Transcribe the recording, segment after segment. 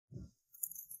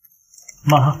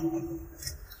妈，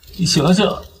你醒醒，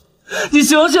你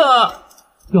醒醒啊！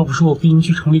要不是我逼你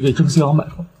去城里给郑思瑶买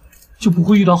房，就不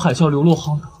会遇到海啸流落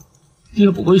荒岛，你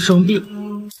也不会生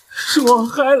病。是我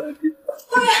害了你。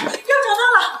导演，药找到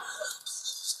了。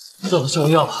找到消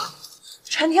药了。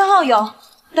陈天浩有，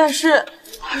但是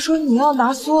他说你要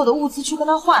拿所有的物资去跟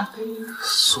他换。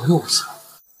所有物资？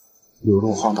流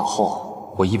落荒岛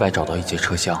后，我意外找到一节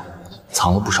车厢，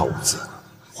藏了不少物资。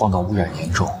荒岛污染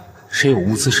严重，谁有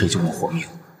物资谁就能活命。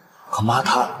可妈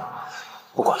她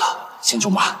不管了，先救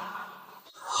妈。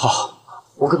好，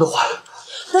我跟他换。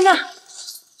等等，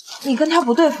你跟他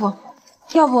不对付，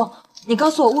要不你告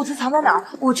诉我物资藏在哪儿，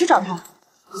我去找他。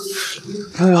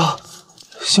哎呀，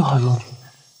幸好有你。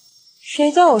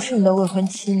谁叫我是你的未婚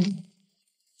妻呢？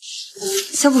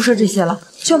先不说这些了，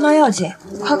救妈要紧，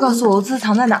快告诉我物资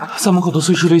藏在哪儿。在门口的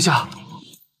碎石堆下。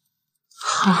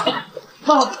好。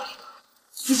妈，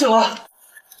你醒了。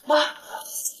妈。妈，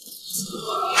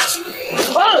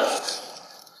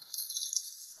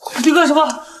你干什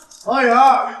么？王源，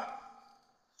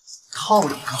套你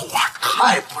个话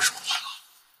太不容易了，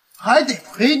还得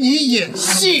陪你演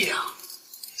戏呀、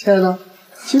亲爱的，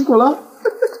辛苦了。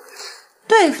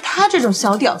对付他这种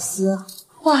小屌丝，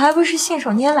我还不是信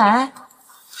手拈来。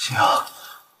行，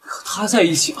和他在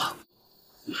一起吧。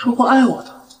你说过爱我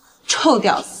的。臭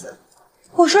屌丝，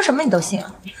我说什么你都信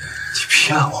啊？你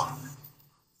骗我！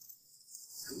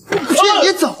骗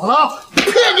你怎么了？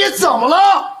骗你怎么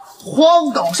了？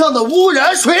荒岛上的污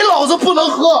染水老子不能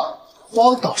喝，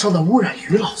荒岛上的污染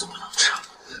鱼老子不能吃，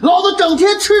老子整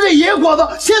天吃这野果子，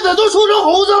现在都瘦成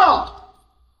猴子了。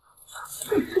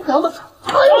这娘的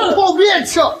还有泡面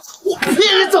吃，我骗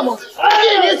你怎么？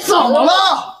骗你怎么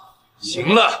了？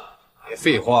行了，别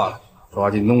废话了，抓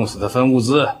紧弄死他分物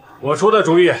资。我出的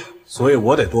主意，所以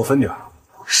我得多分点。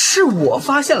是我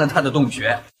发现了他的洞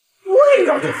穴，我也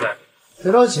要多分。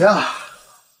别着急啊，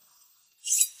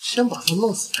先把他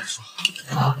弄死再说。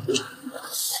啊，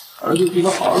儿子一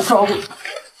定好好照顾。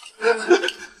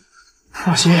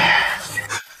放心，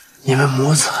你们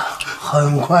母子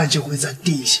很快就会在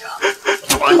地下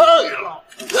团聚了。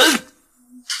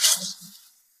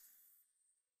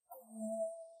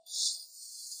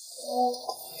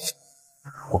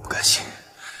我不甘心，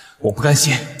我不甘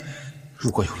心！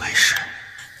如果有来世，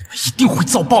你们一定会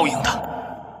遭报应的。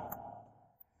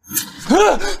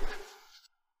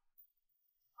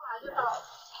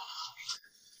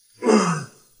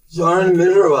小孩，你没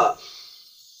事吧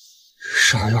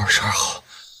12月22号，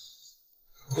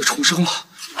我重生了。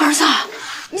儿子，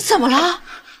你怎么了？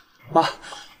妈，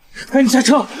赶紧下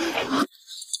车！哎，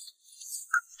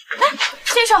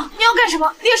先生，你要干什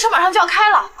么？列车马上就要开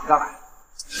了。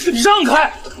让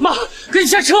开！妈，赶紧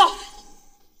下车！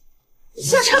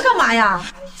下车干嘛呀？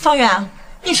方圆，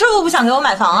你是不是不想给我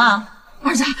买房啊？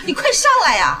儿子，你快上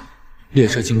来呀！列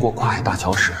车经过跨海大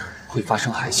桥时会发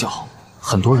生海啸，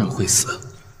很多人会死，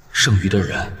剩余的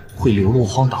人会流落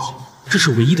荒岛，这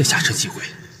是唯一的下车机会。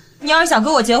你要是想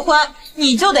跟我结婚，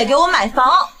你就得给我买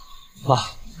房。妈，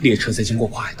列车在经过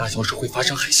跨海大桥时会发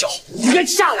生海啸，你赶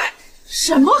紧下来！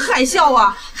什么海啸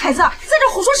啊，孩子，在这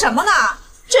胡说什么呢？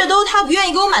这都是他不愿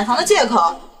意给我买房的借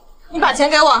口。你把钱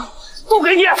给我，不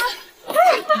给你！你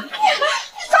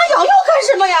砸瑶瑶干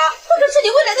什么呀？我可是你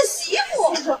未来的媳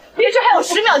妇。列车还有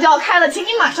10秒就要开了，请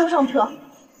你马上上车。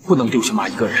不能丢下妈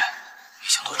一个人。没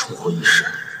想到重活一世，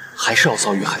还是要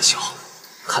遭遇海啸。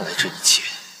看来这一切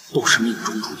都是命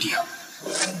中注定。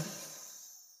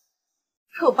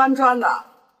臭搬砖的，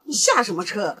你下什么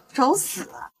车？找死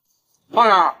啊！胖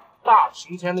儿，大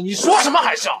晴天的，你说什么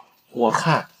海啸？我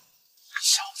看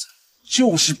小子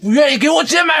就是不愿意给我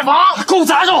姐买房。够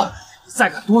砸着！你再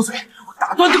敢多嘴，我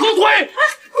打断你狗腿！哎，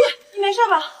你没事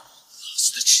吧？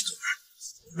死的气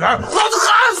嘴儿，老子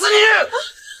喊死你！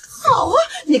好啊，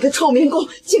你个臭民工，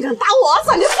竟敢打我儿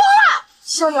子，你疯了！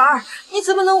小雨儿，你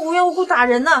怎么能无缘无故打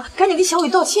人呢？赶紧给小雨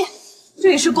道歉。这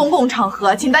里是公共场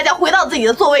合，请大家回到自己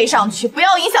的座位上去，不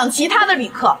要影响其他的旅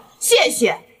客，谢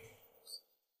谢。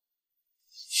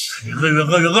远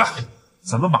哥，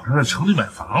咱们马上在城里买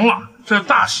房了，这是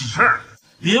大喜事儿，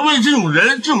别为这种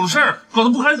人这种事儿搞得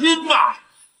不开心吧。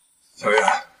小月，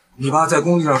你爸在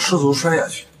工地上失足摔下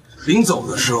去，临走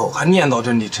的时候还念叨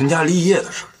着你成家立业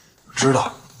的事儿。我知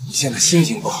道你现在心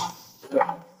情不好，这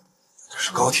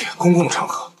是高铁公共场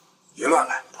合，别乱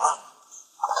来啊！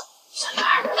小雨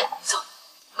儿，走，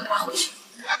跟爸回去。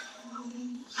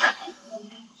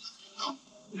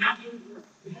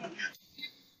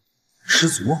失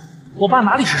足？我爸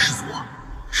哪里是失足？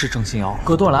是郑欣瑶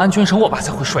割断了安全绳，我爸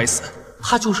才会摔死。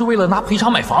他就是为了拿赔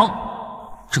偿买房。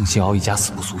郑欣瑶一家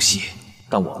死不足惜，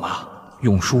但我妈、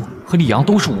永叔和李阳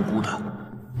都是无辜的，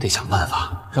得想办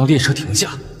法让列车停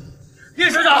下。列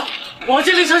车长，王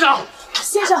经列车长。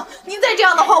先生，您再这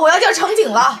样的话，我要叫乘警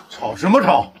了。吵什么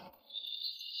吵？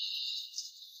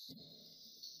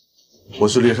我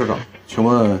是列车长，请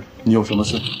问你有什么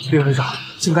事？列车长，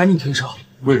请赶紧停车。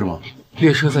为什么？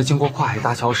列车在经过跨海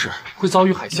大桥时会遭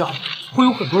遇海啸，会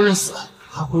有很多人死，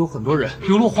还会有很多人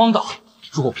流落荒岛。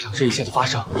如果不想这一切的发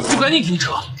生，就赶紧停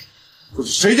车。这是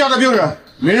谁家的病人？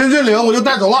没人认领，我就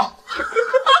带走了。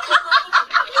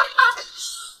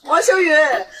王秀云，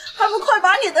还不快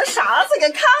把你的傻子给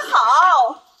看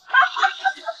好！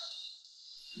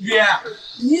爹，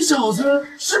你小子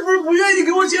是不是不愿意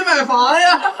给我姐买房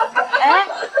呀？哎，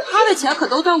他的钱可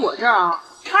都在我这儿啊，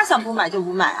他想不买就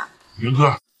不买啊。元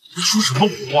哥，你说什么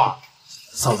胡话？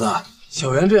嫂子，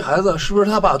小袁这孩子是不是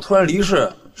他爸突然离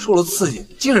世，受了刺激，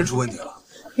精神出问题了？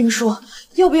林叔，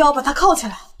要不要把他铐起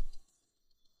来？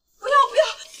不要！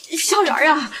小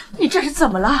袁啊，你这是怎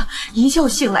么了？一觉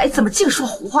醒来怎么净说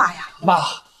胡话呀？妈，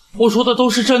我说的都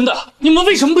是真的，你们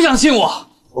为什么不相信我？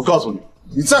我告诉你，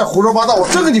你再胡说八道，我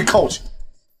真给你铐去。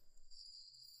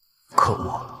可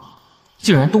恶，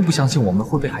竟然都不相信我们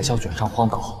会被海啸卷上荒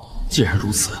岛。既然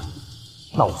如此，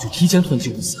那我就提前囤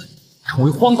积物资，成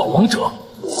为荒岛王者。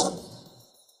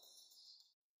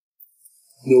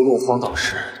流落荒岛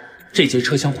时，这节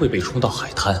车厢会被冲到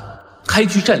海滩，开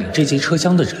局占领这节车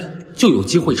厢的人就有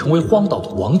机会成为荒岛的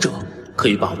王者，可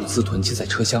以把物资囤积在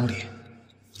车厢里。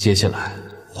接下来，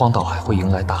荒岛还会迎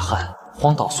来大旱，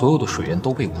荒岛所有的水源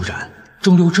都被污染，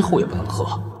蒸馏之后也不能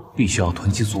喝，必须要囤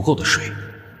积足够的水。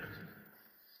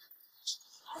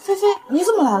菲菲，你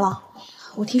怎么来了？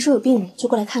我听说有病人，就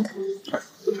过来看看。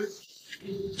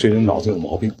这人脑子有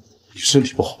毛病，你身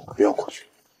体不好，不要过去。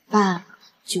爸，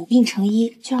久病成医，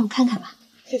就让我看看吧。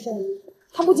菲菲，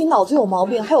他不仅脑子有毛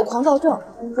病，还有狂躁症。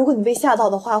如果你被吓到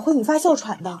的话，会引发哮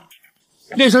喘的。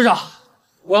列车长，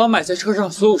我要买在车上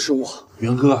所有食物。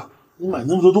元哥，你买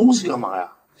那么多东西干嘛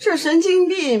呀？这神经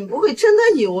病不会真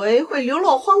的以为会流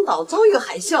落荒岛遭遇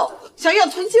海啸，想要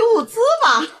囤积物资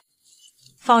吧？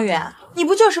方圆，你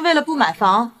不就是为了不买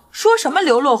房，说什么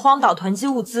流落荒岛囤积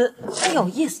物资，真有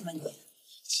意思吗你？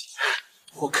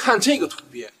我看这个图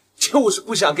片，就是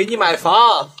不想给你买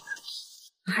房。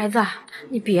孩子，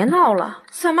你别闹了，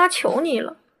三妈求你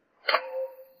了。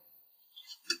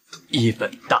一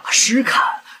本大师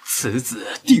看，此子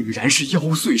定然是妖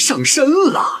祟上身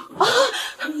了。啊，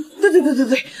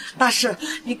对，大师，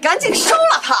你赶紧收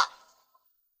了他。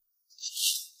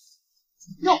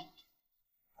哟，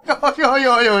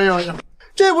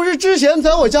这不是之前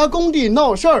在我家工地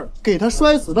闹事儿，给他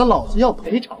摔死的老子要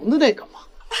赔偿的那个吗？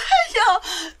哎呀，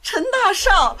陈大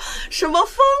少，什么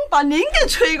风把您给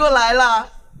吹过来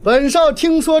了？本少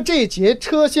听说这节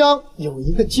车厢有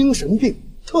一个精神病，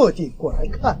特地过来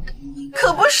看看。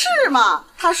可不是嘛，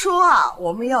他说啊，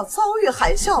我们要遭遇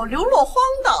海啸，流落荒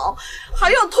岛，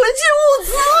还要囤积物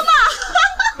资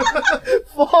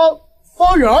嘛。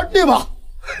方圆对吧？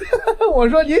我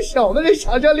说你小子这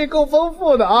想象力够丰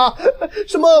富的啊！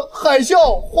什么海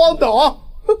啸、荒岛，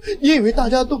你以为大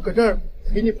家都搁这儿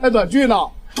给你拍短剧呢？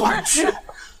短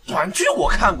剧我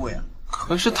看过呀，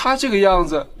可是他这个样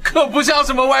子可不像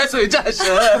什么歪水战神。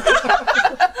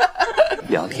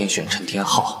梁天选、陈天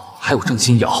昊还有郑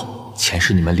欣瑶，前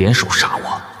世你们联手杀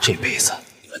我，这辈子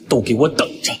你们都给我等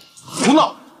着！胡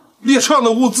闹！列车上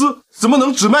的物资怎么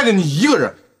能只卖给你一个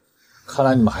人？看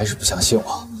来你们还是不相信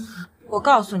我。我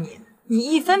告诉你，你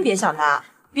一分别想拿，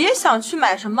别想去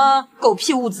买什么狗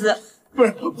屁物资。不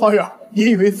是方圆，你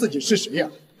以为自己是谁呀？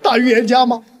大预言家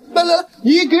吗？来，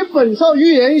你给本少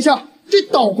预言一下，这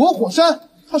岛国火山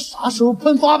它啥时候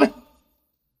喷发呗？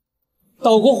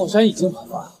岛国火山已经喷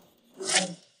发，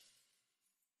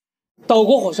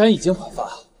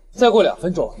再过2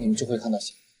分钟你们就会看到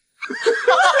血。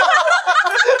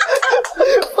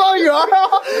方圆啊，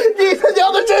你他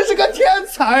娘的真是个天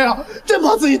才啊！真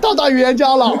把自己当大预言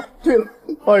家了。对了，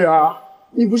方圆啊，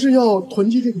你不是要囤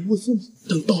积这个物资吗？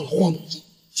等到了荒岛上，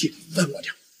记得分我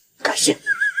点，感谢。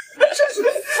真是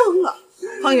疯了，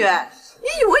方圆，你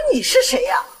以为你是谁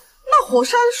呀？那火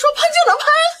山说喷就能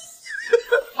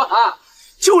喷？妈，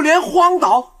就连荒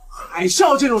岛、海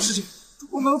啸这种事情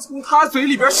都能从他嘴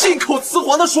里边信口雌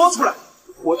黄的说出来，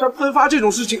火山喷发这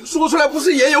种事情说出来不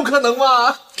是也有可能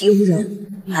吗？丢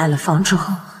人！买了房之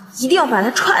后一定要把他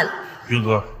踹了。元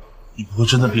哥，你不会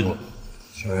真的病了？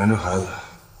小袁这孩子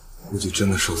估计真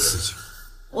的受刺激。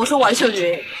我说王秀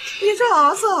云，你这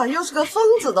儿子要是个疯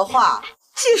子的话，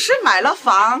即使买了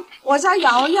房，我家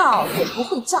瑶瑶也不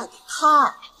会嫁给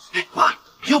他。哎妈，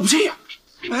要不这样，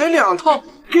买2套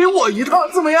给我1套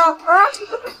怎么样啊？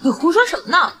你胡说什么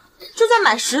呢？就算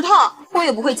买10套，我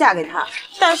也不会嫁给他。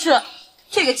但是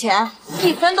这个钱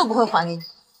1分都不会还给你。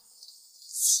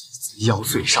妖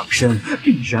祟上身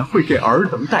必然会给尔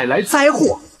等带来灾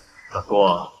祸。不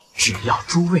过，只要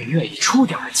诸位愿意出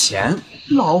点钱，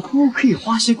老夫可以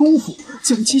花些功夫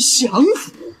将其降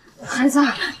服。孩子，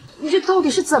你这到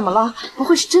底是怎么了？不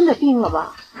会是真的病了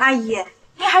吧？阿姨，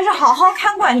你还是好好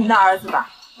看管你们的儿子吧，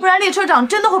不然列车长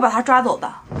真的会把他抓走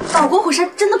的。岛国火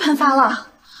山真的喷发了！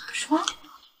什么？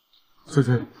翠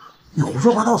翠，你胡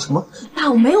说八道什么？爸，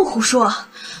我没有胡说。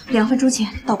2分钟前，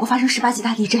岛国发生18级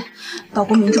大地震，岛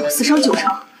国民众死伤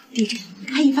90%。地震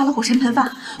还引发了火山喷发，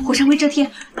火山为这天，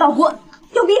岛国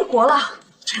要灭国了。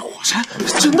这火山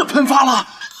真的喷发了！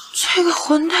这个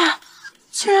混蛋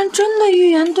竟然真的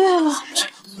预言对了！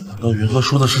难道云鹤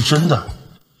说的是真的？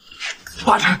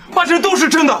八成都是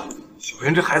真的。小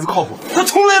袁这孩子靠谱，他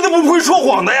从来都不会说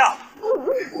谎的呀。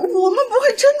我们不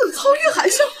会真的遭遇海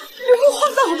啸，流入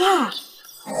荒岛吧？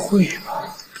会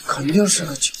吧？肯定是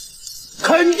个酒，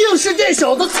肯定是这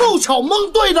小子凑巧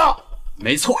蒙对的。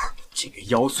没错，这个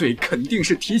妖祟肯定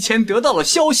是提前得到了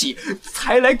消息，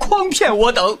才来诓骗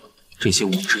我等。这些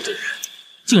无知的人，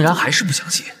竟然还是不相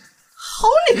信。好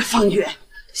你个方圆，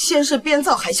先是编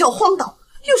造海啸荒岛，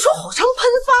又说火山喷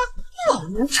发，老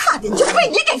娘差点就被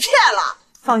你给骗了。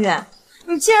方圆，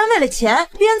你竟然为了钱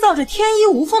编造着天衣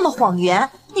无缝的谎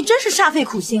言，你真是煞费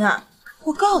苦心啊！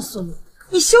我告诉你，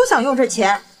你休想用这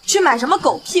钱去买什么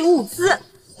狗屁物资。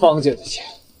方姐的钱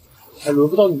还轮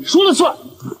不到你说了算。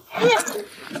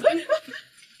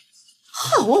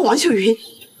好啊，王秀云，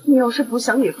你要是不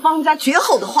想你方家绝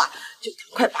后的话，就赶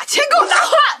快把钱给我拿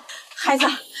回来。孩子，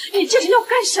你这是要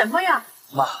干什么呀？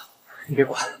妈，你别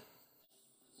管，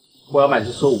我要买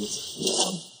这所有物资。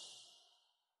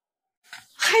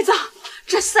孩子，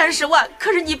这30万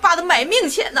可是你爸的买命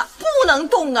钱呢，不能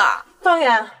动啊！方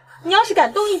圆，你要是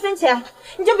敢动1分钱，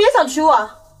你就别想娶我。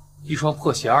一双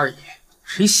破鞋而已，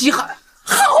谁稀罕？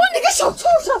好啊，你个小畜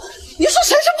生！你说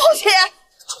谁是破鞋？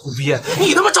臭鳖，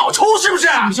你他妈找抽是不是？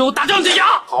信不信我打掉你的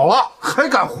牙？好了，还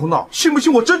敢胡闹？信不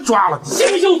信我真抓了你？信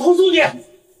不信我投诉你？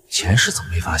前世怎么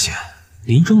没发现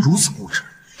林征如此固执？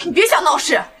你别想闹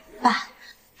事。爸，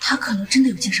他可能真的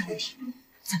有精神问题，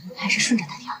咱们还是顺着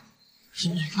他调，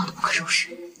以免闹得不可收拾。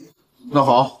那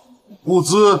好，物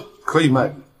资可以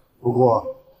卖，不过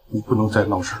你不能再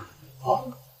闹事。好。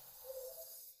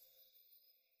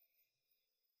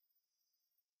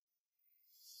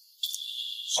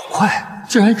好快，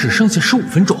竟然只剩下15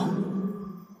分钟。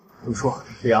李叔、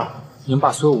李阳，你们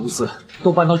把所有物资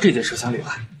都搬到这节车厢里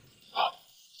来。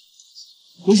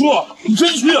胡叔，你真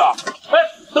去啊？哎，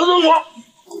等等我。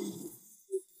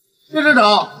叶站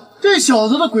长，这小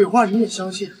子的鬼话你也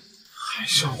相信？海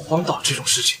啸荒岛这种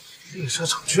事情，列车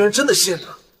长居然真的信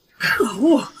了。可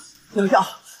恶！瑶瑶，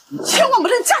你千万不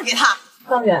能嫁给他。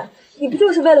方圆，你不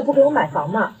就是为了不给我买房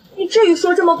吗？你至于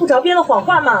说这么不着边的谎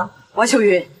话吗？王秀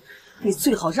云，你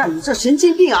最好让你这神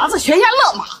经病儿子悬崖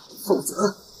勒马，否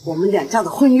则我们2家的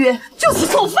婚约就此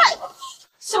作废。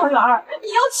小圆儿，你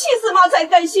要气死妈才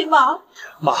甘心吗？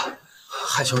妈，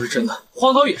海啸是真的，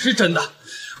荒岛也是真的。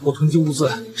我囤积物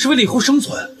资是为了以后生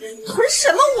存。囤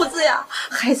什么物资呀，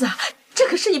孩子？这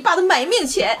可是你爸的买命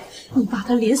钱，你爸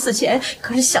他临死前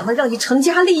可是想着让你成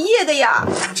家立业的呀。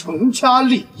成家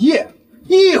立业，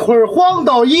一会儿荒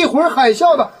岛，一会儿海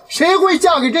啸的，谁会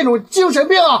嫁给这种精神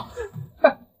病啊？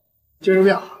精神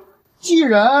病，既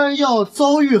然要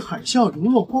遭遇海啸流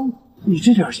落荒岛，你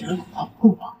这点钱花不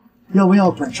够啊？要不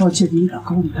要本少借你一点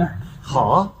高利贷？好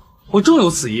啊，我正有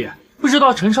此意，不知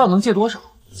道陈少能借多少？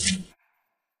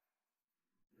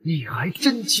你还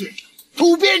真借？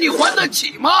土鳖，你还得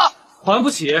起吗？还不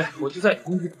起，我就在你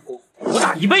工地打工，我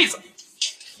打一辈子。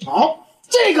好，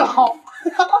这个好。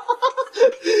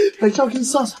本少给你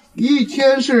算算，一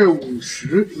天是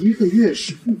50，一个月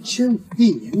是1500，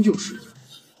一年就是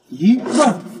1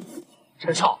万。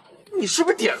陈少，你是不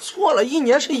是点错了？一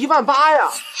年是18000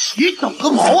呀？你懂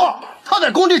个毛啊！他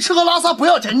在工地吃喝拉撒不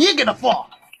要钱，你给他付。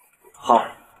好，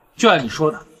就按你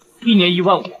说的，一年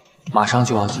15000。马上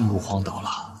就要进入荒岛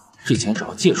了，这钱只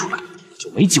要借出来，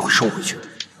就没机会收回去。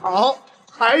好，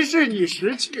还是你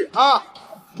识趣啊！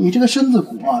你这个身子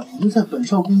骨啊，已经在本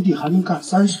少工地还能干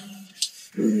30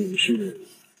年，是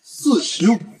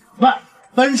45万。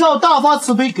本少大发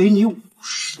慈悲，给你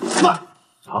50万。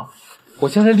好，我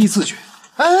现在立字据。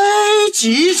哎，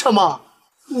急什么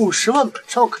？50万本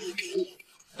少可以给你，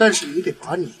但是你得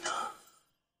把你的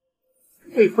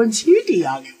未婚妻抵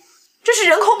押给我。这是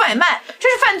人口买卖，这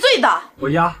是犯罪的。我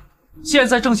押，现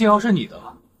在郑信尧是你的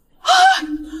了。啊！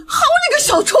好你个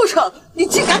小畜生，你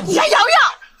竟敢抵押瑶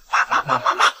瑶！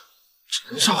妈，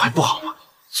陈少还不好吗？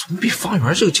总比方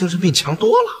圆这个精神病强多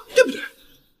了，对不对？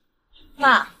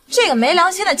妈，这个没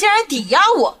良心的竟然抵押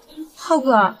我，浩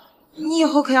哥，你以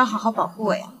后可要好好保护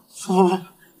我呀！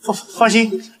放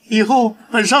心，以后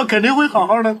本少肯定会好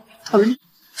好的疼你。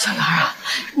小杨啊，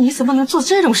你怎么能做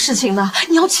这种事情呢？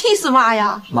你要气死妈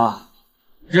呀！妈，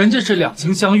人家是两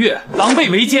情相悦，狼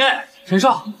狈为奸。陈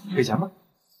少，给钱吧。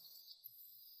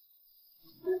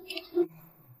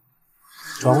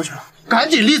转过去了，赶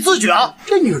紧立字据啊！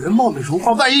这女人貌美如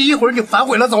花，万一一会儿你反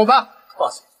悔了怎么办？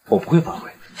放心，我不会反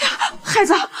悔。孩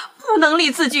子，不能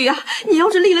立字据呀！你要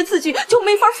是立了字据，就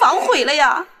没法反悔了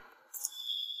呀。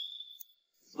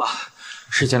妈，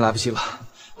时间来不及了，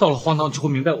到了荒岛就会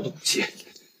明白我的骨气。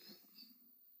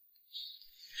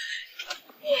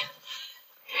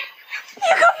你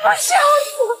可不孝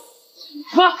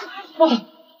顺！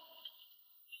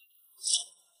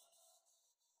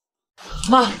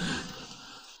妈！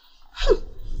哼，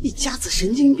一家子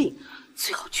神经病，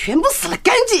最好全部死了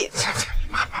干净！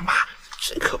妈，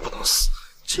这可不能死！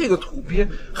这个土鳖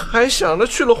还想着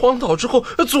去了荒岛之后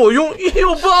左拥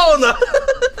右抱呢。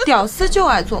屌丝就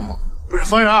爱做梦。不是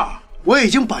方圆，我已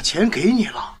经把钱给你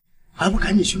了，还不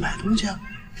赶紧去买东西啊？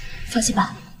放心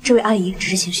吧，这位阿姨只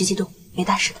是情绪激动，没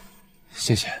大事的。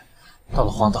谢谢，到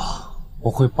了荒岛，我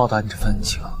会报答你这份恩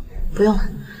情。不用了，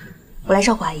我来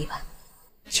照顾阿姨吧。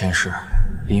前世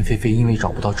林菲菲因为找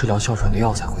不到治疗哮喘的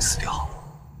药才会死掉，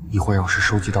一会儿要是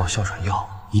收集到哮喘药，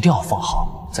一定要放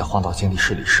好，在荒岛监理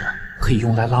室里时，可以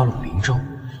用来拉拢灵征。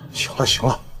行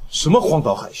了，什么荒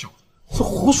岛海啸，这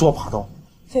胡说八道！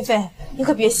菲菲，你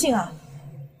可别信啊！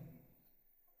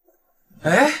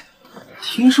哎，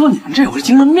听说你们这有个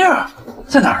精神病，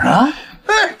在哪儿呢？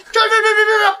哎，这，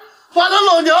把他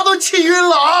老娘都气晕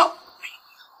了啊！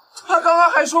他刚刚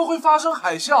还说会发生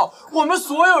海啸，我们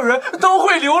所有人都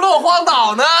会流落荒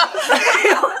岛呢。哎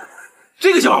呦，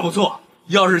这个想法不错，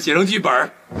要是写成剧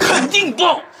本，肯定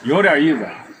爆，有点意思。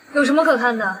有什么可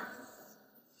看的？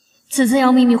此次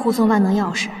要秘密护送万能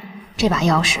钥匙，这把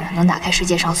钥匙能打开世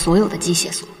界上所有的机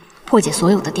械锁，破解所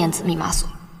有的电子密码锁，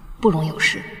不容有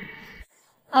失。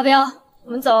阿彪，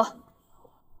我们走。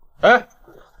哎，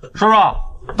叔叔，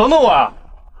等等我啊！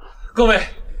各位，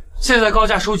现在高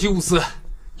价收集物资，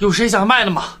有谁想卖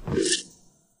的吗？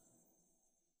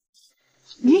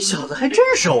你小子还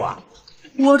真收啊！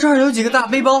我这儿有几个大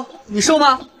背包，你收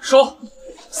吗？收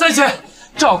，3000，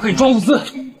正好可以装物资。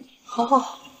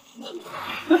好。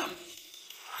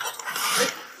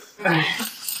哎，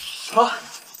好，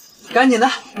赶紧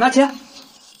的拿钱。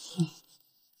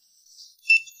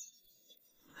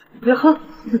呀呵，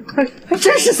还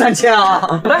真是3000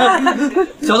啊！来，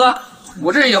小子，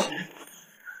我这也有，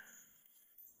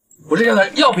我这有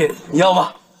点药品，你要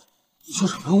吗？你就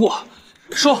是问我，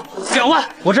收2万。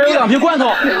我这有2瓶罐头，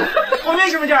我没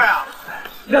什么价啊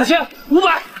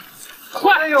2500，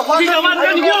快，这2万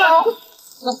赶紧过来！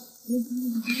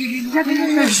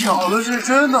这小子是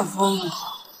真的疯了，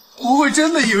不会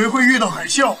真的以为会遇到海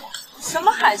啸吧？什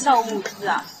么海啸物资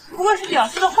啊，不过是屌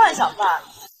丝的幻想罢了。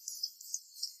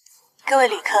各位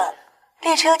旅客，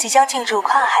列车即将进入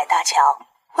跨海大桥，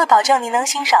为保证您能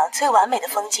欣赏最完美的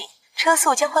风景，车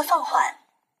速将会放缓。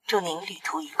祝您旅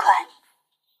途愉快。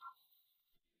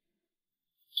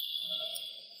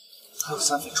还有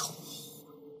3分钟。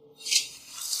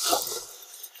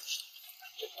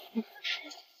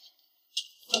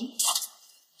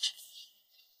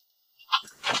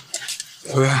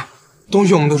小袁，东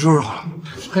西我们都收拾好了，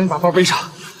赶紧把包背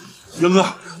上。元哥，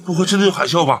不会真的有海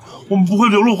啸吧？我们不会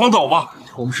流落荒岛吧？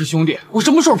我们是兄弟，我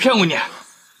什么时候骗过你？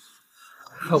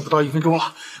还有不到1分钟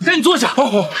了，赶紧坐下。好。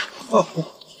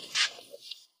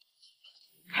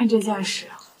看这架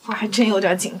势，我还真有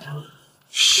点紧张。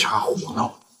瞎胡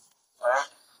闹！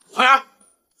哎，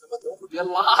怎么都别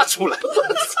拉出来！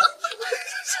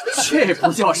这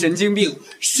不叫神经病，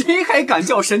谁还敢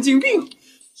叫神经病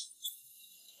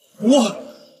？5、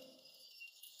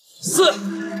4、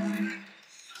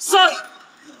3、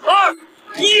2、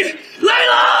1，来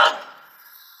了！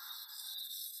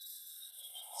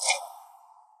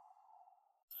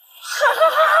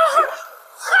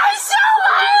海啸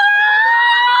来了！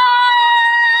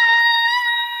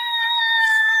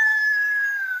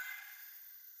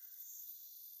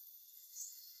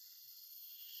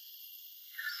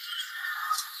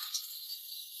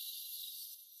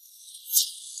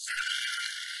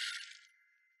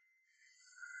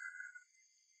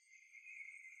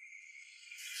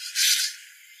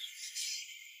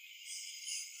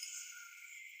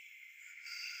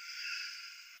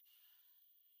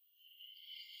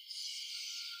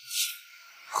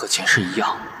和前世一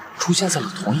样，出现在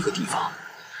了同一个地方，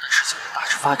但事情的大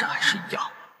致发展还是一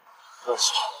样。很好，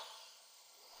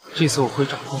这次我会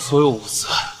掌控所有物资，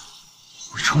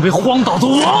我会成为荒岛的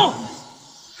王。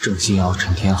正星耀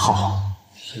陈天昊，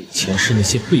还有前世那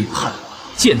些背叛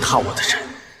我、践踏我的人，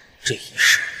这一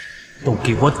世都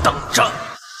给我等着！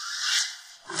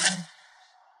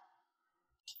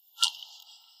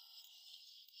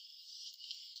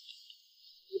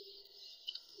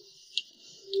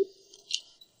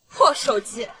破手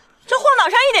机，这荒岛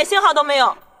上一点信号都没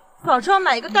有，早知道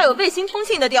买一个带有卫星通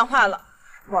信的电话了。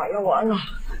完了完了，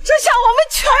这下我们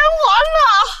全完了！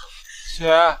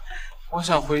姐，我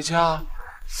想回家。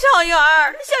小圆儿，小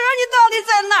圆儿，你到底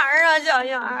在哪儿啊？小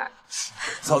圆儿，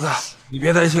嫂子，你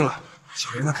别担心了，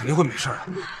小圆他肯定会没事的。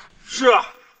是啊，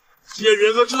既然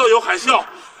元哥知道有海啸，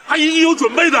他一定有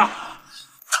准备的。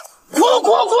哭！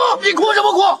你哭什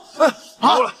么哭？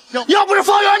好了，要不是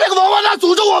方圆那个王八蛋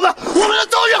诅咒我们能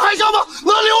遭遇海啸吗？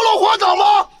能流落荒岛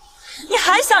吗？你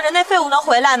还想着那废物能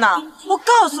回来呢？我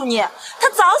告诉你，他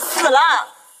早死了。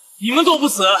你们都不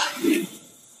死，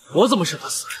我怎么舍得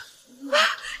死？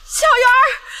小圆儿，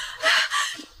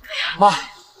妈，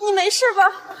你没事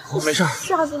吧？我没事。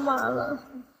吓死妈了！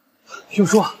又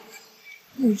说，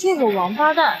你这个王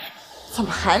八蛋，怎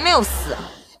么还没有死？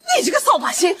你这个扫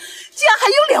把星，竟然还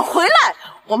有脸回来！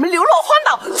我们流落荒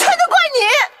岛，全都怪你！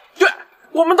对，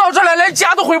我们到这来连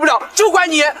家都回不了，就怪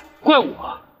你！怪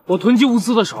我！我囤积物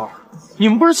资的时候，你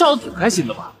们不是笑得挺开心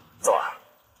的吗？走啊！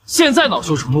现在恼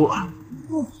羞成怒了。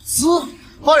物资？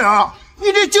方圆，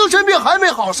你这精神病还没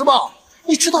好是吧？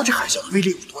你知道这海啸的威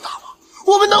力有多大吗？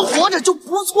我们能活着就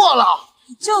不错了。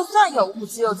就算有物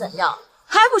资又怎样？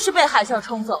还不是被海啸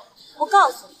冲走？我告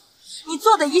诉你，你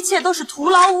做的一切都是徒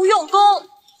劳无用功。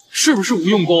是不是无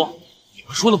用功？你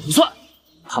们说了不算。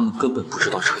他们根本不知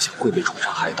道车厢会被冲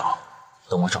上海岛。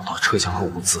等我找到车厢和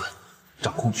物资，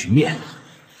掌控局面，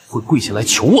会跪下来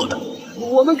求我的。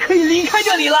我们可以离开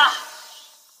这里了。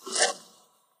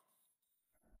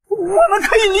我们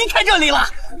可以离开这里了，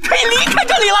可以离开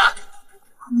这里了。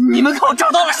你们看我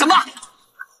找到了什么？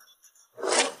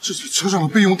这是车上的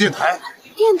备用电台。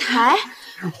电台？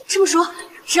这么说，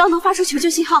只要能发出求救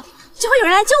信号，就会有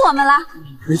人来救我们了。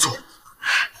没错。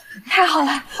太好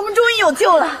了，我们终于有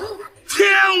救了！天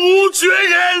无绝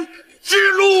人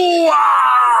之路啊！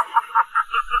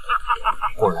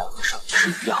果然和上一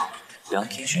世一样，2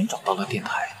天全找到了电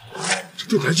台。这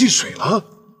电台进水了，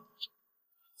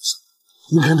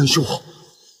应该能修好。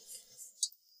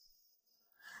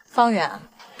方圆，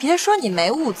别说你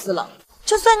没物资了，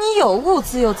就算你有物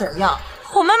资又怎样？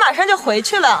我们马上就回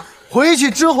去了。回去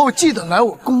之后记得来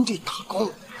我工地打工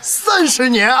30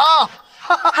年啊！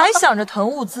还想着囤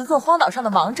物资做荒岛上的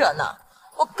王者呢？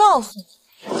我告诉你，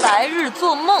白日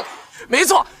做梦。没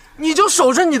错，你就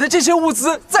守着你的这些物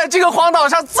资，在这个荒岛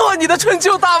上做你的春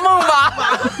秋大梦吧。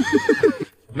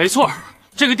没错，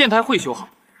这个电台会修好，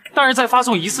但是在发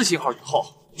送疑似信号以后，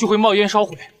就会冒烟烧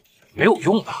毁，没有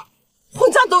用的。混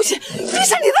账东西，闭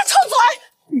上你的臭嘴！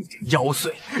你这妖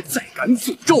祟，再敢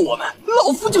诅咒我们，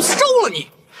老夫就收了你！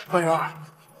方圆，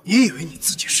你以为你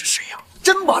自己是谁呀？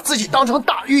真把自己当成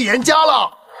大预言家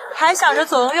了？还想着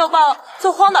左拥右抱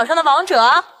做荒岛上的王者？小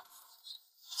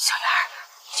圆儿，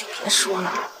你就别说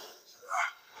了。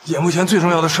眼目前最重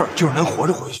要的事儿就是能活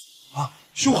着回去啊！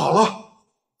修好了，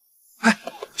哎，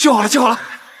修好了，修好了。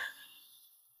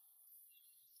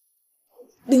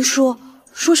林叔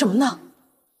说什么呢？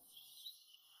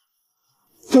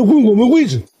在问我们位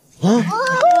置啊！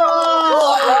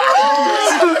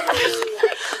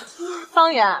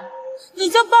方圆，你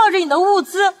就抱着你的物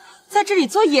资在这里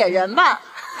做野人吧。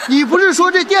你不是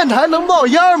说这电台能冒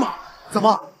烟吗？怎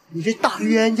么，你这大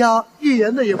预言家预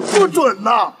言的也不准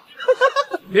呐？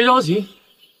别着急，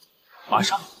马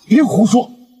上。别胡说！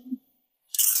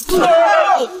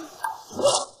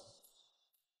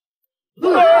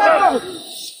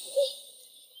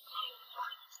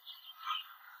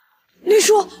林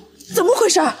叔，怎么回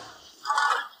事？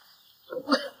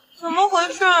怎么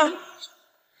回事？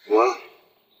我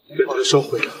被他烧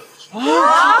毁了。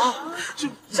啊！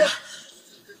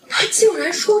他竟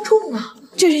然说中了，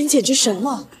这人简直神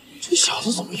了！这小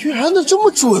子怎么预言的这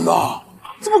么准呢？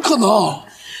怎么可能？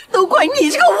都怪你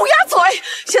这个乌鸦嘴，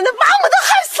现在把我们都害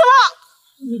死了！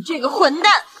你这个混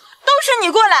蛋，都是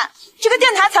你过来，这个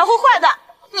电台才会坏的！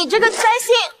你这个灾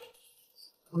星！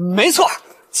没错，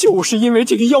就是因为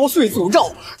这个妖祟诅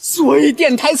咒，所以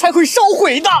电台才会烧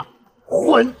毁的。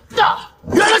混蛋！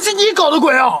原来是你搞的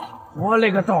鬼啊！我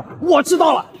勒个豆！我知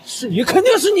道了，是你，肯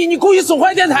定是你，你故意损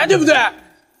坏电台，对不对？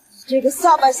这个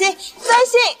扫把星，灾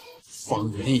星！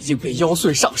方圆已经被妖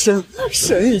髓上身，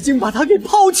神已经把他给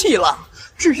抛弃了。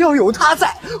只要有他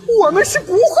在，我们是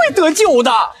不会得救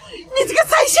的。你这个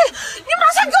灾星，你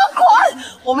马上给我滚！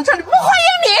我们这里不欢迎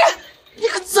你！你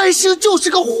个灾星就是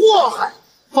个祸害！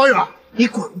方圆，你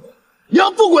滚！你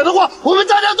要不滚的话，我们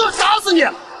大家都杀死你，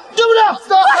对不对？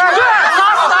对，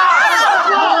杀死他！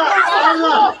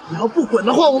要不滚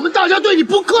的话，我们大家对你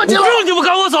不客气了。不用你们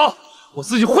赶我走，我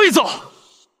自己会走。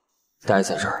待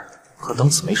在这儿和等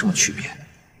死没什么区别，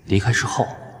离开之后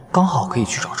刚好可以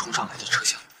去找冲上来的车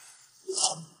厢。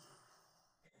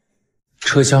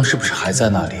车厢是不是还在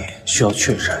那里？需要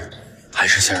确认，还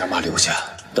是先让妈留下，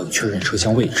等确认车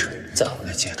厢位置再回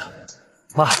来接她。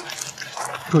妈，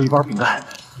这有一包饼干，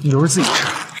你留着自己吃，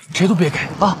谁都别给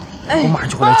啊！我马上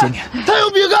就回来接你。他有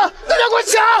饼干，大家快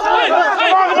抢！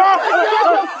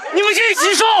你们一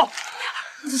起收！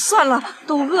算了，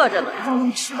都饿着呢，让他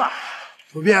们吃吧。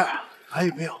主编，还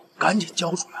有没有？赶紧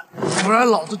交出来，不然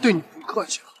老子对你不客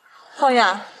气了。方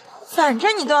圆，反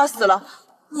正你都要死了，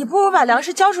你不如把粮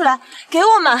食交出来给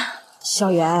我们。小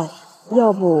袁，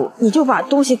要不你就把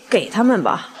东西给他们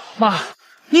吧。妈，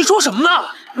你说什么呢？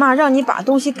妈让你把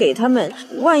东西给他们，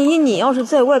万一你要是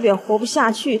在外边活不下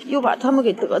去，又把他们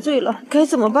给得罪了，该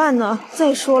怎么办呢？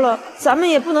再说了，咱们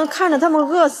也不能看着他们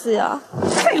饿死呀。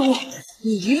废物，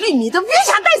你一粒米都别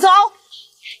想带走！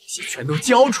这些全都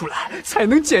交出来，才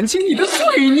能减轻你的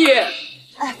罪孽。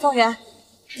哎，方圆，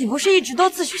你不是一直都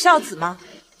自诩孝子吗？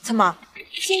怎么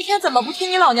今天怎么不听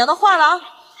你老娘的话了？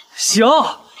行，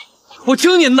我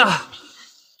听您的。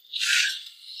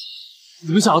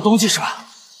你们想要东西是吧？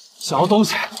想要东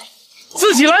西，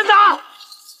自己来拿。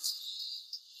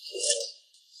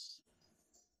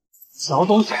想要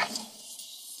东西，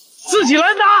自己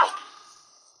来拿。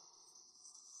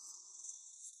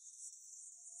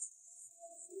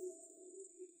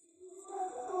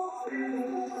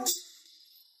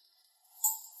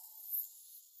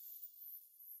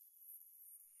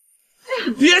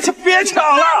别抢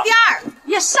了！点儿，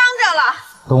别伤着了。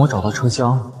等我找到车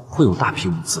厢，会有大批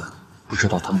物资，不知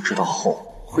道他们知道后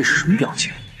会是什么表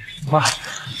情。妈，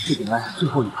这饼干最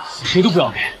后一个，谁都不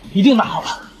要给，一定拿好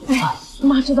了。哎，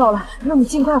妈知道了，那你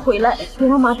尽快回来，别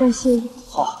让妈担心。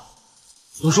好，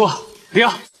怎么说？李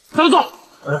阳，咱们走。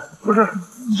不是，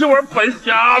你这玩意儿白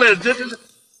瞎了，这。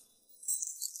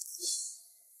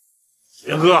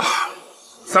严哥，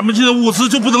咱们这的物资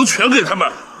就不能全给他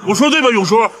们，我说对吧，勇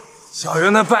叔？小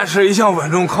袁他办事一向稳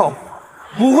重靠谱，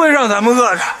不会让咱们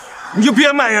饿着，你就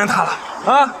别埋怨他了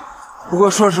啊！不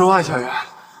过说实话，小袁，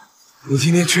你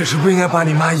今天确实不应该把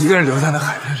你妈一个人留在那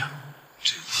海滩上。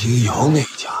这金瑶那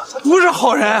家他不是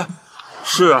好人。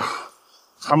是啊，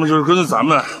他们就是跟着咱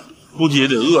们，估计也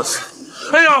得饿死。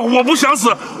哎呀，我不想死，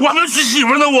我还没娶媳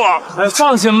妇呢，我。哎，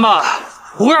放心吧，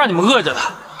不会让你们饿着的。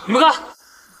你们看，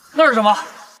那是什么？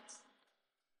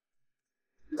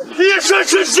夜深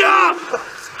沉香。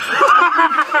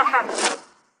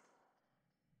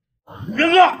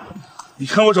元哥，你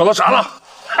看我找到啥了？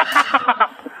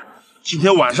今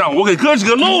天晚上我给哥几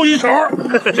个露一手。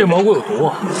这蘑菇有毒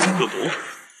啊！有毒？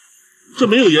这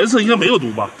没有颜色，应该没有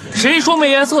毒吧？谁说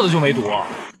没颜色的就没毒啊？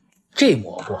这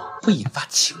蘑菇会引发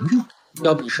情欲，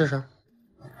要不你试试？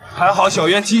还好小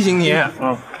袁提醒你，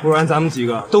不然咱们几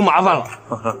个都麻烦了。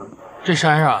这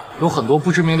山上有很多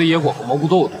不知名的野果和蘑菇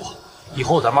都有毒，以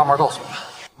后咱慢慢告诉你们。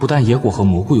不但野果和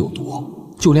蘑菇有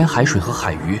毒，就连海水和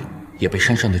海鱼也被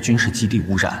山上的军事基地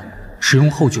污染，食用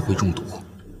后就会中毒。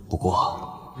不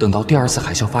过，等到第二次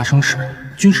海啸发生时，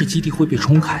军事基地会被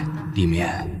冲开，里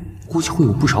面估计会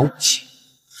有不少武器。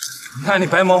你看你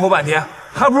白忙活半天，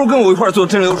还不如跟我一块做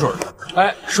蒸馏水。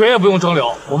哎，水也不用蒸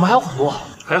馏，我们还有很多，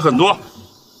还很多。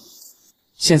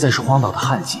现在是荒岛的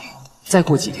旱季，再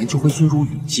过几天就会进入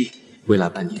雨季，未来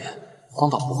半年荒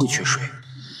岛不会缺水。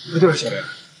对了，小袁，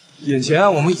眼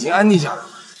前我们已经安定下来了，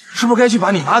是不是该去把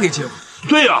你妈给接回来？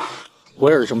对呀，我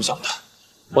也是这么想的。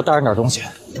我带上点东西，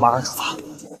马上出发。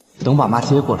等把妈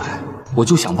接过来，我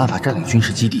就想办法占领军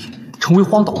事基地，成为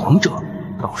荒岛王者。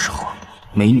到时候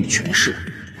美女权势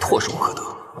唾手可得。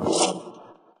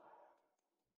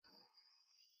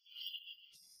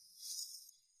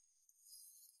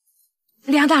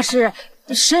梁大师，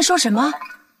神说什么？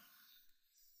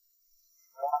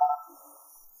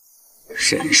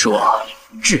神说，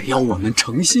只要我们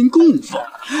诚心供奉，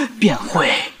便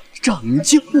会拯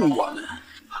救我们。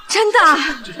真的？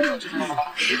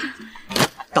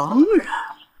当然，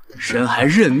神还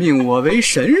任命我为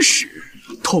神使，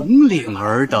统领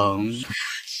尔等。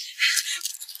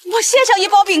我献上一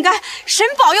包饼干，神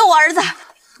保佑我儿子。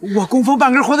我供奉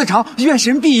半根活得长，愿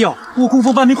神庇佑。我供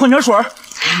奉半瓶矿泉水。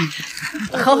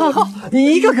好，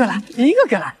一个个来，一个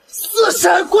个来。死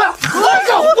神怪，何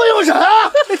敢忽悠人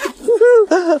啊！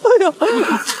哎呀，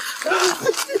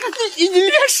你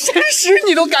连神使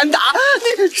你都敢打，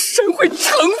神会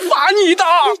惩罚你的。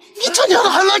你这娘的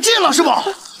还来劲了是吧？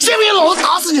信不信老子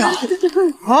打死你啊！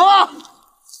啊！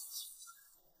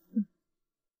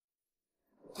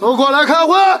都过来开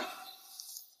会。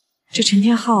这陈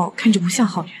天昊看着不像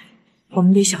好人，我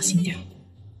们得小心点。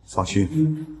放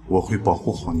心，我会保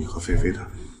护好你和菲菲的。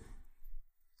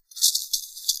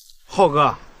浩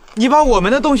哥，你把我们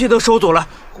的东西都收走了，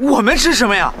我们吃什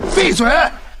么呀？闭嘴！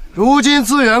如今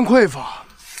资源匮乏，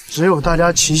只有大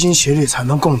家齐心协力，才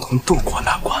能共同渡过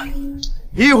难关。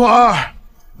一会儿，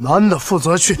男的负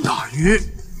责去打鱼，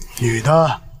女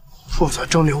的负责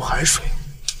蒸馏海水，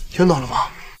听懂了吗？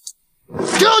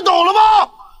听懂了吗？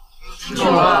听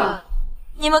懂了。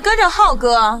你们跟着浩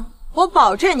哥，我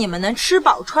保证你们能吃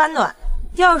饱穿暖。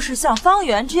要是像方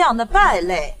圆这样的败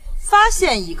类，发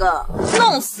现一个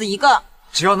弄死一个，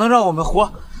只要能让我们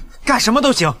活，干什么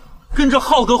都行。跟着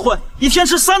浩哥混，一天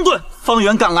吃3顿。方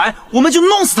圆敢来，我们就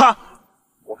弄死他。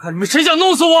我看你们谁想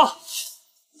弄死我！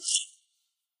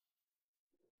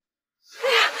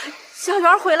小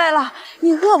圆回来了，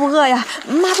你饿不饿呀？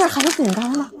妈这儿还有饼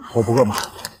干呢。我不饿妈。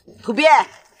土鳖，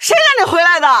谁让你回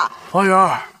来的？方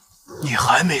圆，你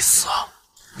还没死啊？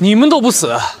你们都不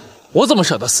死，我怎么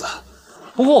舍得死？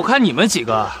不过我看你们几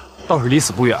个倒是离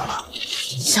死不远了。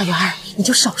小圆儿，你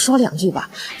就少说2句吧。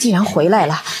既然回来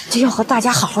了，就要和大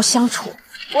家好好相处。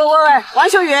喂，王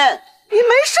秀云，你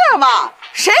没事吧？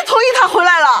谁同意他回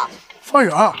来了？方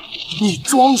圆，你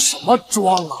装什么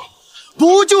装啊？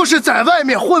不就是在外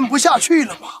面混不下去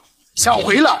了吗？想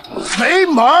回来没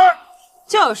门儿。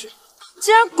就是，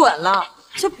既然滚了，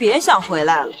就别想回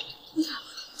来了。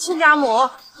亲家母、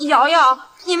瑶瑶，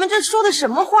你们这说的什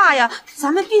么话呀？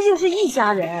咱们毕竟是一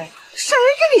家人。谁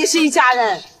跟你是一家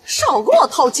人？少给我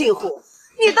套近乎！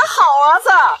你的好儿子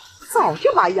早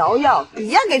就把瑶瑶抵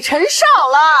押给陈少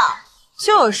了。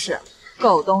就是，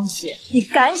狗东西，你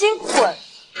赶紧滚！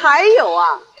还有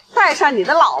啊，带上你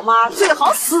的老妈，最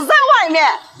好死在外面，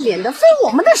免得分我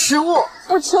们的食物。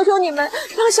我求求你们，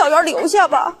让小圆留下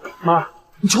吧。妈，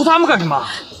你求他们干什么？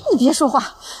你别说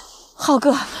话，浩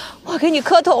哥，我给你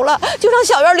磕头了，就让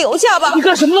小圆留下吧。你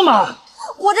干什么呢，妈？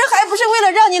我这还不是为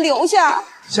了让你留下。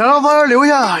想让方圆留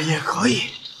下也可以。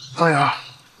方圆，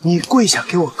你跪下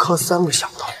给我磕3个响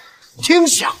头，听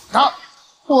响的，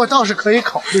我倒是可以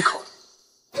考虑考虑。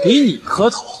给你磕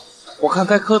头，我看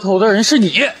该磕头的人是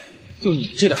你。就你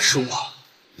这点食物，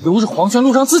留着黄泉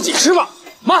路上自己吃吧。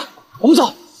妈，我们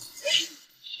走。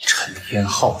陈天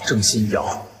昊、郑新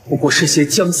瑶不过是些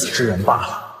将死之人罢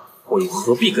了，我又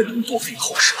何必跟他们多费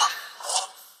口舌？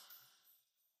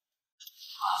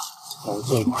让我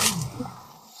坐一会儿。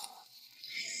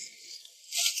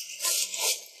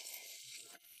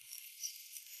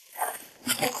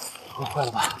喝坏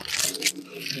了吧？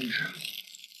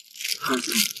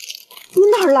你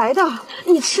哪儿来的？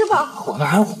你吃吧。我那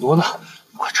还有很多呢，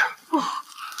快吃。哦，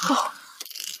好。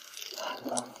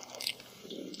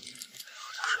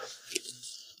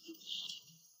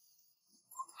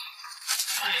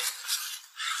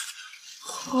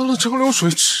喝了蒸馏水，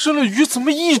吃了鱼，怎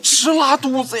么一直拉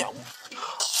肚子呀？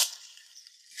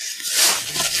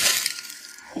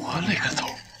我勒个头！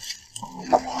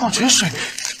矿泉水、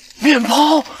面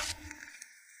包。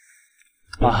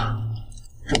妈，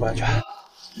这不安全，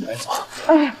赶紧走。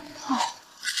哎，好。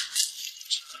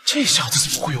这小子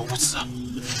怎么会有物资啊？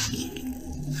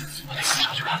我得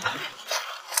上去看看。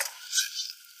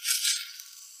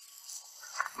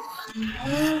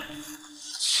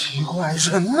奇怪，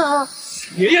人呢？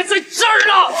爷爷在这儿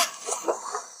呢！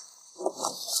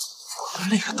我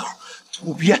勒个头！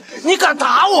土鳖，你敢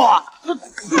打我？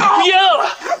别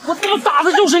了，我他妈打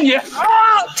的就是你！啊！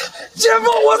姐夫，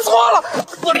我错了！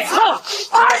我操！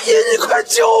阿姨，你快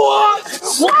救我！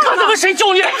我看他跟谁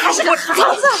救你？他是个孩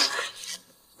子。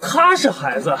他是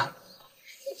孩子。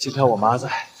今天我妈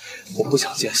在，我不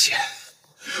想见血。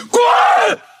滚！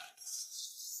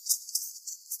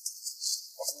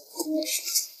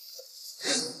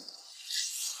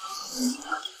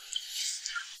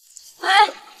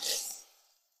哎。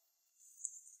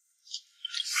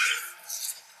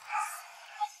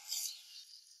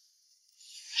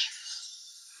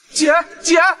姐，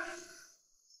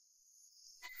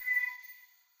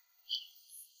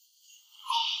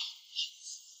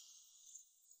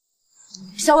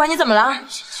小婉，你怎么了？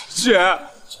姐，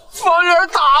方圆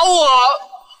打我。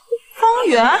方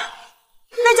圆？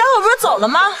那家伙不是走了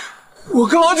吗？我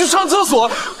刚刚去上厕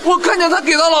所，我看见他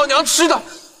给他老娘吃的，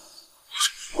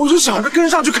我就想着跟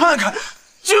上去看看，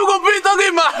结果被他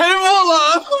给埋伏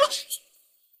了。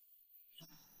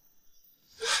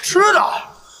吃的？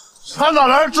他哪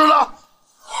来的吃的？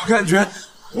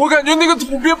我感觉那个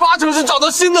土鳖8成是找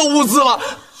到新的物资了。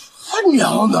他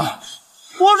娘的！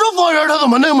我说方圆他怎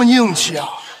么那么硬气啊？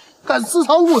敢私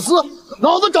藏物资，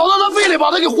老子找到他非得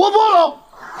把他给活剥了。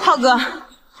浩哥，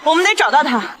我们得找到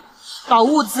他，把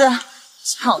物资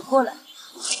抢过来。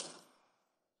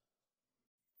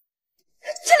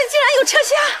这里竟然有车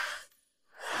厢！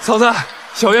嫂子，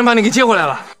小袁把你给接回来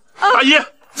了。阿姨，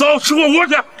走，吃火锅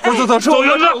去。走，吃火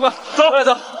锅，走，走，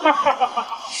走。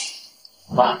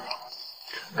妈，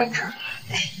敢吃？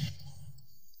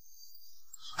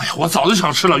哎呀，我早就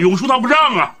想吃了，永叔他不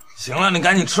让啊。行了，你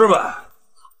赶紧吃吧。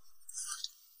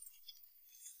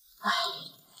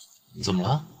怎么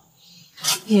了？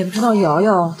也不知道瑶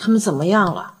瑶他们怎么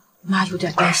样了，妈有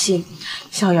点担心。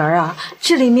小圆啊，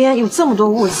这里面有这么多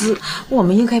物资，我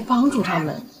们应该帮助他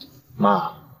们。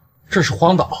妈，这是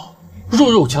荒岛，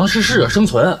弱肉强食，适者生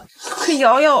存。可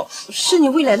瑶瑶是你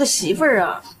未来的媳妇儿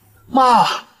啊！妈，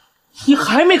你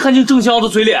还没看清郑逍遥的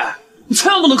嘴脸，你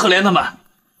千万不能可怜他们。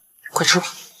快吃吧。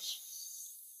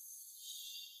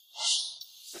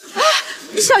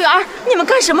小圆，你们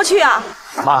干什么去啊？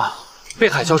妈，被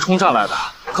海啸冲上来的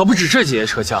可不止这几节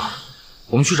车厢，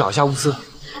我们去找一下物资。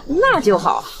那就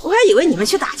好，我还以为你们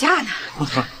去打架呢。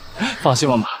放心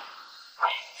吧，妈。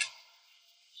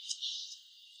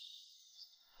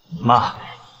妈，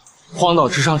荒岛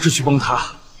之上秩序崩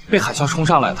塌，被海啸冲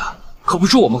上来的可不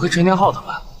是我们和陈天浩他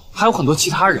们，还有很多其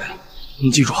他人。你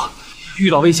记住，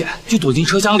遇到危险就躲进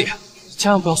车厢里，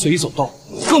千万不要随意走动，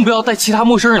更不要带其他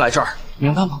陌生人来这儿，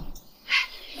明白吗？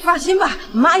放心吧，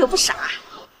妈又不傻。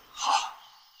好。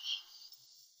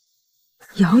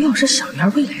瑶瑶是小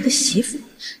圆未来的媳妇，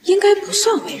应该不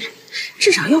算为人，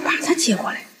至少要把她接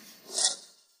过来。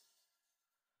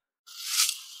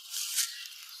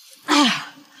哎呀，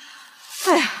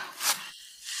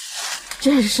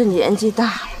真是年纪大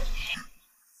了。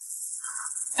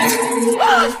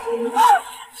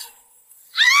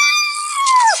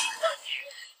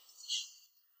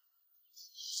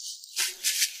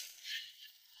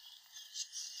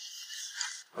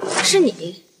是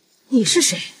你？你是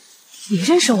谁？你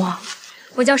认识我？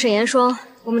我叫沈岩霜，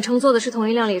我们乘坐的是同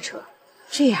一辆列车。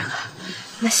这样啊，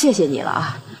那谢谢你了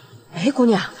啊。哎，姑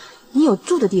娘，你有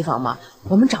住的地方吗？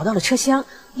我们找到了车厢，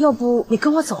要不你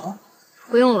跟我走？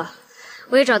不用了，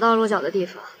我也找到了落脚的地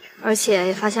方，而且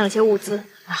也发现了些物资。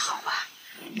那好吧。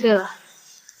对了，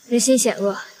人心险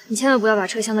恶，你千万不要把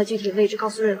车厢的具体位置告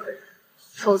诉任何人，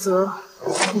否则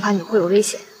恐怕你会有危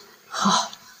险。好，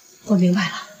我明白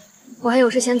了。我还有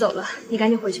事先走了，你赶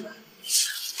紧回去吧。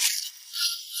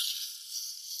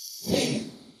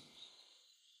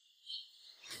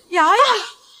瑶瑶，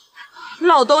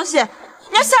老东西，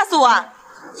你要吓死我啊！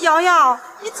瑶瑶，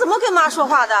你怎么跟妈说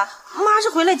话的？妈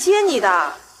是回来接你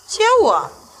的。接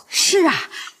我？是啊，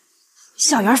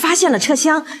小圆发现了车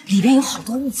厢，里边有好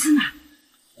多物资呢。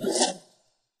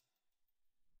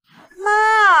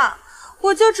妈，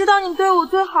我就知道你对我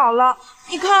最好了，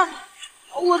你看。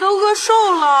我都饿瘦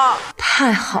了。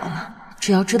太好了，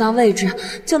只要知道位置，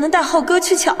就能带浩哥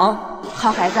去抢。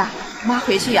好孩子，妈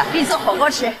回去呀，给你做火锅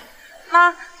吃。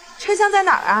妈，车厢在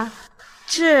哪儿啊？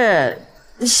这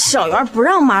小圆不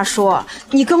让妈说，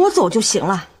你跟我走就行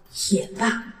了。也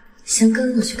罢，先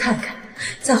跟我去看看，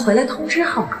再回来通知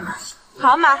浩哥。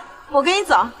好，妈，我跟你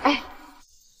走。哎，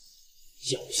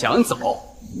要想走，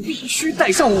必须带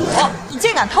上我。你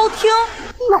竟敢偷听！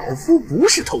老夫不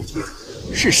是偷听。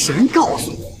是神告诉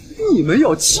我，你们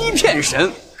要欺骗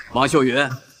神。王秀云，我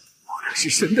可是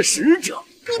神的使者，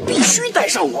你必须带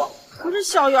上我。可是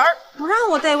小圆不让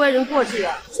我带外人过去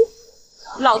呀。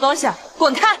老东西，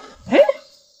滚开！哎，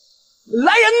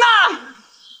来人呐！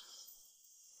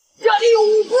这里有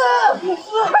物资，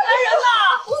快来人呐！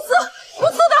物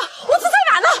资在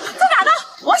哪呢？在哪呢？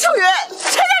王秀云，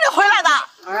谁让你回来的？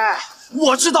哎，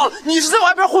我知道了，你是在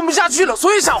外边混不下去了，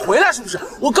所以想回来是不是？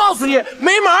我告诉你，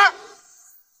没门儿！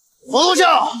冯东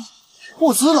校，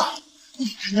物资了，你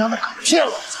他娘的可骗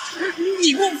老子！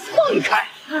你给我放开！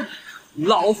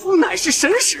老夫乃是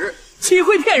神使，岂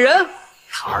会骗人？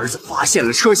他儿子发现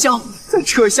了车厢，在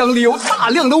车厢里有大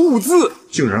量的物资，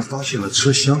竟然发现了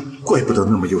车厢，怪不得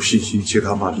那么有信心接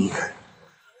他妈离开。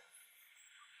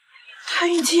他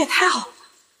运气也太好了！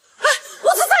哎，物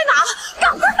资在哪？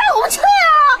赶快带我们去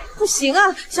啊！不行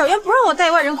啊，小袁不让我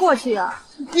带外人过去啊！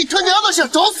你他娘的想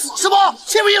找死是吧？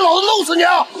信不信老子弄死你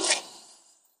啊！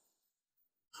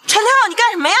陈天浩，你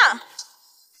干什么呀？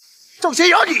郑先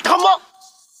瑶，你他妈！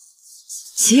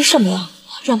急什么呀？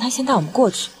让他先带我们过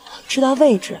去，知道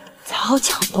位置才好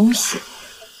抢东西。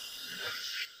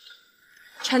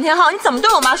陈天浩，你怎么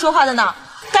对我妈说话的呢？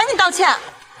赶紧道歉！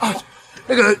啊，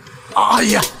那个阿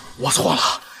姨，我错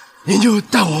了，您就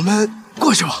带我们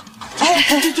过去吧。哎，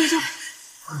对，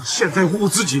现在物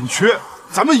资紧缺，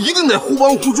咱们一定得互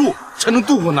帮互助，才能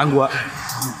渡过难关。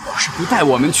要是不带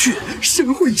我们去，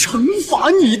神会惩罚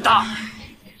你的。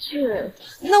是，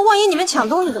那万一你们抢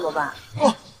东西怎么办？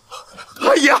哦，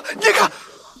阿姨，你看，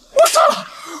我错了，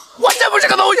我真不是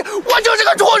个东西，我就是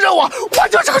个畜生，我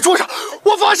就是个畜生，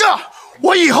我发誓，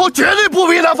我以后绝对不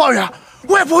为难方圆，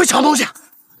我也不会抢东西。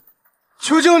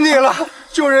求求你了，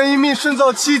救人一命胜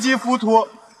造7级浮屠。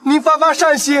您发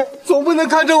善心，总不能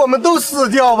看着我们都死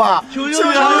掉吧？求求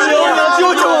你了，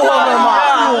救救我们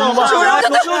吧！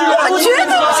我绝对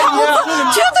不抢物资，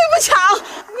绝对不抢！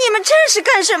你们这是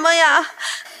干什么呀？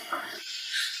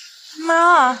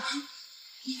妈，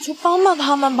你就帮帮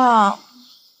他们吧。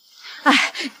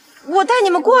哎，我带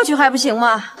你们过去还不行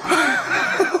吗？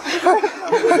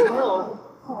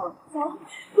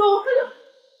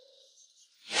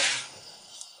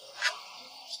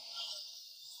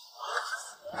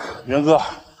元哥，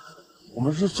我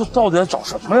们这到底在找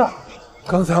什么呀？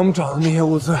刚才我们找的那些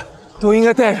物资都应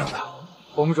该带上的。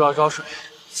我们主要找水，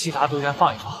其他都先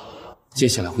放一放。接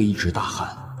下来会一直大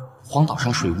旱，荒岛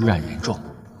上水污染严重，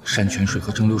山泉水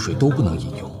和蒸馏水都不能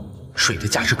饮用，水的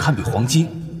价值堪比黄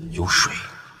金，有水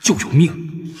就有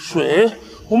命。水？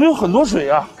我们有很多水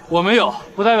呀。我们有，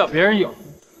不代表别人有。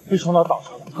被冲到岛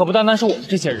上的可不单单是我们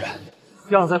这些人，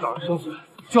要在岛上生存，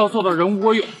就要做到人无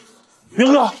我有。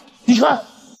元哥，你看。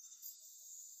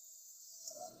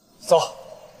走，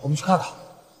我们去看看。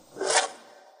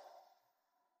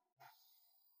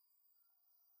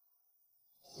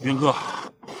元哥，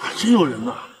还真有人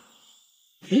呢。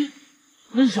哎，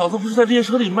那小子不是在列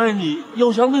车里卖你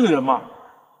药箱那个人吗？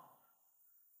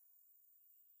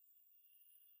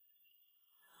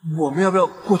我们要不要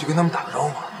过去跟他们打个招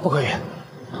呼？不可以，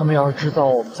他们要是知道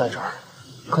我们在这儿，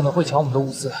可能会抢我们的物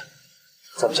资。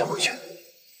咱们先回去。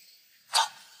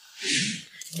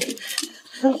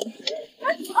走。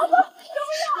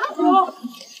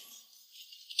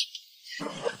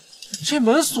这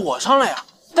门锁上了呀，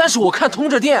但是我看通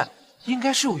着电，应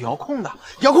该是有遥控的。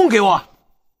遥控给我。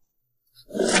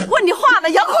问你话呢，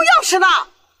遥控钥匙呢？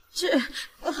这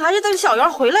还是等小袁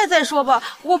回来再说吧。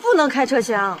我不能开车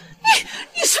厢。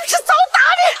你是不是遭打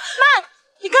的？妈，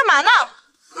你干嘛呢？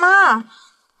妈，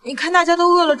你看大家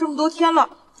都饿了这么多天了，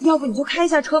要不你就开一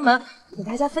下车门，给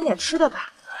大家分点吃的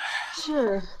吧。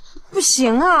是。不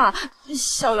行啊，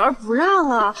小袁不让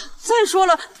啊。再说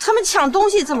了，他们抢东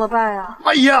西怎么办呀？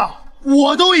阿姨啊，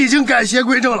我都已经改邪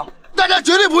归正了，大家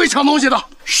绝对不会抢东西的。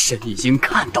朕已经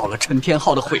看到了陈天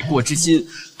昊的悔过之心，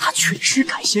他确实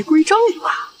改邪归正了。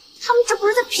他们这不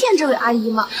是在骗这位阿姨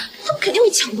吗？他们肯定会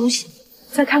抢东西。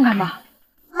再看看吧。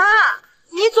妈，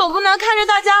你总不能看着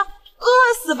大家饿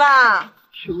死吧？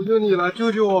求求你了，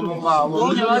救救我们吧！我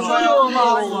们救救我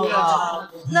们吧！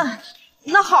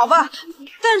那好吧，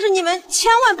但是你们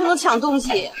千万不能抢东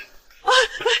西。哎，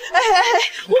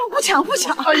我不抢。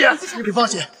阿姨，你放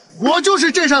心，我就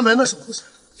是这扇门的守护神，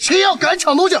谁要敢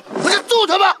抢东西，我就揍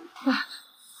他们。啊，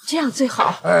这样最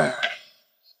好。哎，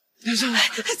来上来，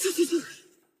走。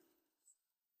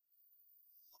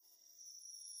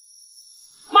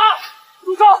妈，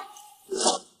住手！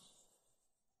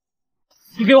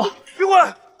你给我，别过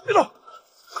来，别动！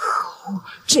可恶，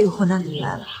这个混蛋怎么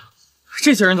来了？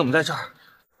这些人怎么在这儿？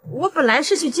我本来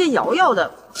是去接瑶瑶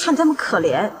的，看他们可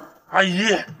怜。阿姨，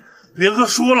连哥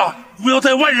说了，不要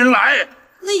带外人来。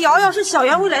那瑶瑶是小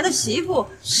袁未来的媳妇，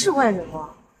是外人吗？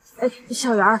哎，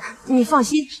小袁，你放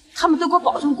心，他们都给我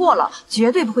保证过了，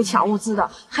绝对不会抢物资的。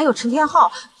还有陈天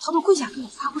昊，他都跪下给我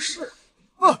发过誓。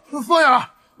方圆，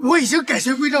我已经改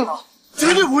邪归正了，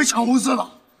绝对不会抢物资的。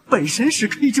本神使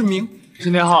可以证明。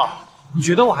陈天昊，你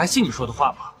觉得我还信你说的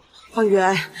话吗？方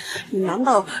圆，你难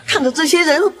道看着这些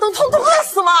人都通通饿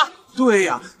死吗？对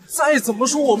呀，再怎么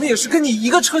说我们也是跟你一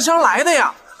个车厢来的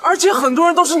呀，而且很多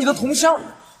人都是你的同乡，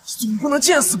总不能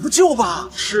见死不救吧？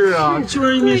是啊，救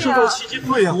人一命胜造7级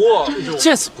浮屠。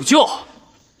见死不救？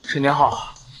陈天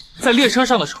昊，在列车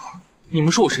上的时候，你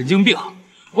们说我神经病；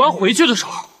我要回去的时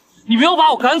候，你们要把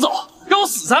我赶走，让我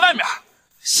死在外面。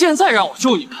现在让我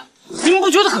救你们，你们不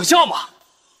觉得可笑吗？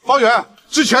方圆，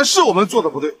之前是我们做的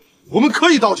不对。我们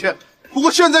可以道歉，不过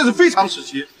现在是非常时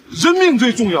期，人命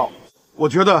最重要。我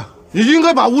觉得你应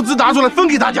该把物资拿出来分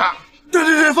给大家。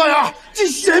对，方圆，这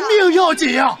人命要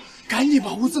紧呀！赶紧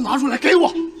把物资拿出来给我。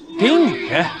给你，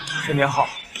陈天昊，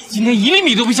今天1厘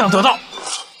米都不想得到。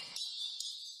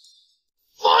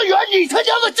方圆，你他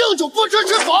娘的敬酒不吃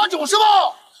吃罚酒是吧？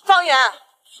方圆，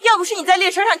要不是你在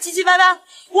列车上唧唧歪歪，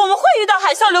我们会遇到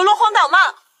海啸流落荒岛吗？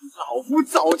老夫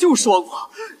早就说过，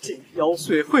这个妖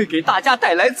祟会给大家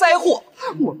带来灾祸。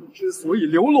我们之所以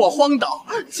流落荒岛，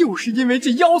就是因为这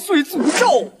妖祟诅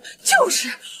咒。就是，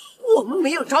我们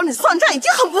没有找你算账已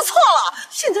经很不错了，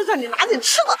现在让你拿点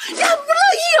吃的，你很不乐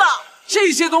意了。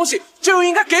这些东西就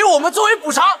应该给我们作为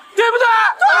补偿，对不对？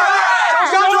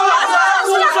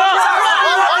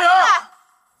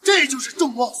这就是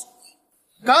众望所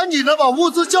归，赶紧的把物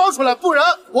资交出来，不然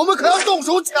我们可要动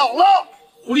手抢了。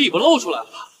狐狸尾巴露出来了，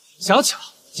想抢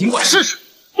尽管试试。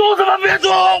都他妈别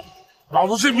动！老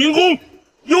子是民工，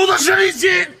有的是力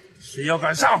气，谁要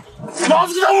敢上，老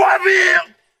子给他玩命！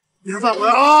别犯规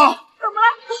啊！怎么了？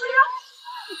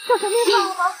小陈别跑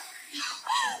吗？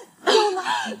药呢？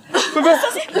菲菲，小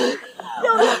心！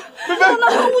药呢？药呢？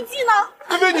防护剂呢？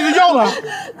菲菲，你的药呢？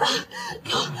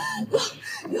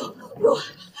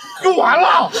用完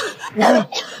了，完了！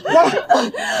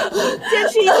坚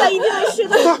持一下，一定没事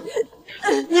的。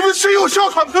你们谁有哮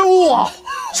喘喷雾啊？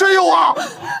谁有啊？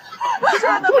没事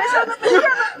的，没事的，没事的。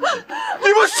你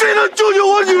们谁能救救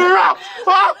我女儿啊？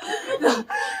啊！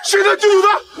谁能救救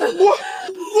她？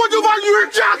我就把女儿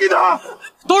嫁给她。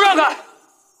都让开！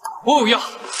我有药。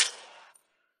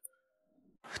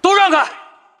都让开！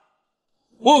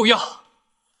我有药。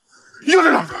药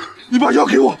在哪？你把药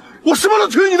给我，我什么都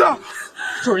听你的。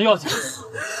救人要紧。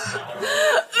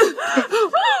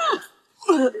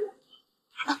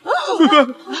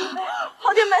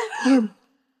好点没？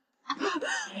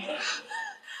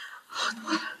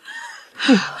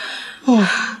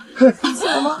起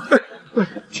来吗？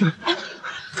起来！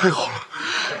太好了，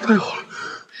太好了！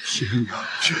谢谢你啊，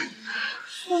谢谢你。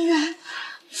方圆，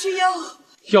是药。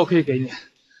药可以给你，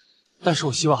但是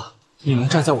我希望你能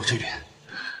站在我这边。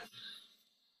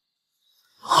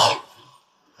好，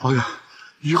方圆，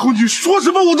以后你说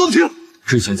什么我都听。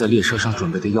之前在列车上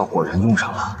准备的药果然用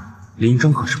上了。林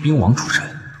征可是兵王出身，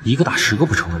一个打10个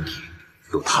不成问题。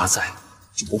有他在，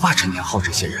就不怕陈天昊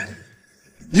这些人。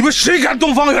你们谁敢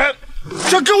动方圆？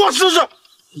想跟我试试？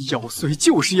妖祟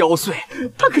就是妖祟，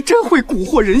他可真会蛊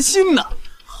惑人心呢。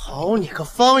好你个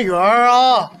方圆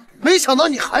啊！没想到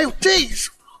你还有这一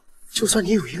手。就算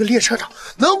你有一个列车长，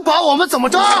能把我们怎么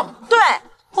着？对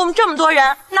我们这么多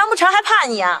人，难不成还怕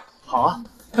你啊？好啊，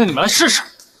那你们来试试。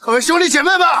各位兄弟姐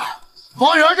妹们，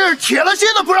方圆这是铁了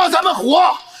心的不让咱们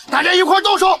活，大家一块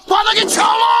动手把他给抢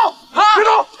了！别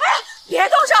动！别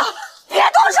动手！别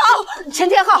动手！陈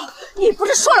天昊，你不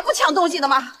是说了不抢东西的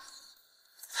吗？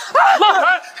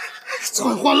这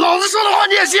话老子说的话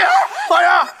你也信？方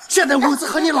圆，现在物资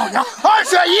和你老娘2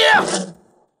选1。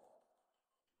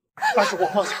但是我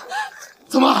放下。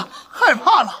怎么害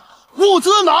怕了？物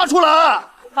资拿出来！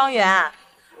方圆，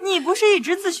你不是一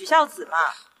直自诩孝子吗？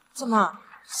怎么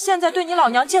现在对你老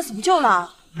娘见死不救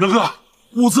了？元哥，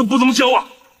物资不能交啊，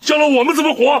交了我们怎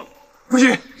么活？不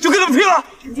行，就跟他们拼了！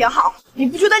陈天昊，你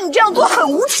不觉得你这样做很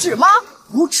无耻吗？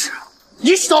无耻！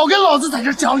你少跟老子在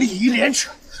这讲礼义廉耻，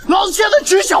老子现在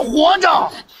只想活着。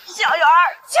小圆儿，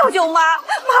救救妈！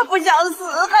妈不想死，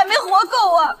还没活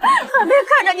够啊，还没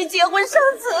看着你结婚生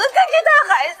子，赶紧带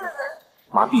孩子呢。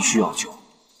妈必须要救，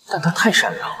但她太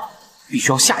善良了，必须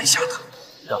要吓一吓她，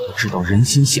让她知道人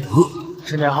心险恶。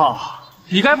陈天昊，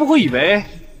你该不会以为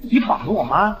你绑着我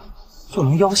妈就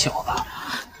能要挟我吧？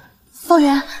方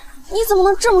圆，你怎么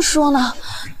能这么说呢？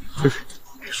菲菲，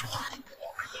别说话。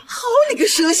好你个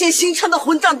蛇蝎心肠的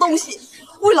混账东西！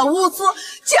为了物资，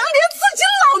竟然连自己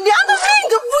老娘的命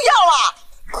都不要了！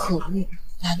可恶！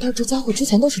难道这家伙之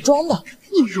前都是装的？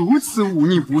你如此忤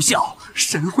逆不孝，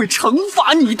神会惩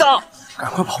罚你的！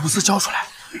赶快把物资交出来，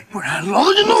不然老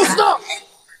子就弄死他！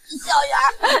小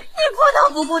圆，你不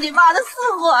能不顾你妈的死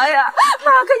活呀！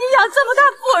妈给你养这么大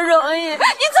不容易，你怎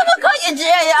么可以这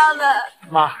样呢？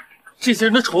妈，这些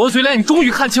人的丑恶嘴脸你终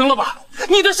于看清了吧？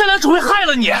你的善良只会害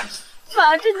了你。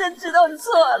妈真的知道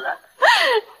错了，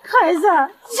孩子，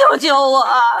救救我！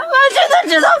妈真的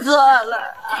知道错了。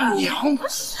娘的，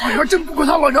方圆真不管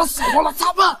他老娘死活了，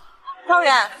咋办？方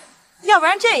圆，要不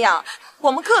然这样，我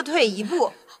们各退一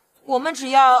步，我们只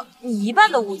要你1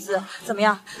半的物资，怎么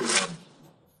样？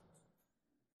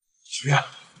小月，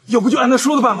要不就按他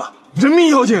说的办吧，人命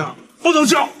要紧啊！不能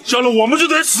交，交了我们就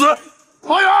得死。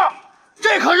方圆，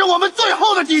这可是我们最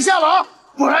后的底线了啊！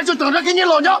不然就等着给你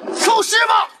老娘收尸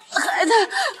吧！孩子，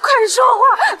快说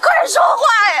话，快说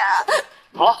话呀！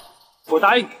好，我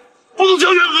答应你。不能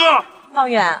交，元哥。方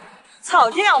圆，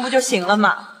草这样不就行了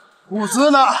吗？物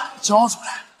资呢？交出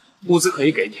来。物资可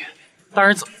以给你，但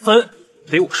是怎么分，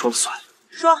得我说了算。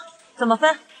说怎么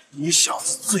分？你小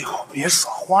子最好别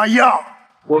耍花样。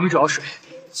我们只要水，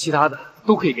其他的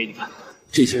都可以给你们。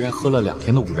这些人喝了2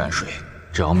天的污染水，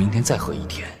只要明天再喝1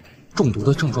天，中毒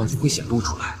的症状就会显露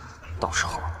出来，到时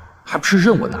候还不是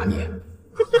任我拿捏。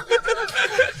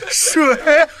水，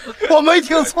我没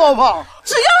听错吧？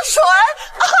只要水！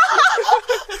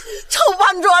臭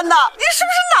搬砖的，你是不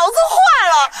是脑子坏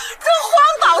了？这荒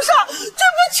岛上最不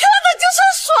缺的就是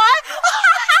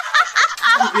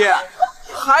水！爹，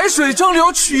海水蒸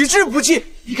馏，取之不尽。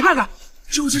你看看，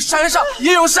就是山上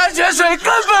也有山泉水，根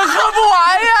本喝不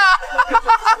完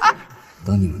呀！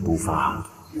等你们不发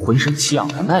浑身奇痒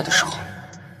难耐的时候，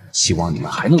希望你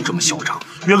们还能这么嚣张。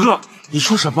元哥，你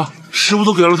说什么？食物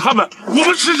都给了他们，我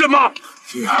们吃什么？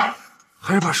这样，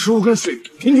还是把食物跟水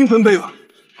平均分配吧。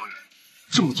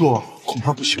这么做恐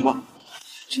怕不行吧？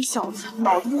这小子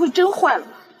脑子不会真坏了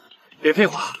吧？别废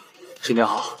话，沈天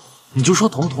豪，你就说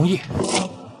同不同意？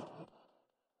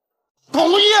同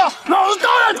意啊，老子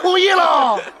当然同意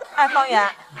了。哎，方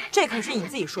圆，这可是你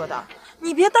自己说的，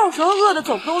你别到时候饿得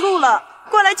走不动路了，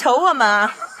过来求我们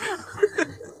啊！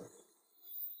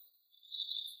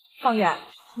方圆，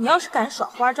你要是敢耍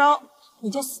花招，你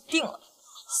就死定了。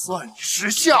算你识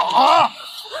相啊！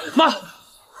妈，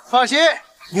放心，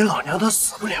你老娘她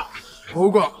死不了。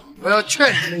不过我要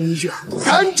劝你们一句，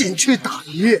赶紧去打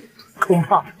鱼，恐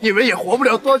怕你们也活不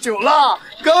了多久了。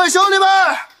各位兄弟们，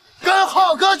跟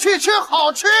浩哥去吃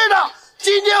好吃的，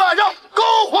今天晚上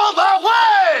篝火晚会。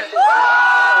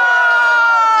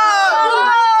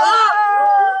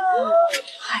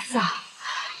孩子啊，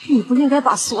你不应该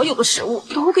把所有的食物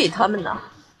都给他们呢。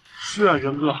是啊，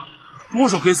元哥，多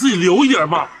少给自己留一点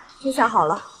嘛。天下好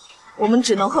了，我们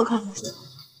只能喝康复水。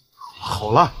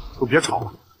好了，都别吵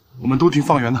了，我们都听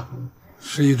方圆的。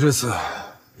事已至此，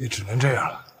也只能这样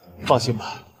了。放心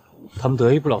吧，他们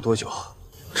得意不了多久，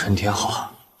陈天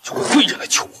豪就会跪着来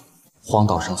求我。荒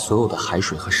岛上所有的海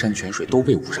水和山泉水都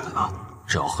被污染了，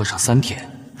只要喝上3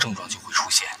天，症状就会出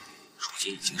现。如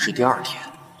今已经是第2天，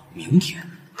明天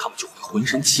他们就会浑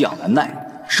身奇痒难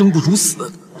耐，生不如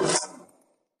死。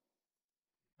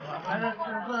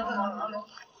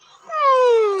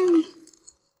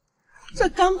这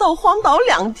刚到荒岛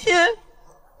2天，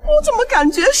我怎么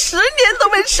感觉10年都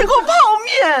没吃过泡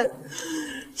面？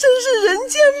真是人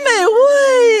间美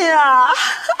味呀！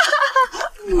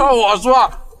那我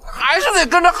说，还是得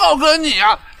跟着浩哥你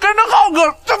啊，跟着浩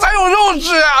哥这才有肉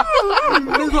吃啊！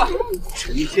没错，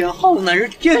陈天浩乃是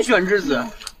天选之子，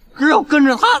只有跟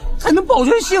着他才能保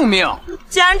全性命。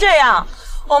既然这样，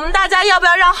我们大家要不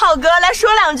要让浩哥来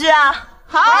说2句啊？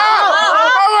好，浩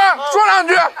哥说2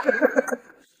句。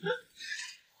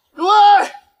各位，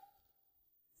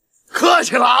客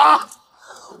气了啊！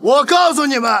我告诉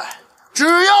你们，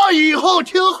只要以后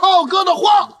听浩哥的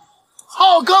话，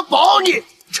浩哥保你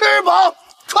吃饱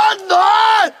穿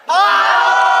暖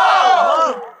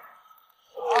啊！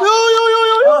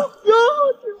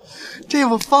这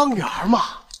不方圆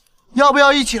嘛，要不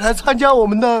要一起来参加我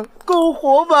们的篝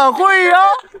火晚会呀？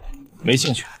没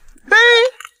兴趣。嘿，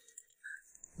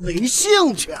没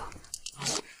兴趣啊？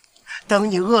等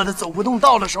你饿得走不动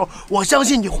道的时候，我相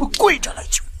信你会跪着来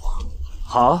求我。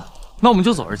好，那我们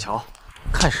就走着瞧，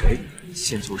看谁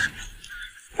先求谁。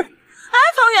哎，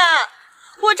方圆，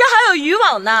我这还有渔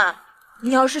网呢，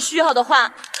你要是需要的话，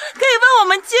可以问我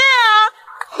们借啊。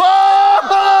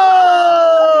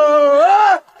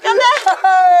干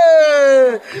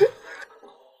杯！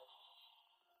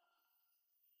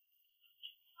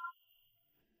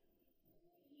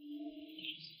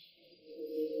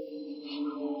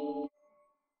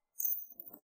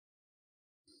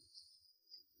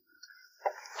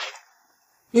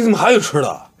你怎么还有吃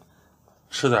的？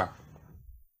吃点。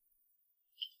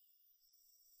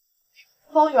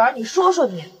方圆，你说说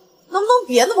你，能不能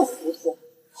别那么糊涂？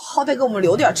好歹给我们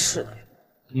留点吃的。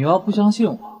你要不相信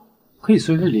我，可以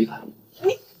随时离开。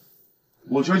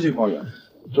我相信方圆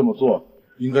这么做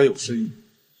应该有深意。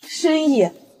深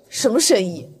意？什么深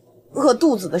意？饿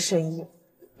肚子的深意。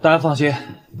大家放心，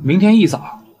明天一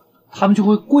早，他们就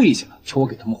会跪下求我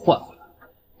给他们换回来。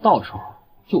到时候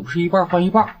就不是一半换一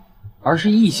半，而是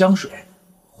1箱水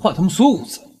换他们所有物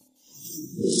资。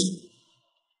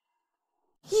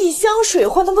1箱水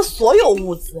换他们所有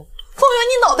物资？方圆，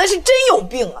你脑袋是真有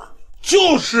病啊！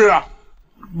就是啊，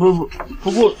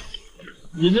不过，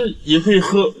人家也可以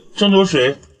喝蒸馏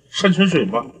水、山泉水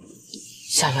嘛。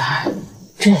小圆，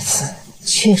这次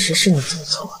确实是你做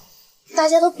错了。大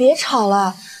家都别吵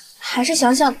了，还是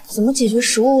想想怎么解决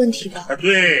食物问题吧。哎，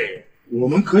对，我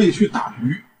们可以去打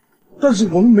鱼，但是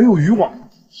我们没有渔网。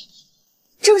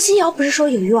郑新瑶不是说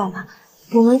有渔网吗？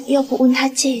我们要不问他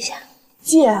借一下？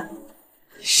借？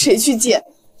谁去借？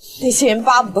那些人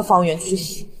巴不得方圆去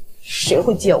死，谁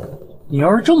会借我？你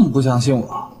要是这么不相信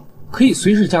我，可以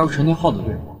随时加入陈天浩的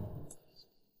队伍。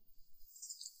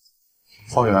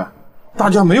方圆，大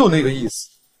家没有那个意思，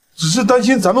只是担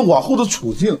心咱们往后的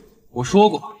处境。我说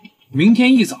过，明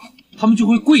天一早他们就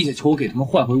会跪下求我给他们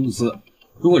换回物资。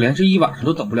如果连这1晚上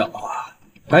都等不了的话，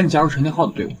赶紧加入陈天浩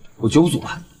的队伍，我绝不阻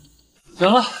拦。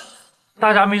行了，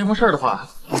大家没什么事的话，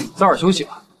早点休息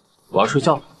吧，我要睡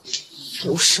觉了。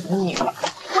有什么你？王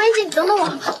一姐，你等等我。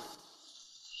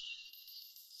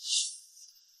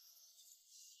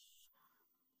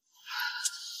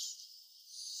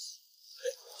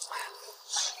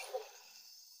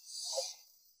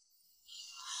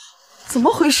怎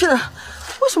么回事？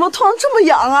我什么突然这么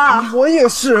痒啊？我也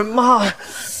是，妈。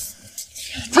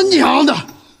他娘的，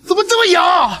怎么这么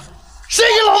痒？谁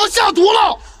给老子下毒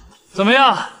了？怎么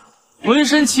样，浑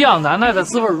身奇痒难耐的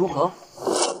滋味如何？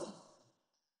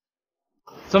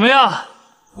怎么样，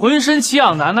浑身奇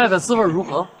痒难耐的滋味如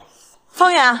何？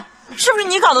方圆，是不是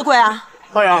你搞的鬼啊？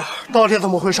哎呀，到底怎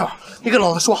么回事？你跟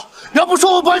老子说，要不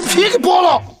说我把你皮给剥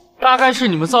了。大概是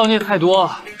你们造孽太多，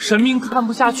神明看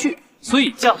不下去，所以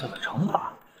降下了惩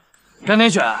罚。张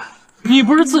天选，你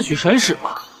不是自诩神使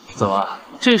吗？怎么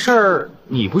这事儿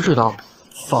你不知道？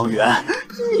方圆，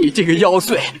你这个妖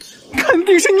祟，肯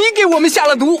定是你给我们下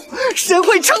了毒，神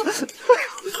会惩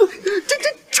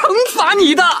罚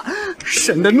你的，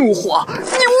神的怒火你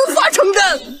无法承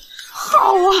担。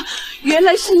好啊，原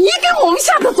来是你给我们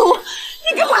下的毒，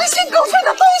你个狼心狗肺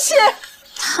的东西！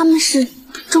他们是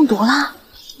中毒了？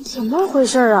怎么回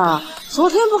事啊？昨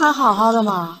天不还好好的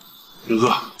吗？云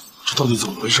哥，这到底怎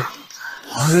么回事？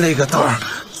我勒个蛋儿，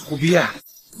土鳖，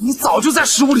你早就在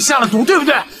食物里下了毒，对不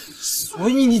对？所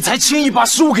以你才轻易把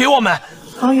食物给我们。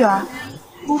方圆，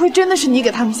不会真的是你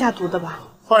给他们下毒的吧？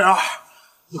方圆，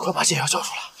你快把解药交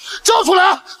出来，交出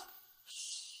来！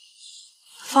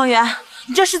方圆，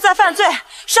你这是在犯罪，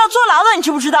是要坐牢的，你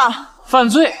知不知道？犯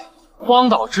罪，荒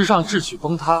岛之上秩序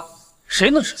崩塌，谁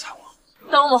能制裁我？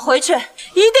等我们回去，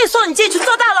一定送你进去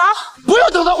坐大牢。不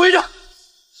用等他回去，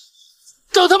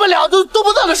等他们俩都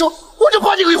不在的时候，我就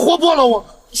把你给活剥了我。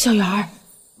小圆儿，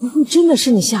不会真的是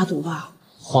你下毒吧？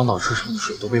荒岛之上的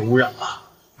水都被污染了，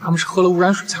他们是喝了污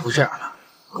染水才会这样的，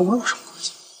跟我有什么关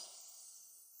系？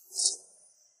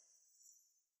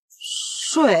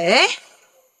水？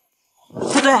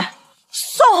不对，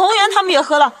宋红元他们也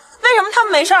喝了，为什么他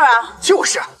们没事啊？就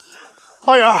是，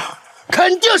方圆，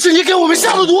肯定是你给我们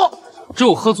下的毒。只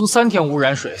有喝足3天污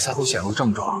染水才会显露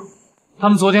症状，他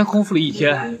们昨天空腹了1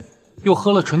天，又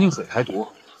喝了纯净水排毒，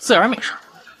自然没事。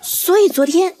所以昨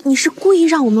天你是故意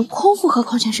让我们空腹喝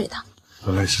矿泉水的？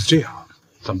原来是这样，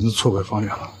咱们的错怪方圆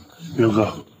了。云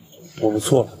哥，我们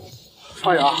错了。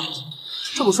方圆，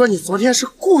这么说你昨天是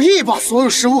故意把所有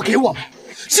食物给我们，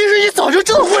其实你早就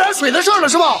知道污染水的事了，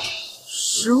是吧？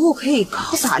食物可以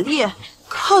靠打猎，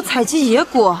靠采集野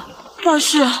果，但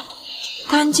是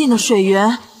干净的水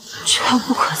源却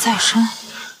不可再生。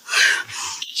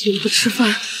有的吃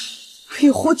饭可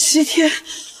以活7天，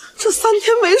这3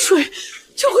天没水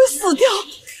就会死掉。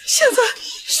现在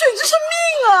水就是命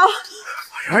啊！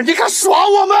方圆，你敢耍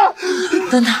我们？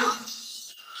等等，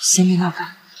新民老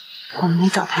板，我们没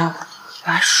找他，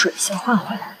把水先换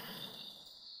回来。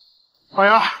方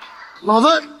圆，老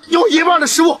子用1半的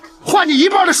食物换你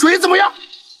1半的水，怎么样？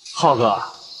浩哥，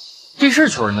这是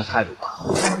求人的态度吧？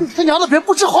你他娘的别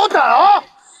不知好歹啊！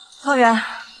方圆，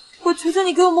我求求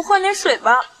你给我们换点水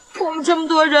吧，我们这么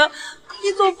多人，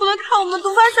你总不能看我们毒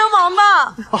发身亡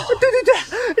吧？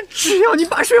对，只要你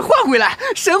把水换回来，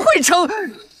神会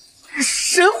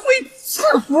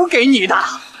赐福给你的。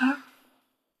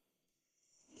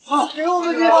给我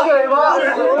们点水吧！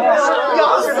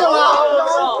痒死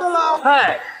了！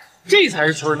哎，这才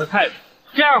是求人的态度。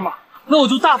这样吧，那我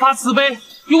就大发慈悲，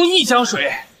用1箱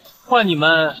水换你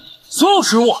们所有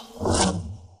食物。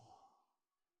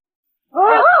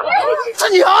这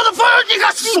娘的，方圆，你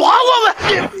敢耍我们？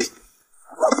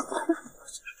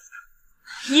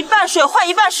一半水换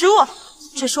1半食物，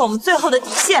这是我们最后的底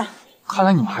线。看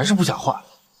来你们还是不想换，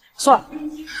算了。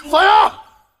方圆，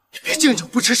你别敬酒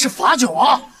不吃吃罚酒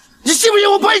啊！你信不信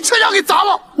我把你车厢给砸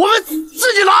了？我们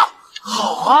自己拿。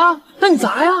好啊，那你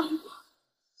砸呀！我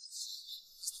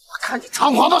看你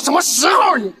猖狂到什么时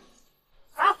候你！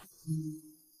啊！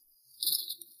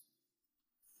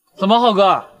怎么，浩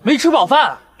哥没吃饱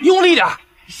饭？用力点！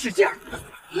使劲！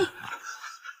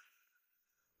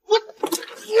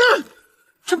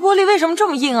这玻璃为什么这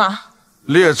么硬啊？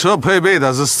列车配备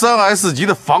的是3S 级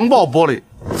的防爆玻璃，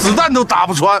子弹都打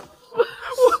不穿。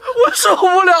我受不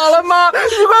了了，妈！你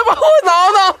快帮我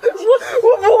挠挠，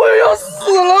我不会要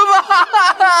死了吧？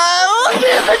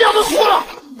别在家都哭了，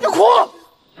你哭！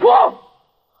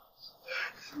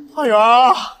方圆，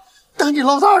等你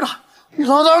落单了，你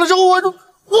落单了之后，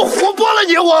我活剥了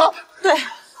你！对，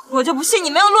我就不信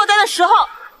你没有落单的时候。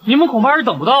你们恐怕是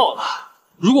等不到了。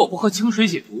如果不喝清水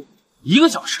解毒，1个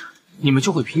小时，你们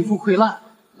就会皮肤溃烂，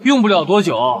用不了多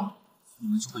久，你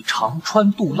们就会肠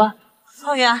穿肚烂。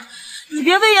方圆，你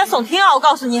别危言耸听啊！我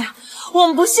告诉你，我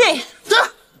们不信。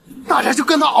大家就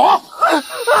跟他熬！我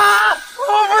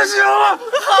不行了，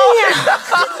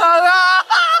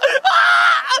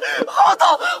好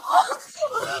痛！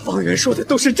方圆说的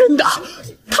都是真的，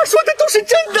他说的都是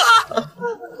真的。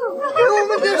给我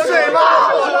们点水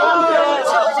吧！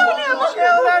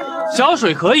小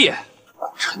水可以，把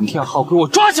陈天昊给我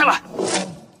抓起来！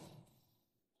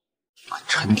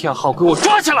陈天昊，给我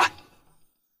抓起来！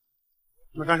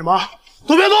你们干什么？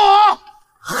都别动啊！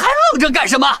还愣着干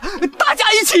什么？大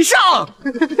家一起上！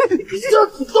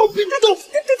都别动！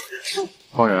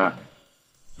方圆，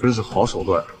真是好手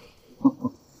段。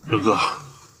哥哥，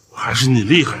还是你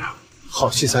厉害呀！好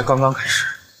戏才刚刚开始。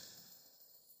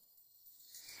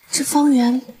这方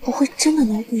圆不会真的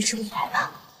能预知未来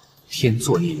吧？天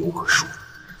作孽犹可恕，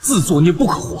自作孽不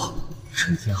可活。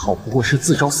陈天昊不过是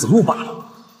自找死路罢了。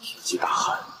天气大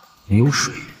旱，没有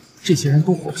水，这些人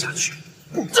都活不下去。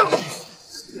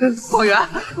方圆，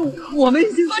我们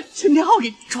已经把陈天昊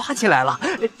给抓起来了，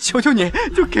求求你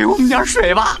就给我们点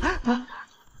水吧。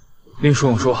林叔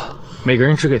勇说，每个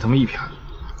人只给他们1瓶。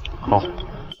好，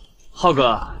浩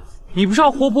哥，你不是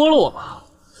要活剥了我吗？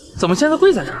怎么现在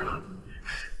跪在这儿了？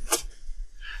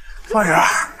方圆，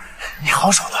你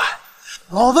好手段，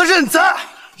老子认栽，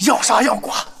要杀要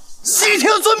剐，悉听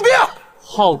尊便。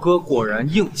浩哥果然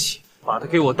硬气，把他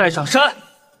给我带上山，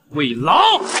喂狼。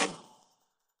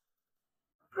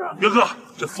元哥，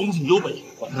这风景优美，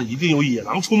晚上一定有野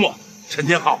狼出没。陈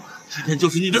天昊，今天就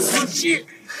是你的死期！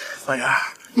方圆，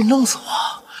你弄死我！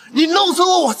你弄死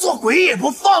我，我做鬼也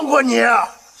不放过你！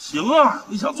行啊，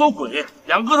你想做鬼，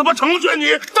两哥他妈成全你！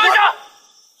等下，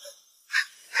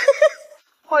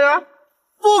方圆，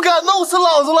不敢弄死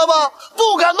老子了吧？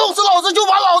不敢弄死老子，就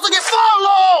把老子给放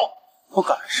喽！不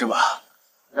敢是吧？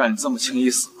让你这么轻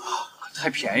易死了，可太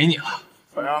便宜你了。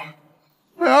方圆，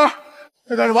方圆，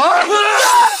在干什么？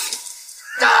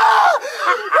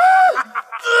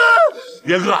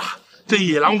元哥，这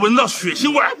野狼闻到血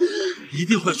腥味，一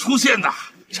定会出现的。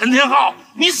陈天昊，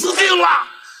你死定了！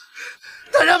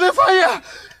大家没发现，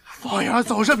方圆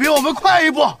总是比我们快一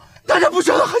步，大家不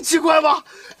觉得很奇怪吗？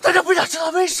大家不想知道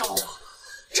为什么吗？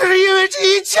这是因为这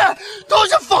一切都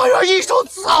是方圆一手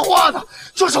策划的，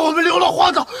就是我们流落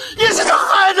荒岛也是他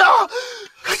害的。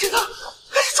赶紧的，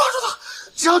赶紧抓住他！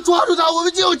只要抓住他，我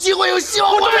们就有机会，有希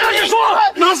望。我对着你说，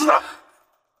弄死他！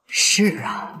是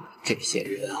啊，这些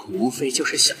人无非就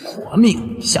是想活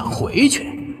命，想回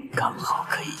去，刚好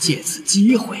可以借此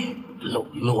机会笼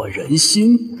络人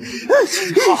心。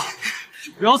陈天昊，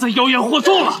不要再妖言惑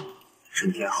众了！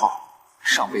陈天昊，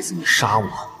上辈子你杀我，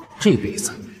这辈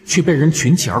子却被人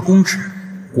群起而攻之，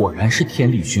果然是天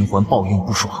理循环，报应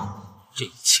不爽。这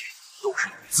一切都是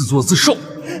你自作自受。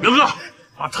元哥，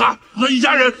把他那一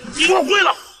家人一块毁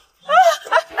了！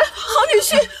好女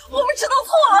婿，我们知道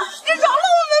错了，你饶了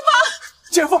我们吧！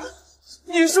姐夫，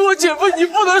你是我姐夫，你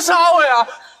不能杀我呀！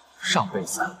上辈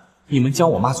子你们将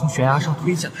我妈从悬崖上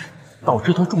推下来，导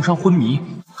致她重伤昏迷，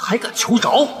还敢求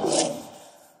饶？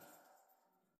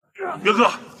元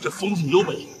哥，这风景优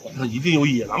美，晚上一定有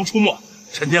野狼出没。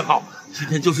陈天昊，今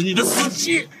天就是你的死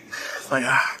期！方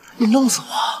圆，你弄死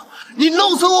我！你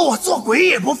弄死我，我做鬼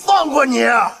也不放过你！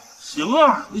行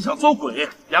啊，你想做鬼，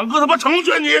两哥他妈成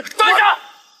全你！等下，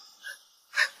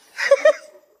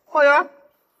方圆，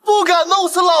不敢弄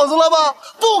死老子了吧？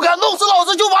不敢弄死老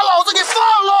子，就把老子给放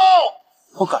喽！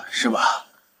不敢是吧？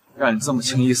让你这么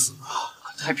轻易死了，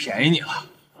可太便宜你了。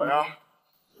方圆，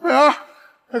方圆，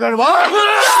在干什么？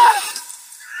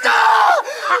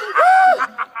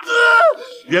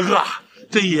元哥，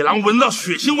这野狼闻到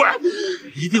血腥味，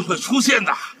一定会出现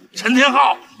的。陈天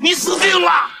昊，你死定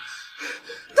了！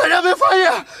大家没发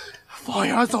现，方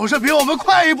圆总是比我们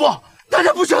快一步，大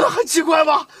家不觉得很奇怪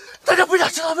吗？大家不想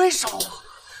知道为什么吗？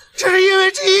这是因为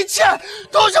这一切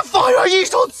都是方圆一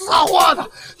手策划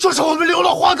的，就是我们流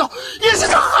落荒岛也是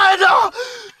他害的。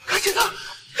赶紧的，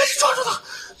赶紧抓住他！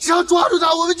只要抓住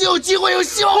他，我们就有机会，有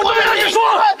希望。我对着你说，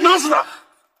弄死他！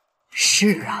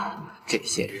是啊，这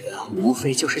些人无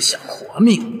非就是想活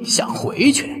命，想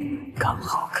回去，刚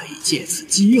好可以借此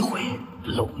机会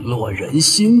笼络人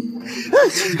心。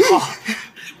陈天昊，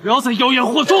不要再妖言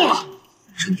惑众了！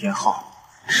陈天昊，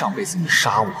上辈子你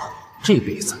杀我，这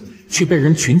辈子却被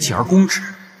人群起而攻之，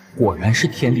果然是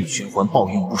天理循环，报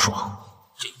应不爽。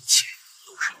这一切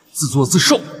都是你自作自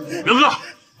受。元哥，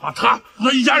把他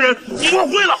那一家人一块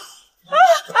毁了！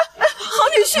好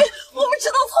女婿，我们知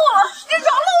道错了，你饶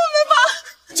了我们吧！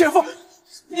姐夫，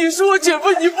你是我姐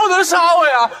夫，你不能杀我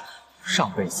呀！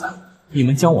上辈子你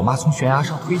们将我妈从悬崖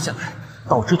上推下来，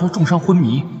导致她重伤昏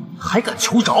迷，还敢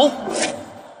求饶？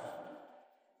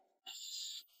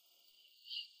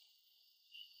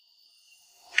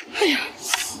哎呀，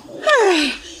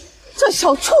哎，这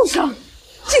小畜生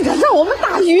竟敢让我们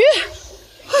打鱼！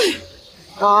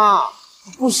哎，啊，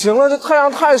不行了，这太阳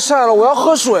太晒了，我要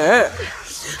喝水。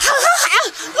喊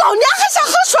老娘还想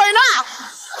喝水呢！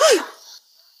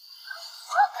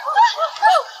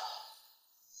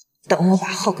等我把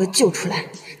浩哥救出来，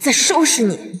再收拾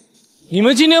你。你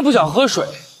们今天不想喝水，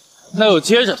那就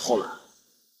接着偷懒。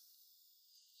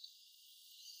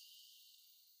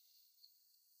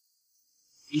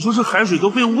你说这海水都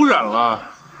被污染了，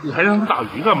你还让他打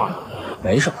鱼干嘛？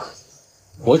没什么，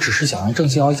我只是想让郑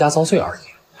信尧一家遭罪而已。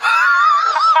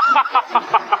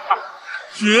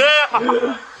绝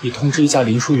呀！你通知一下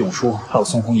林叔、永叔还有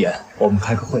宋红颜，我们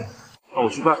开个会。那我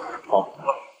去办。好。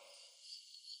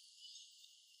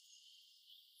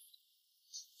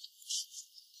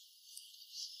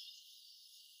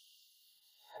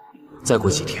再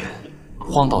过几天，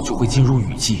荒岛就会进入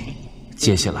雨季，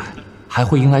接下来还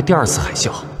会迎来第二次海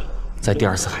啸。在第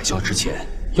二次海啸之前，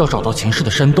要找到前世的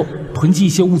山洞，囤积一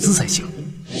些物资才行。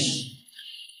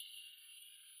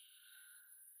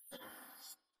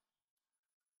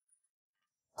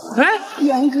哎，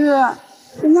元哥，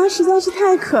人家实在是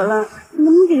太渴了，你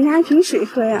能不能给人家一瓶水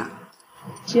喝呀？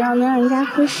只要能让人家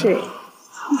喝水，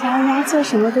你想让人家做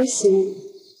什么都行。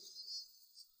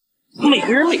每个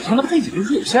人每天的背景都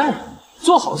是有限的，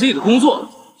做好自己的工作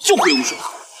就会有水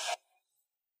喝。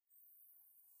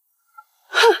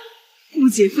哼，不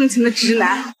解风情的直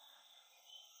男。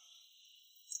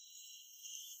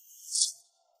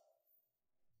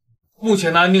目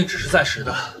前的安定只是暂时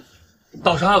的，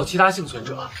岛上还有其他幸存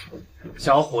者，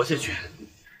想要活下去，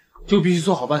就必须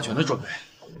做好万全的准备。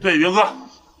对，元哥，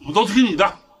我们都听你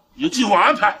的，你就尽管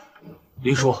安排。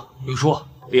林叔、永叔、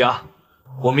李阳，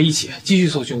我们一起继续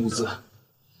搜寻物资。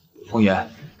红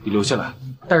颜，你留下来，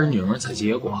带着女儿们采集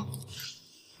野果。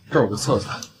这儿有个册子，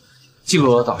记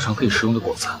录了岛上可以食用的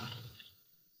果子。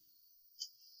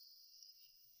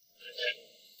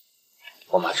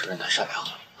我妈这个人太善良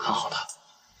了，看好她，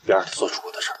别让她做出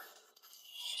过的事儿。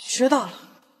知道了。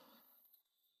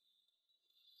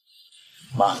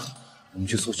妈，我们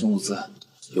去搜寻物资，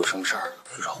有什么事儿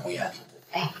就找红颜。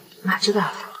哎，妈知道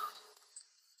了。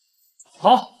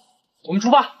好，我们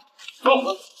出发。走。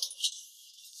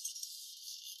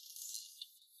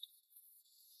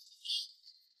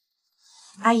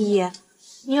阿姨，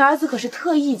您儿子可是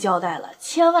特意交代了，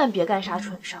千万别干啥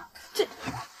蠢事儿。这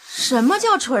什么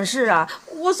叫蠢事啊？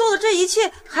我做的这一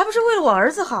切还不是为了我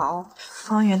儿子好？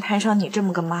方圆摊上你这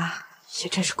么个妈，也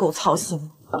真是够操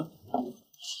心。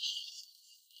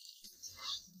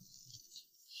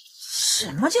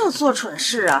什么叫做蠢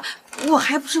事啊？我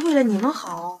还不是为了你们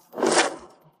好。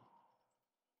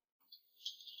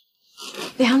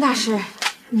梁大师，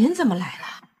您怎么来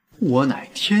了？我乃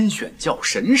天选教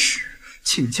神使，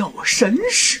请叫我神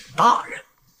使大人。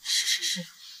是，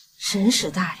神使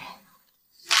大人。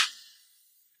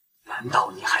难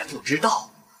道你还不知道？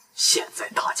现在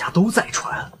大家都在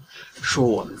传，说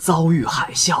我们遭遇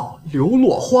海啸，流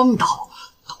落荒岛，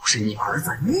都是你儿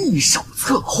子一手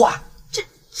策划。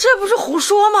这不是胡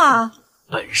说吗？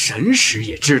本神使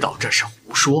也知道这是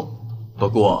胡说，不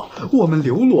过我们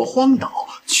流落荒岛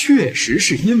确实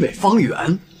是因为方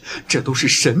圆，这都是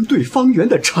神对方圆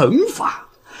的惩罚，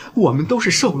我们都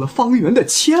是受了方圆的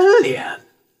牵连。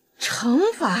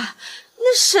惩罚？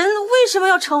那神为什么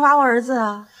要惩罚我儿子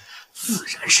啊？自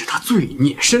然是他罪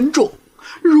孽深重，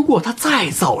如果他再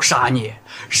造杀孽，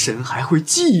神还会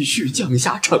继续降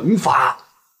下惩罚。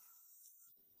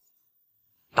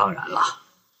当然了，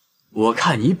我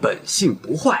看你本性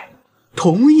不坏，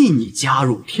同意你加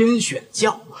入天选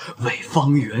教，为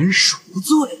方圆赎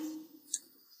罪。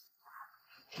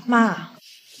妈，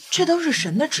这都是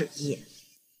神的旨意，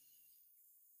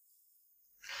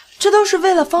这都是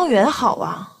为了方圆好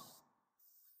啊。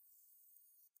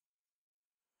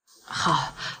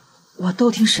好，我都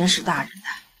听神使大人的。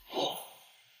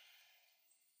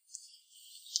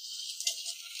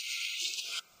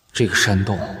这个山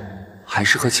洞还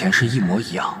是和前世一模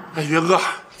一样。哎，元哥，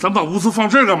咱把物资放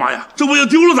这儿干嘛呀？这万一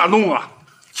丢了咋弄啊？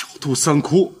狡兔三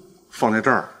窟，放在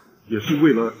这儿也是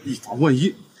为了以防万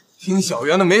一。听小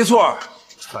袁的没错，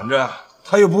反正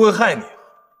他又不会害你。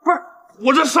不是，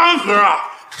我这3盒啊。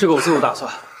这个我自有打算，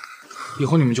以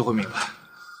后你们就会明白。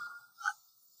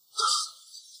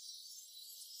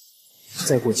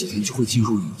再过几天就会进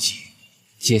入雨季，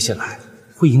接下来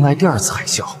会迎来第2次海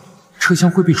啸，车厢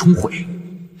会被冲毁。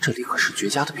这里可是绝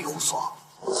佳的庇护所。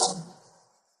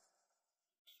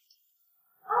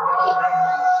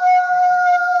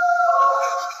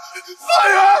方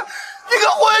圆，你个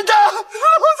混蛋！老子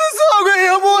做鬼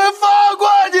也不会放过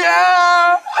你！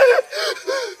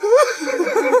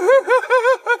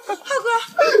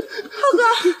浩哥，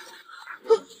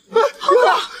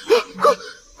快！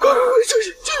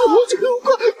这个，快！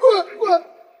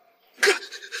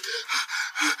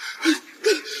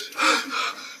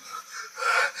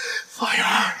方圆，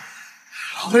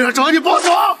老子要找你报仇！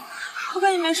浩哥，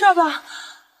你没事吧？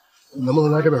你能不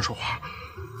能来这边说话？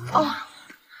哦，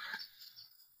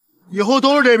以后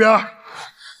都是这边。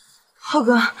浩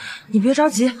哥，你别着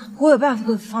急，我有办法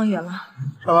对付方圆了。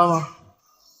啥办法？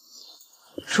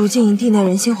如今营地内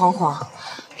人心惶惶，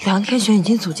梁天玄已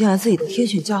经组建了自己的天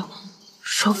选教，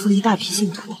收服了一大批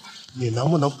信徒。你能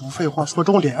不能不废话说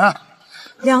重点？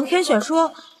梁天选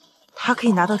说，他可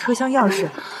以拿到车厢钥匙，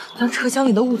将车厢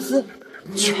里的物资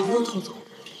全部偷走。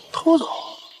偷走？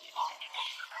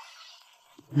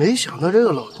没想到这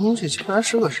个老东西竟然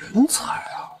是个人才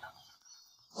啊！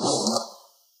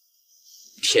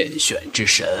天选之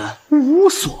神无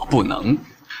所不能。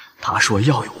他说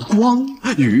要有光，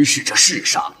于是这世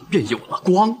上便有了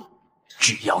光。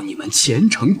只要你们虔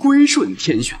诚归顺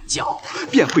天选教，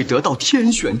便会得到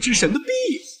天选之神的庇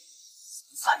护，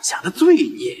犯下的罪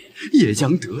孽也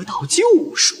将得到救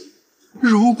赎。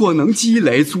如果能积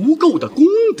累足够的功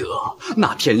德，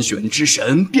那天选之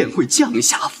神便会降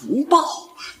下福报，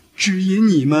指引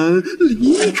你们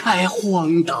离开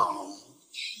荒岛。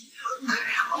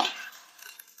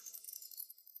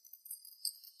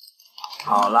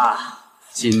好了，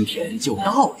今天就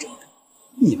到这里，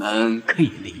你们可以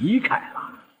离开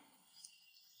了。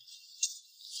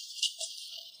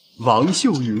王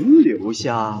秀云留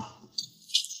下。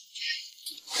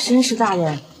绅士大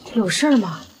人，有事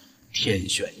吗？天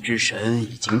选之神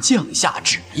已经降下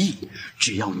旨意，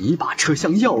只要你把车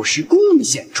厢钥匙贡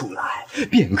献出来，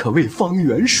便可为方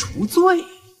圆赎罪。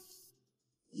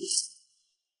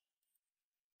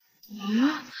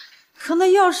啊，可那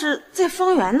钥匙在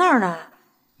方圆那儿呢。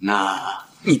那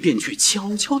你便去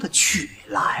悄悄地取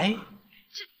来。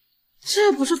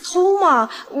这不是偷吗？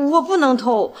我不能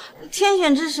偷，天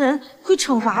选之神会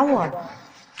惩罚我的。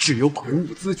只有把物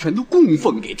资全都供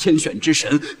奉给天选之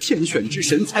神，天选之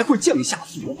神才会降下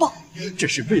福报。这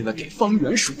是为了给方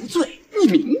圆赎罪，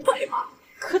你明白吗？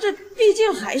可这毕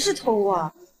竟还是偷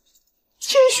啊！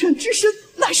天选之神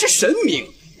乃是神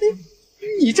明，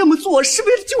你这么做是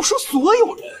为了救赎所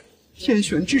有人。天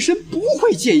选之神不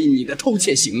会介意你的偷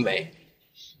窃行为。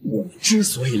我们之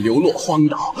所以流落荒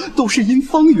岛，都是因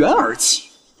方圆而起。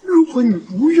如果你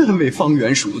不愿为方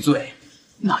圆赎罪，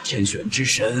那天选之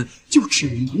神就只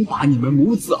能把你们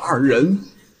母子二人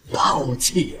抛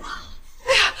弃了。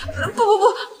哎呀，不，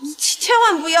千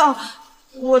万不要！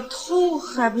我偷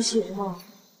还不行吗？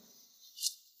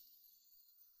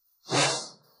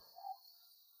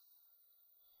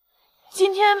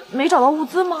今天没找到物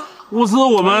资吗？物资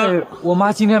我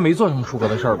妈今天没做什么出格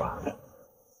的事儿吧？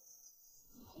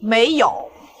没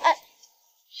有。哎，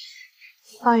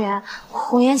方圆，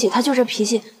红颜姐她就这脾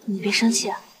气，你别生气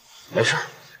啊。没事。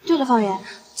对了，方圆，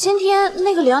今天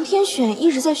那个梁天选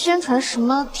一直在宣传什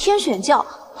么天选教，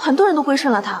很多人都归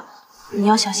顺了他，你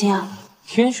要小心啊。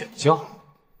天选教？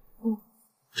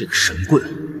这个神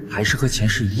棍还是和前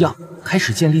世一样，开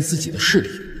始建立自己的势力。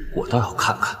我倒要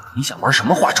看看你想玩什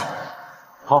么花招。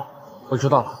好，我知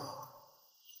道了。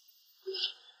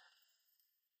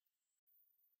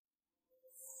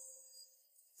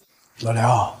老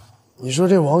梁，你说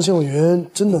这王秀云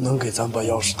真的能给咱把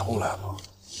钥匙偷来吗？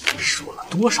说了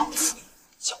多少次，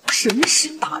叫绅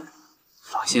士大人。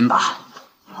放心吧，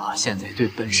他现在对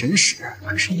本神使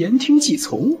可是言听计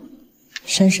从。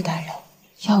绅士大人，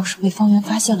要是被方圆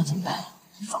发现了怎么办？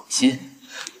放心，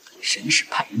本神使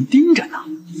派人盯着呢。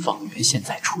方圆现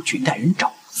在出去带人找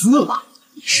物资了，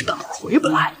一时半会儿回不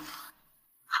来。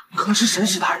可是神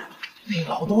使大人，那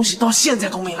老东西到现在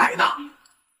都没来呢。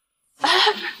哎，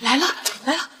来了，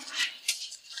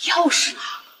钥匙啊！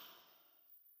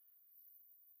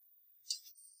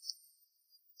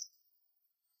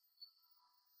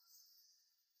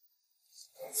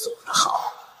做得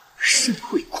好，神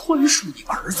会宽恕你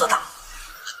儿子的。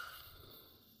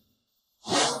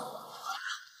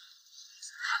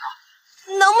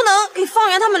能不能给方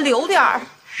圆他们留点儿？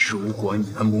如果你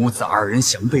们母子二人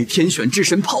想被天选之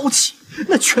神抛弃，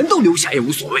那全都留下也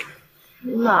无所谓。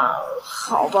那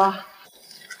好吧。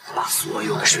把所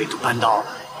有的水都搬到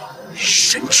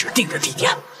神指定的地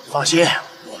点。放心，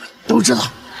我们都知道。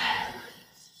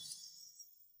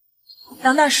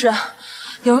梁大师，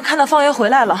有人看到方圆回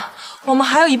来了，我们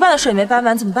还有一半的水没搬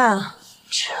完，怎么办啊？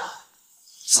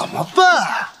怎么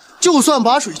办？就算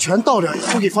把水全倒掉，也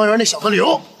不给方圆那小子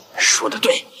留。说得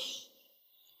对。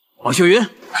王秀云，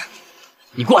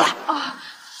你过来。啊，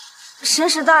神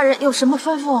使大人有什么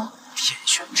吩咐？天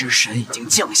选之神已经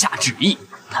降下旨意，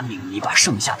他命你把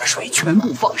剩下的水全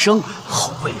部放生，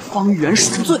好为方圆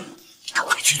赎罪。赶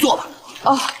快去做吧。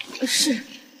哦，是。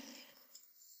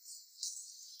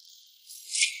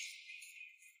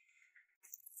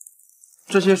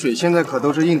这些水现在可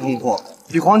都是硬通货，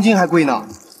比黄金还贵呢。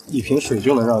一瓶水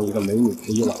就能让一个美女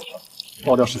陪一晚上，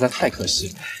爆掉实在太可惜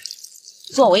了。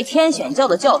作为天选教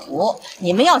的教徒，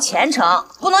你们要虔诚，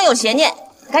不能有邪念。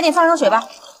赶紧放上水吧。阿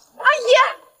姨，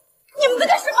你们在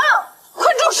干什么？快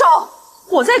住手！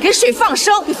我在给水放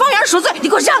生，你方圆赎罪，你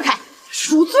给我让开！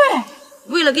赎罪？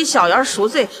为了给小圆赎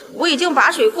罪，我已经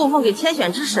把水供奉给天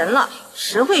选之神了，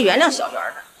神会原谅小圆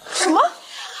的。什么？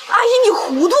阿姨，你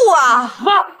糊涂啊！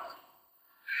妈，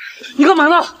你干嘛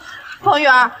呢？方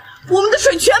圆，我们的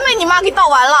水全被你妈给倒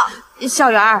完了。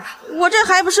小圆，我这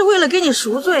还不是为了给你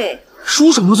赎罪？赎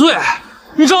什么罪？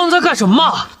你知道你在干什么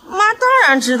吗？妈当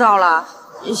然知道了。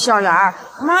小圆，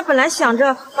妈本来想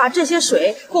着把这些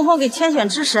水供奉给天选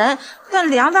之神，但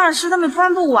梁大师他们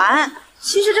搬不完。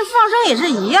其实这放生也是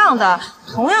一样的，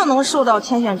同样能受到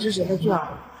天选之神的眷顾。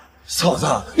嫂子，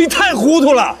你太糊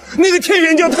涂了！那个天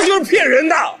选教他就是骗人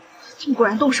的。他们果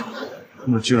然动手了。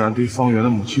他们竟然对方圆的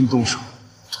母亲动手，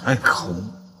太可恶！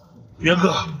元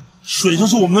哥，水就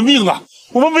是我们的命啊！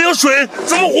我们没有水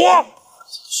怎么活？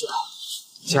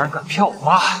竟然敢骗我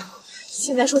妈！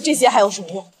现在说这些还有什么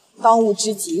用？当务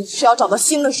之急是要找到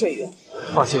新的水源。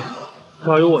放心，只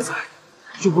要有我在，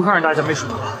就不看着大家没水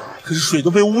喝。可是水都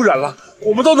被污染了，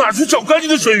我们到哪去找干净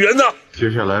的水源呢？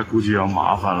接下来估计要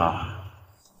麻烦了。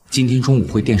今天中午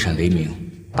会电闪雷鸣，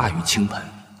大雨倾盆，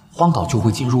荒岛就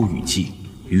会进入雨季，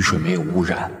雨水没有污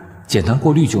染，简单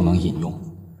过滤就能饮用。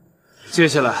接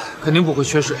下来肯定不会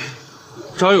缺水，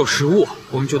只要有食物，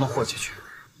我们就能活下去。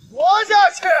活下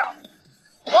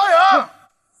去！方圆，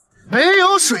没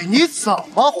有水你怎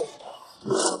么活？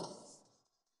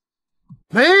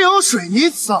没有水你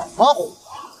怎么活？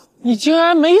你竟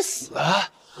然没死！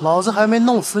老子还没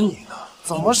弄死你呢，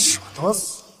怎么舍得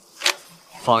死？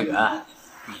方圆，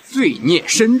你罪孽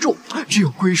深重，只有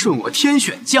归顺我天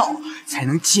选教，才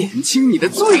能减轻你的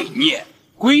罪孽。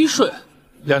归顺？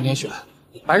梁天选，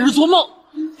白日做梦！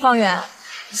方圆，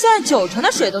现在90%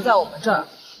的水都在我们这儿，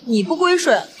你不归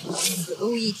顺，死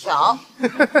路一条。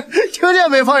听见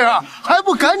没，方圆？还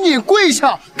不赶紧跪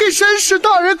下给绅士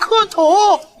大人磕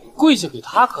头！跪下给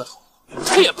他磕头？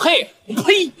他也配？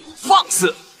呸！放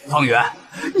肆！方圆，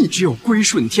你只有归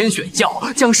顺天选教，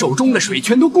将手中的水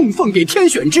全都供奉给天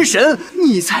选之神，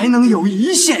你才能有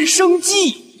一线生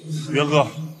机。元哥，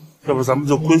要不咱们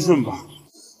就归顺吧，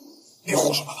别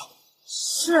胡说八道。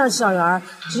是啊，小圆，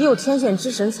只有天选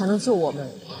之神才能救我们。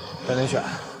梁天选，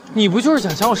你不就是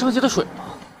想抢我剩下的水吗？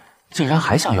竟然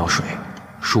还想要水，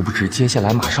殊不知接下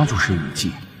来马上就是雨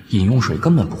季，饮用水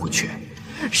根本不会缺。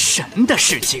神的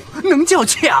事情能叫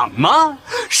抢吗？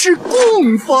是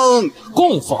供奉。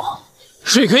供奉，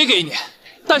水可以给你，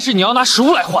但是你要拿食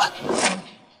物来换。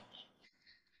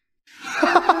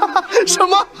什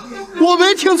么？我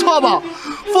没听错吧？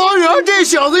方圆这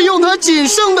小子用他仅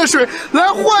剩的水来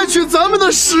换取咱们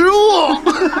的食物。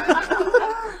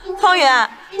方圆，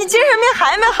你精神病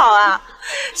还没好啊？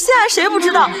现在谁不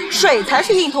知道水才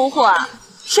是硬通货啊？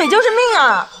水就是命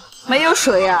啊！没有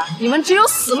水啊，你们只有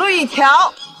死路一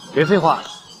条。别废话，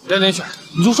梁天选，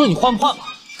你就说你换不换吧？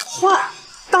换，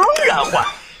当然换。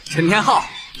陈天昊，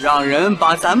让人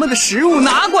把咱们的食物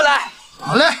拿过来。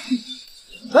好嘞。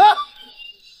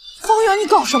方圆，你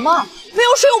搞什么？没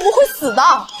有水我们会死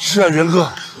的。是啊，元哥，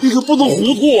你可不能糊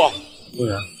涂啊！方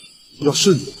圆，要是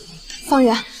你。方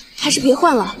圆，还是别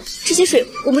换了，这些水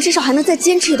我们至少还能再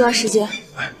坚持一段时间。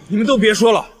哎，你们都别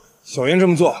说了，小圆这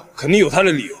么做肯定有他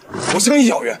的理由。我相信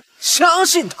小圆，相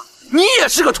信他。你也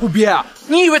是个土鳖啊！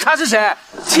你以为他是谁？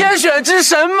天选之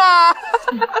神吗？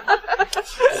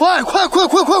快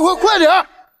点！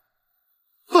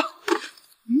快！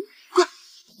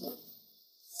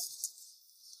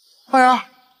方圆，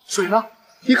水呢？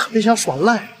你可别想耍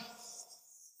赖。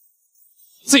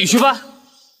自己去搬。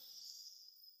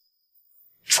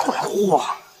蠢货！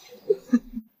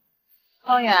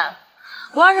方圆，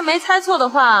我要是没猜错的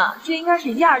话，这应该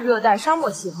是亚热带沙漠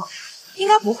气候，应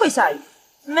该不会下雨。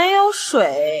没有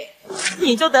水，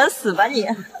你就等死吧你！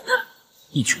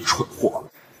一群蠢货，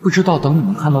不知道等你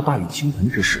们看到大雨倾盆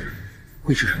之时，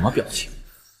会是什么表情？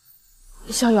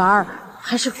小圆儿，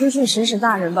还是归顺神使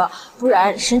大人吧，不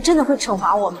然神真的会惩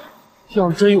罚我们。要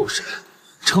是真有神，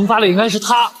惩罚的应该是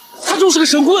他，他就是个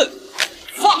神棍！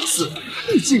放肆！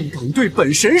你竟敢对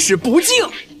本神使不敬！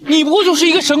你不过就是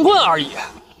一个神棍而已。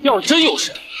要是真有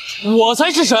神，我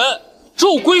才是神，只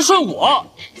有归顺我，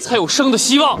才有生的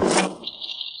希望。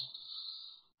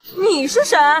你是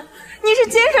神？你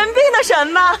是精神病的神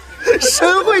吗？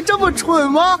神会这么蠢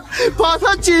吗？把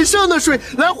他仅剩的水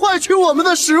来换取我们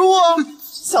的食物？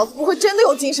小子不会真的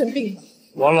有精神病吧？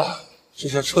完了，这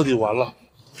下彻底完了。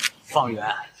方圆，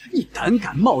你胆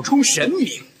敢冒充神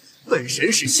明！本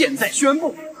神使现在宣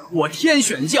布，我天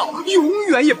选教永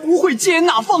远也不会接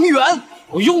纳方圆。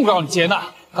我用不着你接纳，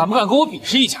敢不敢跟我比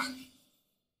试一下？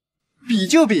比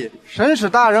就比，神使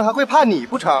大人还会怕你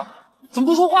不成？怎么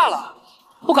不说话了？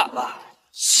不敢吧？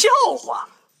笑话！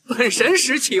本神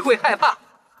使岂会害怕？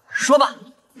说吧，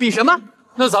比什么？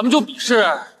那咱们就比试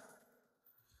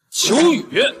求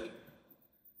雨。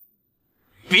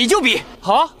比就比，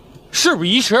好啊，事不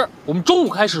宜迟，我们中午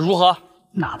开始如何？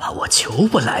哪怕我求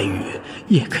不来雨，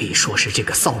也可以说是这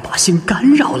个扫把星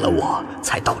干扰了我，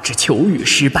才导致求雨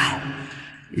失败。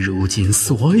如今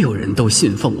所有人都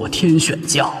信奉我天选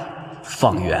教，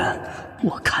方圆，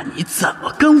我看你怎么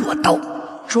跟我斗。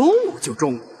中午就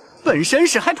中午，本神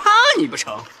使还怕你不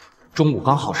成？中午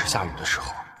刚好是下雨的时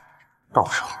候，到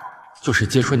时候就是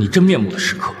揭穿你真面目的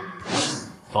时刻。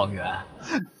方圆，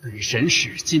本神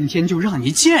使今天就让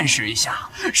你见识一下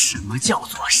什么叫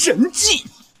做神迹。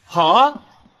好啊，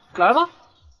来吧。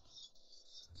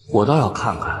我倒要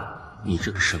看看你这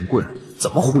个神棍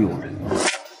怎么忽悠人。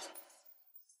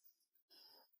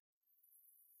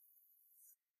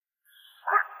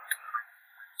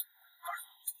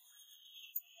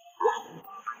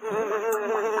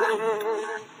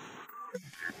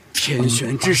天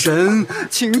选之神，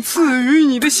请赐予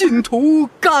你的信徒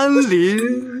甘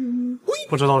霖。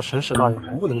不知道神使大人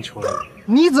能不能求来？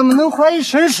你怎么能怀疑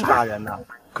神使大人呢？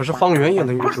可是方圆也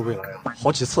能预知未来啊，好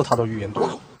几次他都预言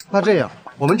到。那这样，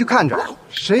我们就看着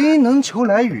谁能求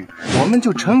来雨，我们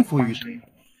就臣服于谁。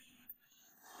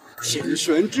天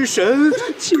选之神，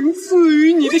请赐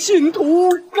予你的信徒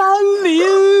甘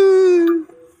霖。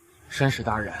神使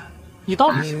大人，你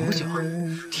到底行不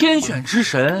行？天选之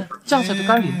神降下的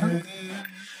甘霖呢？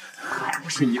还不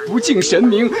是你不敬神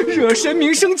明，惹神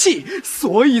明生气，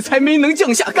所以才没能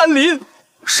降下甘霖。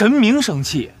神明生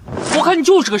气，我看你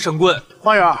就是个神棍。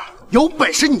花园，有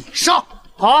本事你上！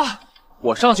好啊，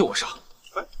我上就我上。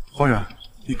花园，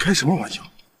你开什么玩笑？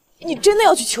你真的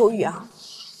要去求雨啊？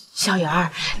小圆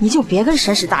儿，你就别跟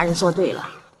神使大人作对了。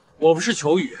我不是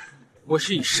求雨，我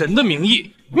是以神的名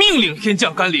义命令天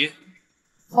降甘霖。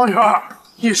花园，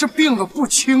你是病得不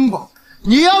轻吧？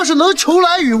你要是能求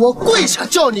来雨，我跪下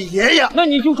叫你爷爷。那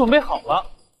你就准备好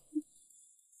了。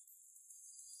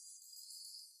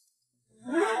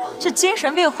这精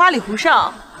神病花里胡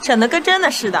哨，整得跟真的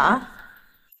似的啊！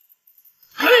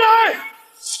来来，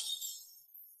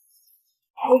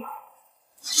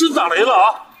真打雷了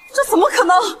啊！这怎么可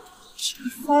能？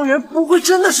方圆不会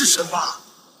真的是神吧？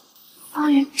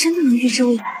方圆真的能预知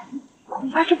未来？恐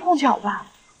怕是碰巧吧。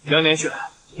梁连雪，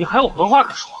你还有何话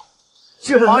可说？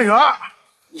方圆，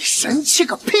你神气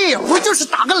个屁！不就是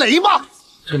打个雷吗？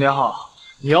陈天浩，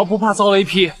你要不怕遭雷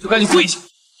劈，就赶紧跪下。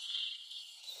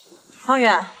方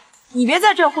圆，你别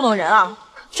在这糊弄人啊！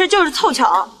这就是凑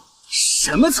巧。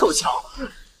什么凑巧？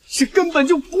这根本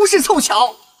就不是凑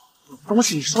巧！东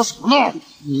西，你说什么呢？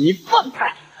你放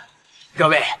开！各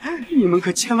位，你们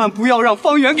可千万不要让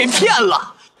方圆给骗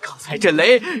了。刚才这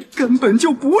雷根本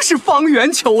就不是方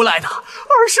圆求来的，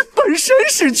而是本神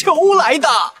使求来的。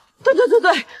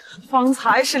对，方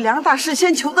才是梁大师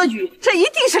先求的雨，这一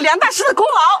定是梁大师的功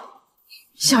劳。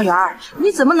小圆儿，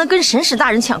你怎么能跟神使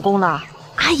大人抢功呢？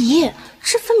阿姨，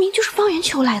这分明就是方圆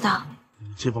求来的。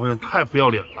这帮人太不要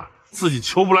脸了，自己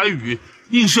求不来雨，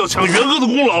硬是要抢元哥的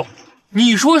功劳。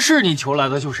你说是你求来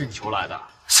的就是你求来的，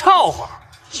笑话！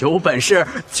有本事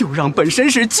就让本神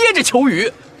使接着求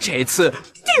雨，这次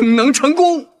定能成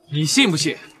功。你信不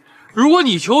信？如果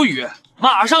你求雨，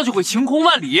马上就会晴空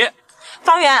万里。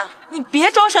方圆，你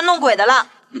别装神弄鬼的了。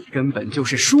你根本就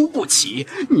是输不起，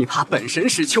你怕本神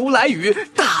使求来雨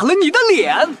打了你的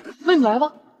脸。那你来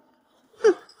吧。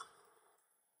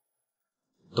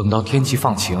等到天气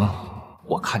放晴，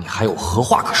我看你还有何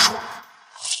话可说。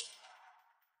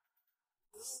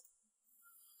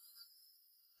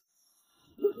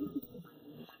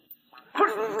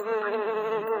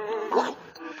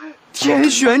天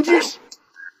选之神，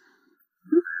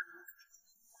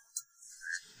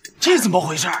这怎么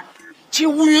回事？这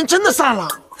乌云真的散了？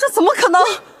这怎么可能？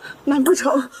难不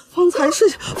成方才是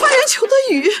方圆求的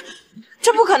雨？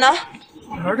这不可能！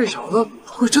花园这小子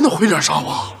不会真的回点啥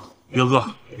吧？元哥，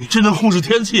你真能控制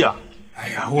天气啊！哎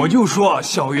呀，我就说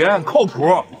小袁靠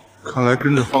谱。看来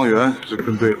跟着方圆是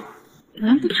跟对了。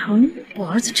难不成我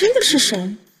儿子真的是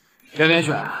神？梁连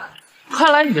雪，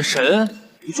看来你的神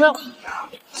不这样呀。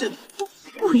这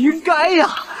不应该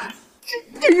呀！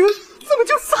这雨怎么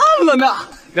就散了呢？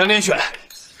梁连雪，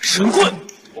神棍，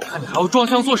我看你还要装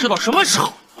腔作势到什么时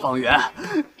候？方圆，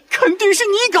肯定是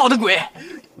你搞的鬼！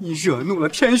你惹怒了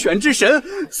天选之神，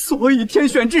所以天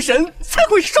选之神才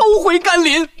会收回甘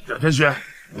霖。梁天雪，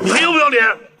你还要不要脸？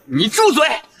你住嘴！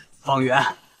方圆，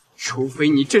除非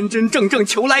你真真正正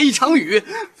求来一场雨，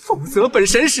否则本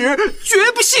神使绝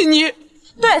不信你。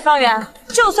对，方圆，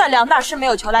就算梁大师没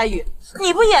有求来雨，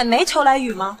你不也没求来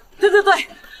雨吗？对，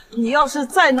你要是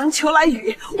再能求来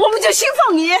雨，我们就信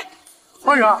奉你。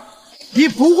方圆，你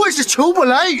不会是求不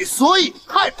来雨，所以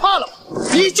害怕了吧？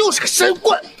你就是个神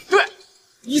棍。对，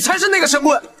你才是那个神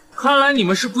棍！看来你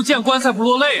们是不见棺材不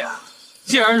落泪啊！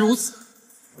既然如此，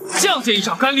降下一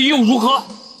场甘霖又如何？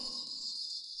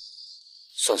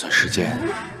算算时间，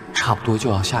差不多就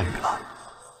要下雨了。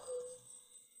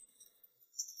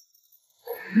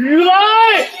雨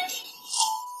来！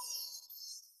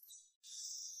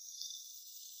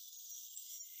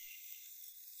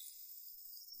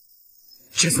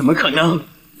这怎么可能？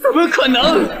怎么可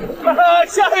能？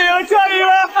下雨了，下雨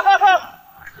了！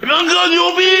元哥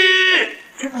牛逼！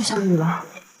真的下雨了，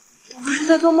我不是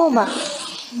在做梦吧？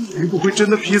鱼不会真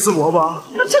的劈死我吧？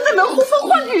他真的能呼风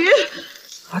唤雨！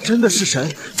他真的是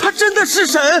神，他真的是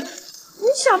神！你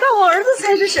想到我儿子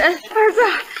才是神，儿子，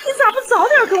你咋不早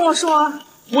点跟我说？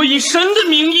我以神的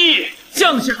名义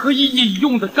降下可以饮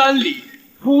用的甘霖，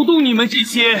普渡你们这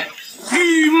些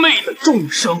愚昧的众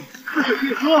生。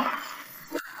喝！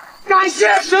感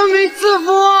谢神明赐福！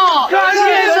感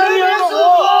谢神明赐福！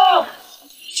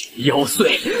妖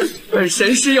祟，本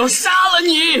神是要杀了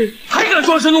你！还敢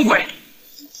装神弄鬼！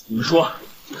你们说，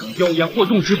妖言惑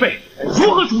众之辈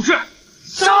如何处置？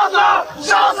杀死！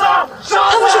杀死！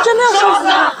杀死！他们是真的要杀死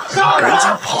他！赶紧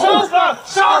跑！杀死！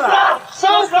杀死！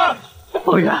杀死！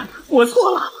方圆，我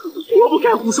错了，我不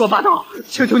该胡说八道，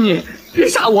求求你别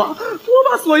杀我，我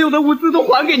把所有的物资都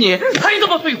还给你。还这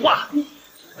么废话？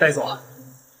带走，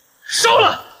烧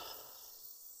了！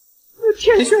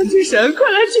天选之神，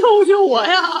快来救救我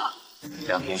呀！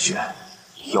梁天选，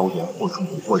妖言惑众，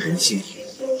蛊惑人心，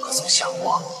可曾想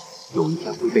过，有一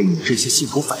天会被你这些信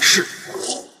徒反噬？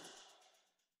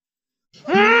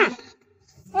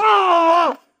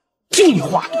就你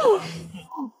话多。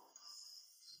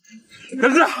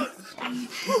元哥，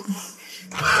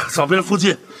找遍附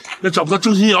近也找不到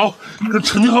郑新瑶跟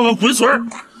陈金浩的鬼孙儿。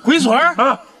鬼孙儿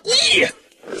啊！咦，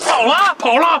跑了，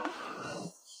跑了！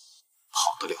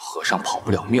跑得了和尚跑不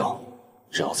了庙，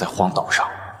只要在荒岛上，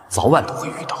早晚都会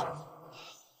遇到。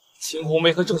秦红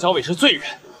梅和郑小伟是罪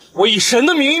人，我以神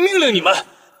的名义命令你们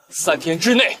，3天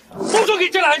之内不准给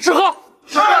这俩人吃喝。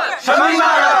是，神明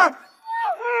大人。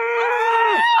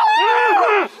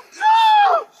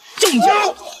正经。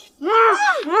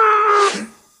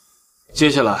接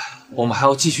下来我们还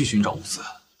要继续寻找物资。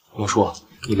罗叔，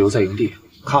你留在营地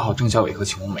看好郑小伟和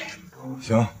秦红梅。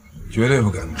行，绝对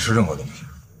不给他们吃任何东西。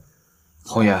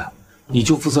红颜，你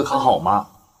就负责看好妈，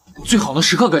最好能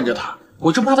时刻跟着他。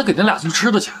我真怕他给那俩去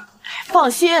吃的去。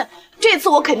放心，这次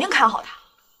我肯定看好他。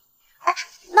哎，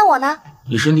那我呢？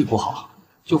你身体不好，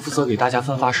就负责给大家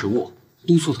分发食物，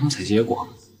督促他们采结果。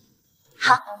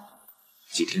好。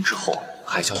几天之后，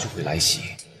海啸就会来袭。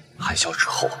海啸之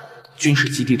后，军事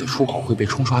基地的出口会被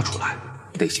冲刷出来，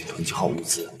得先囤积好物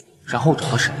资，然后找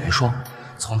到沈元霜，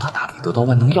从他那里得到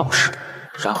万能钥匙，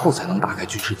然后才能打开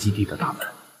军事基地的大门。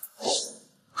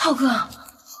浩哥，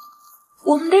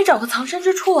我们得找个藏身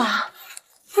之处啊，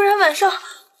不然晚上会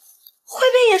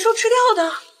被野兽吃掉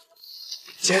的。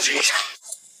坚持一下，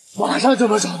马上就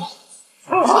能找到。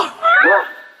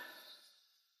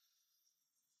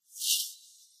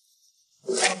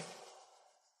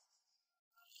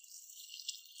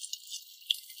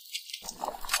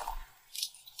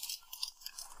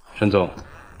沈总，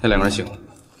那2个人醒了，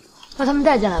把他们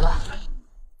带进来吧。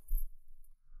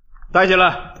带进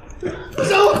来。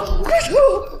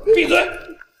闭嘴！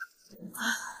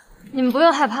你们不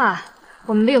用害怕，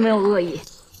我们并没有恶意。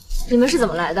你们是怎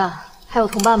么来的？还有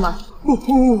同伴吗？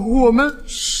我们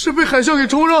是被海啸给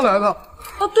冲上来的。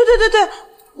哦，对，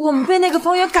我们被那个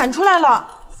方圆赶出来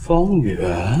了。方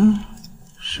圆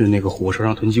是那个火车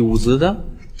上囤积物资的？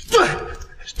对，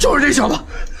就是这小子。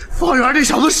方圆这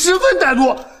小子十分歹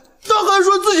毒，他还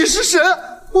说自己是神，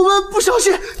我们不相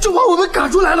信，就把我们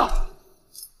赶出来了。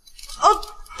哦，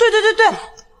对，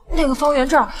那个方圆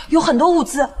这儿有很多物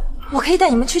资，我可以带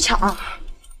你们去抢。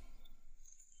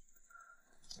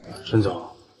沈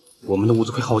总，我们的物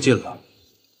资快耗尽了，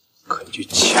可以去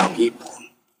抢一波。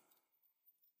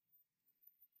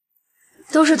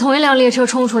都是同一辆列车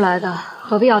冲出来的，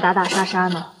何必要打打杀杀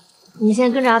呢？你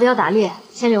先跟着阿彪打猎，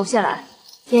先留下来。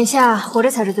眼下活着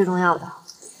才是最重要的，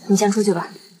你先出去吧。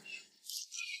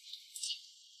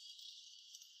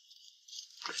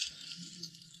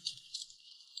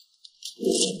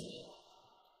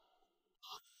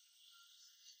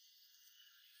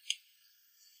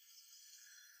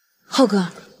浩哥，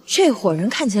这伙人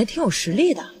看起来挺有实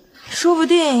力的，说不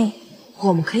定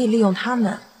我们可以利用他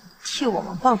们替我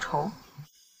们报仇。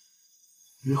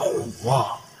你虎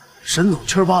啊！沈总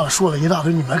气儿巴了说了一大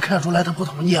堆，你没看出来他不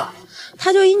同意啊？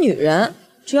她就一女人，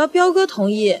只要彪哥同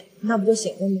意，那不就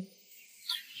行了吗？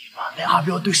那阿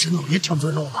彪对沈总也挺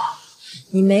尊重的。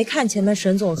你没看前面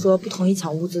沈总说不同意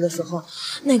抢物资的时候，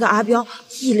那个阿彪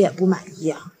一脸不满意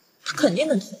啊，他肯定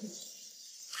能同意。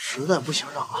实在不行，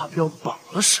让阿彪绑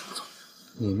了沈总。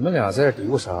你们俩在这嘀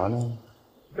咕啥呢？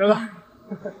表哥，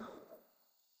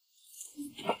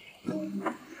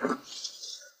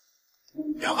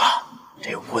表哥，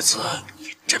这物资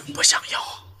你真不想要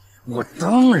啊？我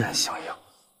当然想要，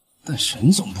但沈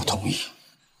总不同意。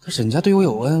他沈家对我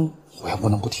有恩，我也不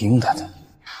能不听他的。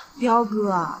彪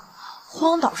哥，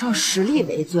荒岛上实力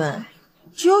为尊，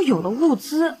只有有了物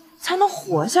资才能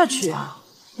活下去啊！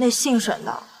那姓沈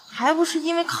的还不是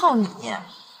因为靠你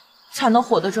才能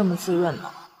活得这么滋润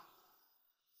呢？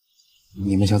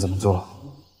你们想怎么做？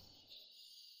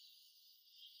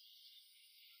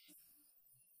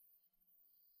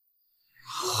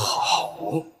好，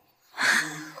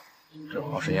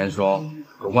正好是严霜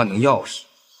有万能钥匙，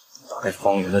打开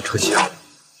方圆的车厢。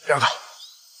表哥，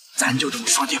咱就这么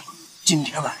说定了，今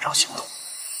天晚上行动。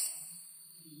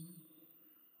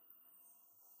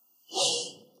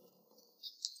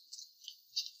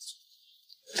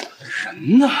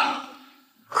人呢？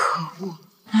可恶！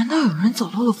难道有人走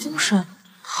漏了风声，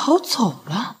逃走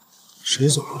了？谁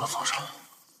走漏了风声？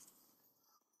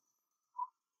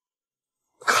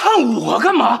看我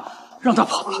干嘛？让他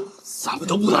跑了，咱们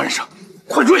都不能忍上，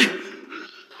快追！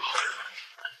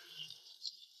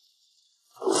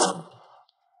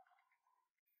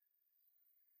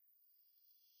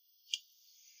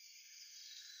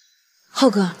浩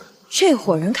哥，这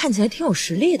伙人看起来挺有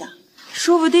实力的，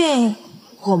说不定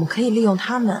我们可以利用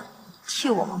他们替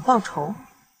我们报仇。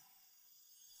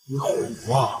你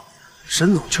虎啊！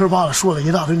沈总气儿巴了说了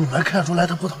一大堆，你没看出来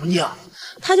他不同意啊？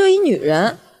她就一女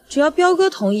人，只要彪哥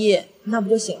同意，那不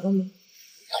就行了吗？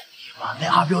那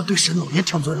阿彪对沈总也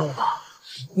挺尊重的。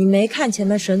你没看前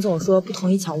面沈总说不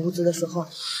同意抢物资的时候，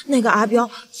那个阿彪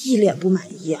一脸不满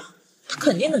意啊，他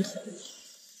肯定能同意。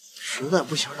实在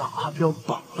不行，让阿彪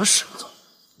绑了沈总。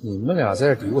你们俩在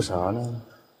这嘀咕啥呢？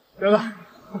表哥，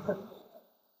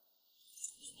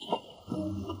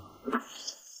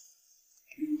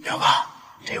表哥，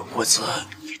这物资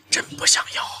你真不想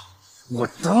要啊？我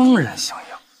当然想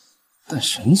要，但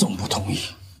沈总不同意。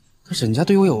他沈家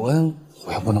对我有恩，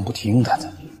我也不能不听他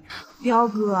的。彪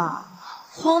哥，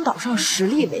荒岛上实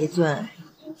力为尊，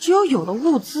只有有了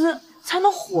物资才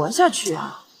能活下去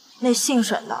啊！那姓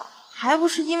沈的还不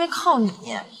是因为靠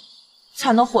你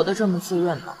才能活得这么滋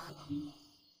润呢？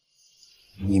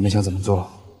你们想怎么做？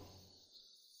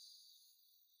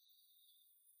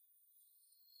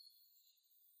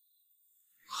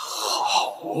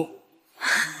好，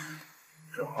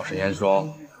正好是严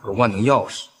霜有万能钥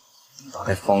匙，打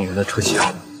开方圆的车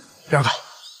厢。表哥，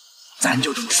咱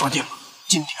就这么说定了，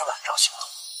今天晚上行动。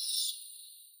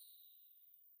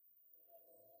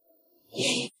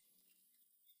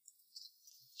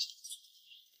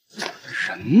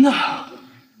人呢？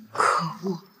可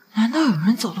恶！难道有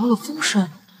人走漏了风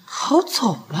声，逃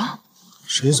走了？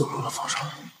谁走漏了风声？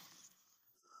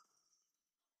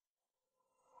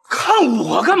看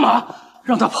我干嘛？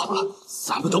让他跑了，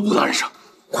咱们都不能忍上，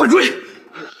快追！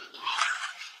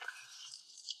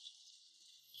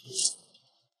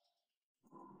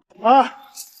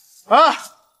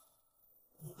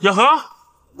亚和，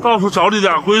到处找你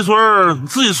俩龟孙儿，你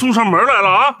自己送上门来了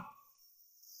啊！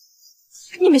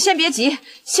你们先别急，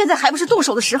现在还不是动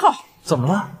手的时候。怎么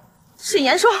了？沈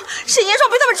岩霜被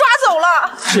他们抓走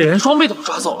了。沈岩霜被他们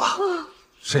抓走了。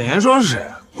沈岩霜是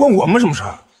谁？关我们什么事？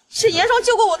沈岩霜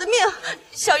救过我的命，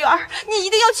小圆儿，你一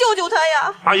定要救救他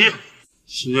呀！阿姨，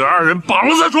先让二人绑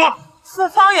了再说。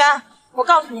方圆，我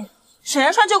告诉你，沈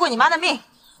岩霜救过你妈的命，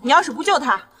你要是不救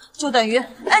她，就等于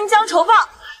恩将仇报。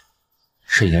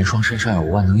沈岩霜身上有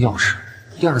万能钥匙，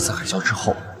第二次海啸之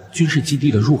后，军事基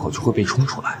地的入口就会被冲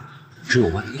出来，只有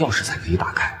万能钥匙才可以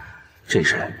打开。这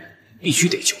人必须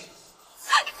得救。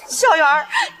小圆儿，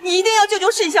你一定要救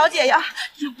救沈小姐呀！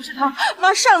要不是她，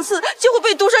妈上次就会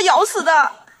被毒蛇咬死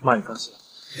的。妈，你放心，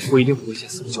我一定不会先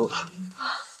死不救她。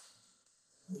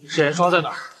沈岩霜在哪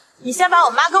儿？你先把我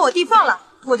妈跟我弟放了，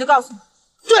我就告诉你。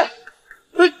对，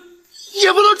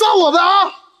也不能抓我们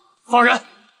啊！放人！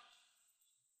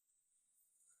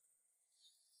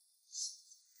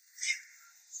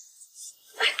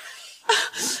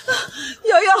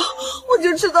瑶瑶，我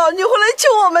就知道你会来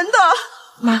救我们的。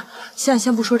妈，现在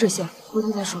先不说这些，回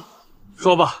头再说。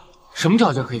说吧，什么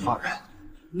条件可以放人？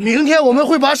明天我们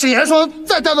会把沈岩霜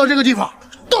再带到这个地方，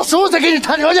到时候再给你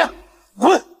谈条件。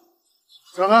滚！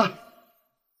小哥，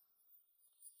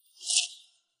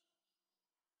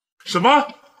什么？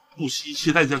不惜一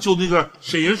切代价救那个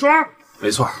沈岩霜？没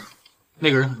错，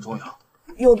那个人很重要。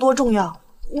有多重要？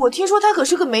我听说她可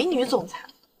是个美女总裁，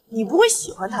你不会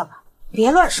喜欢她吧？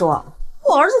别乱说，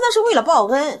我儿子那是为了报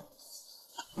恩。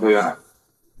委员，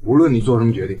无论你做什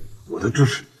么决定，我都支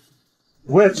持。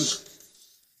我也支持。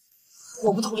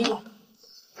我不同意。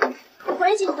黄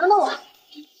爷姐，你等等我。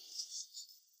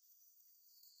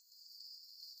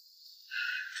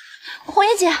黄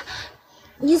爷姐，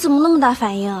你怎么那么大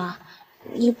反应啊？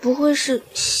你不会是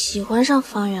喜欢上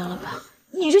方圆了吧？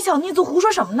你这小孽子胡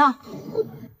说什么呢？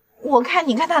我看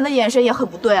你看他的眼神也很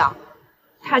不对啊。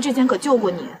他之前可救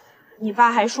过你，你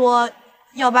爸还说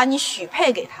要把你许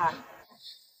配给他。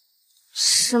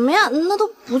什么呀？那都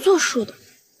不作数的。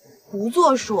不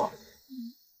作数？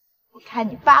我看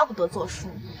你巴不得作数。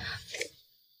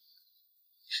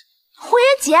黄爷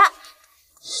姐，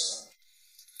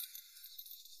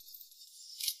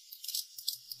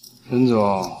陈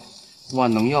总，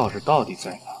万能钥匙到底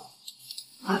在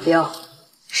哪？阿彪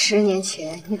，10年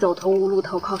前你走投无路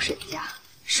投靠沈家，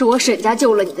是我沈家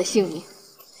救了你的性命，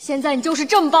现在你就是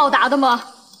这么报答的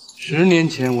吗？10年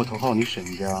前我投靠你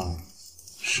沈家，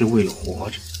是为了活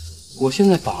着，我现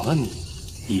在绑了你，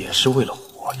也是为了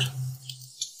活着。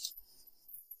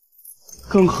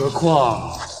更何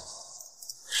况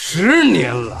10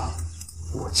年了，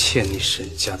我欠你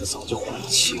沈家的早就还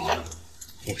清了。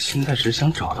我现在只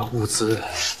想找到物资，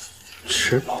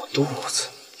吃饱肚子。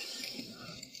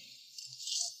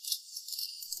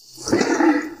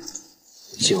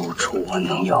救出万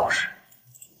能钥匙，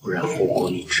不然后果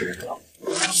你知道。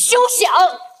休想！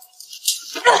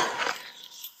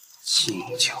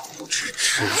敬酒不吃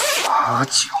吃罚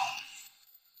酒。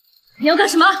你要干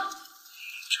什么？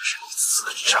这是你自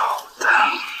找的。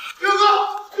表哥，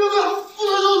表哥，不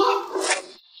能动他！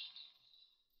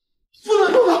不能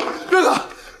动他！表哥，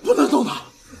不能动他！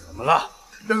怎么了？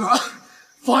表哥，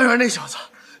方圆那小子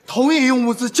同意用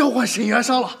物资交换沈元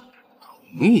商了。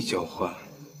同意交换？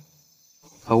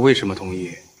他为什么同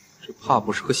意？这怕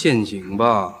不是个陷阱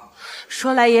吧？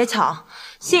说来也巧，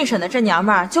姓沈的这娘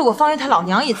们儿救过方圆他老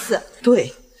娘一次。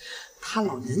对，他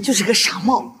老娘就是个傻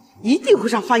帽，一定会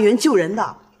让方圆救人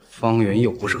的。方圆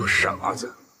又不是个傻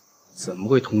子，怎么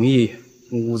会同意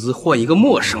用物资换一个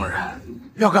陌生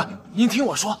人？表哥，您听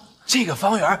我说，这个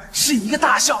方圆是一个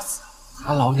大孝子，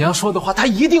他老娘说的话他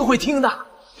一定会听的。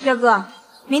表哥，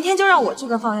明天就让我去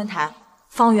跟方圆谈，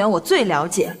方圆我最了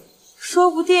解，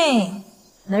说不定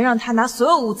能让他拿所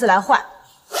有物资来换。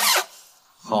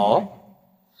好，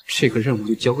这个任务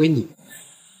就交给你。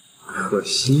可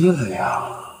惜了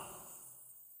呀。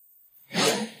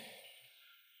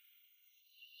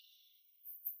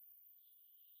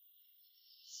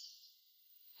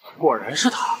果然是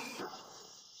他。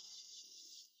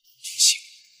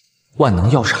万能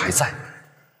钥匙还在。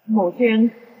某些人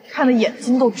看的眼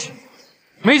睛都直。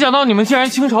没想到你们竟然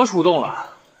倾巢出动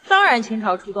了。当然倾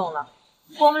巢出动了，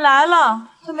我们来了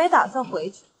就没打算回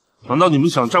去。难道你们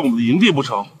想占我们的营地不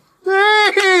成？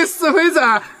哎，死肥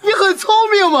仔，你很聪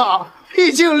明嘛！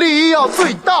毕竟利益要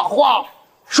最大化。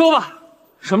说吧，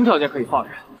什么条件可以放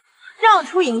人？让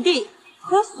出营地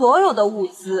和所有的物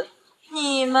资，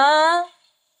你们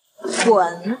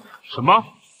滚！什么？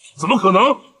怎么可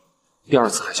能？第2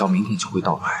次海啸明天就会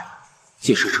到来，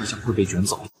届时车厢会被卷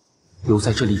走，留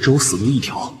在这里只有死路一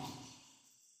条。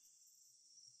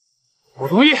我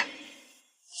同意。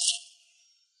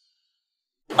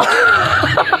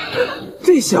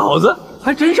这小子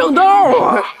还真上道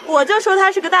啊！我就说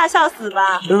他是个大孝子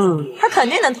吧，他肯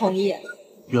定能同意。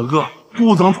远哥，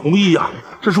不能同意呀！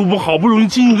这是我们好不容易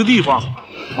经营的地方。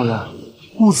方圆，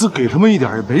物资给他们一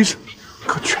点也没什么，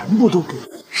可全部都给，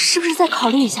是不是再考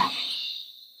虑一下？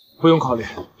不用考虑，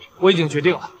我已经决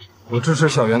定了。我支持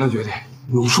小袁的决定。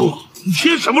柳树，你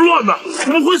添什么乱呢？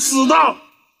我们会死的！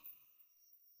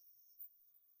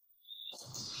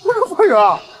不是方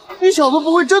圆，你小子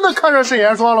不会真的看上沈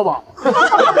岩霜了吧？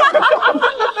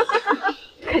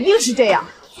肯定是这样。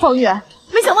方圆，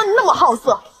没想到你那么好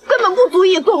色，根本不足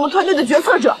以做我们团队的决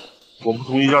策者。我不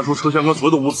同意让出车厢跟所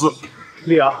有的物资。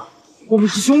李阳，我们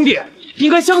是兄弟，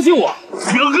应该相信我。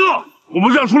远哥，我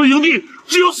们让出了营地，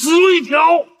只有死路一条。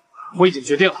我已经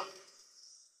决定了。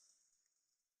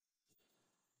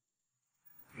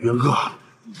远哥，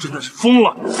你真的是疯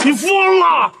了！你疯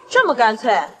了！这么干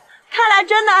脆，看来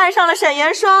真的爱上了沈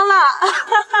岩霜了。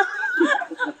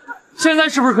现在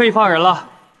是不是可以放人了？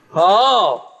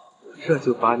好，这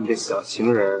就把你的小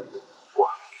情人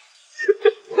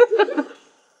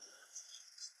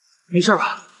还没事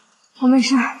吧？我没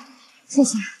事，谢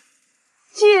谢。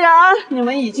既然你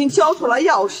们已经交出了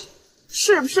钥匙，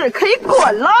是不是可以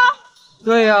滚了？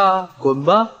对呀，滚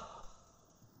吧！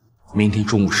明天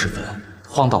中午时分，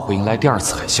荒岛会迎来第2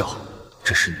次海啸，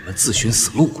这是你们自寻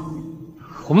死路。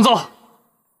我们走。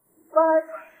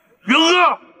远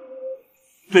哥，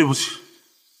对不起，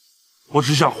我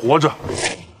只想活着。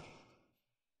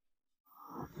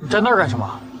你站那儿干什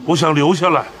么？我想留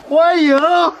下来。欢迎！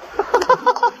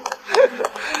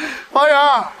方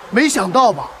圆，没想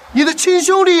到吧？你的亲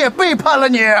兄弟也背叛了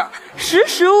你。识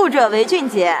时务者为俊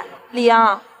杰。李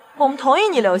阳，我们同意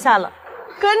你留下了。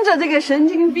跟着这个神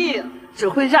经病，只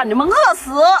会让你们饿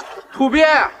死。土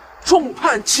鳖，众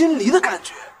叛亲离的感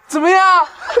觉怎么样？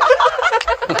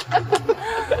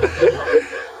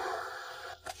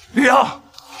李阳，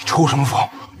你抽什么风？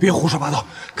别胡说八道，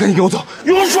赶紧给我走！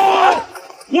有说，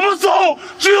我们走，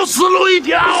只有死路一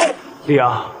条。李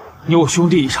阳，你我兄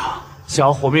弟一场，想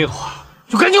要活命的话，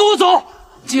就赶紧跟我走。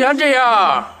既然这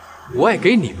样，我也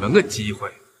给你们个机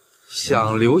会，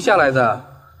想留下来的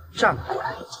站过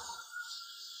来。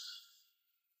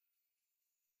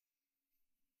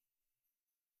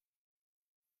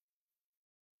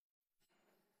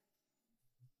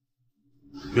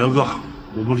元哥，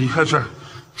我们离开这儿，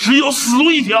只有死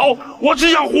路一条。我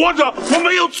只想活着，我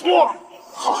没有错。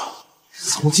好，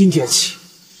从今天起，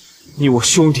你我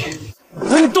兄弟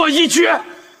恩断义绝。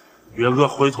元哥，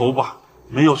回头吧，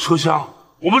没有车厢，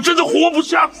我们真的活不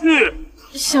下去。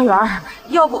小圆，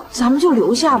要不咱们就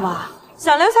留下吧？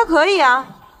想留下可以啊，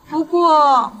不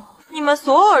过你们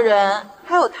所有人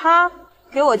还有他，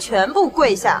给我全部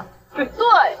跪下。对，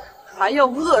还要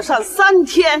饿上3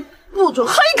天，不准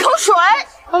喝一口水。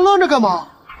还愣着干嘛？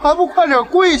还不快点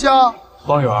跪下！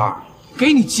方圆，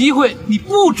给你机会，你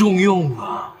不中用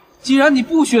啊！既然你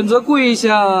不选择跪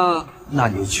下，那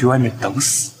你就去外面等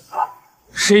死吧。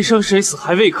谁生谁死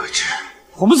还未可知。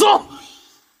我们走。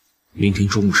明天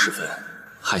中午时分，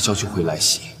海啸就会来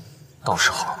袭，到时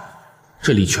候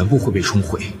这里全部会被冲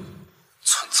毁，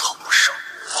寸草不生。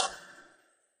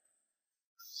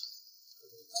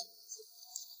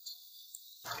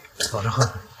早着喝。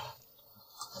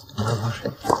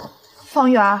方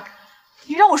圆，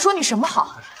你让我说你什么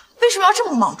好？为什么要这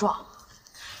么莽撞？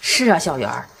是啊，小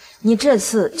圆，你这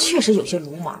次确实有些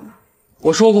鲁莽。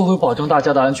我说过会保证大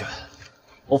家的安全，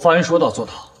我发言说到做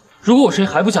到。如果有谁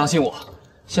还不相信我，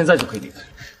现在就可以离开。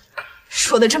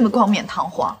说的这么冠冕堂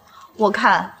皇，我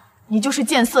看你就是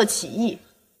见色起意。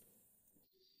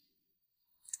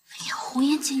哎呀，红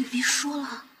颜姐，你别说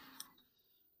了。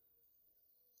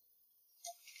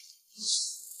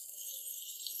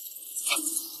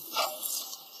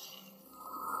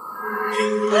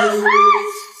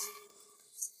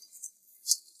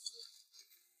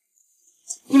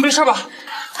你没事吧？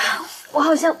我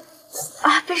好像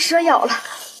被蛇咬了。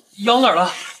咬哪儿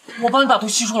了？我帮你把毒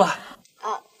吸出来。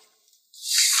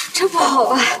这不好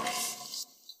吧？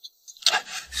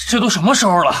这都什么时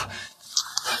候了？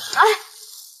哎，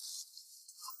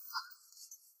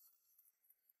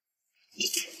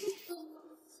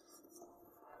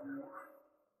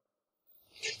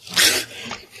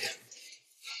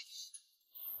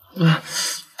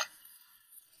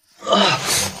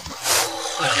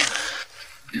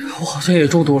我好像也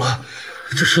中毒了，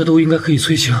这蛇毒应该可以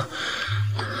催情。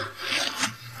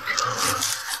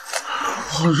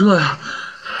好热呀！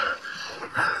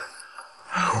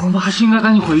我们还是应该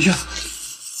赶紧回去。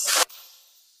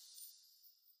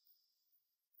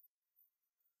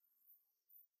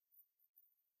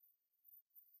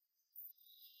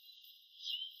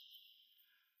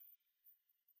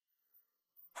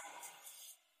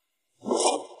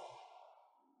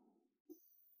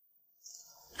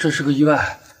这是个意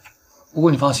外，不过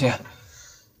你放心，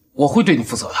我会对你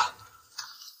负责的。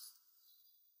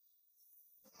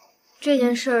这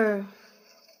件事儿，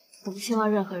我不希望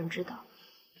任何人知道。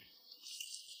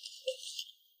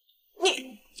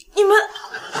你们，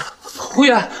胡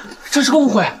言，这是个误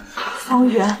会。方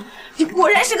圆，你果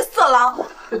然是个色狼。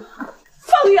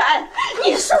方圆，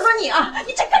你说说你啊，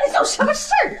你这干的叫什么事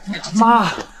儿啊？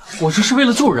妈，我这是为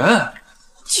了救人。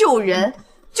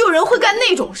救人会干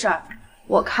那种事儿？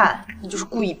我看你就是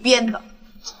故意编的。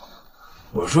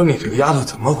我说你这个丫头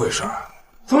怎么回事？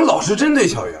怎么老是针对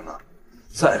小圆呢？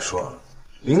再说了，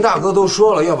林大哥都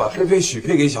说了要把菲菲许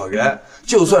配给小圆，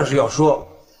就算是要说，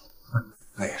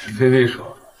那也是菲菲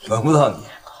说，轮不到你。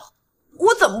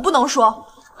我怎么不能说？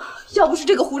要不是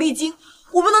这个狐狸精，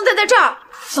我们能待在这儿？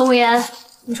宋无言，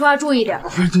你说话注意点。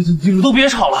你们都别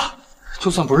吵了。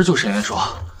就算不是救沈元说，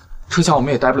车厢我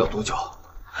们也待不了多久。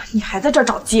你还在这儿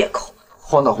找借口？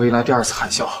荒岛会迎来第2次海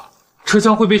啸，车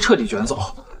厢会被彻底卷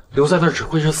走，留在那儿只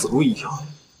会是死路一条。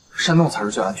山洞才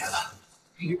是最安全的。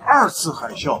第2次海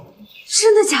啸？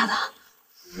真的假的？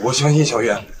我相信小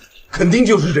圆，肯定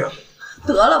就是这样。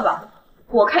得了吧，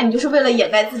我看你就是为了掩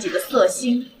盖自己的色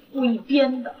心，故意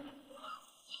编的。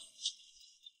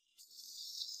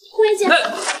胡言姐，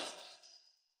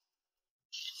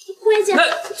胡言姐，你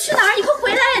去哪儿？你快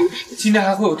回来！今天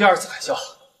还会有第2次海啸，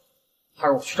还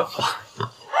是我去找他吧。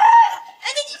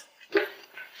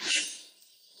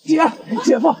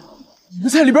姐夫，你们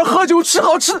在里边喝酒吃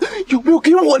好吃的，有没有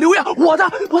给我留呀？我的。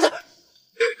还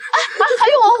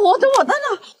有我的呢！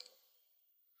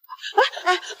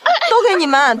都给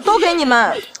你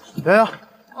们！洋洋，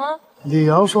李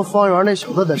阳说方圆那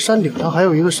小子在山顶上还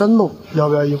有一个山洞，要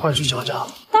不要一块去瞧瞧？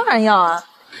当然要啊！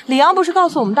李阳不是告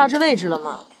诉我们大致位置了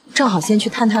吗？正好先去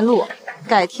探探路，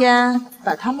改天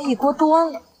把他们一锅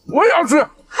端了。我也要去。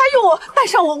还有我，带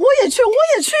上我也去。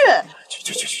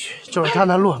去，就是探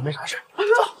探路，没啥事。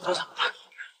走。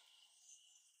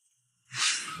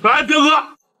来，彪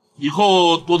哥，以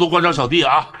后多多关照小弟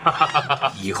啊！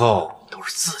以后都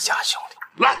是自家兄弟。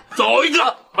来，走一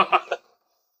个。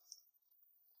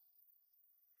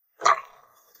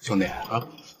兄弟啊，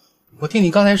我听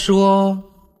你刚才说，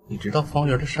你知道方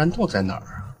圆的山洞在哪儿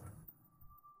啊？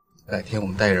改天我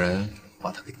们带人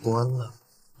把他给端了。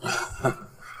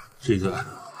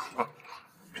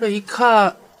这一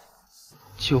看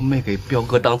就没给彪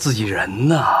哥当自己人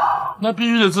呐。那必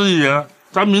须得自己人，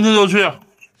咱明天就去。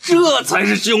这才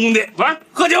是兄弟！来，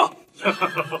喝酒。怎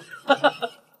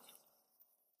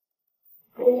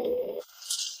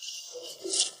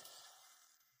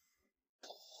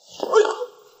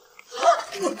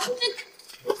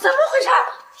么回事？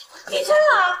地震了！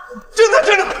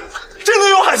真的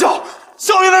有海啸！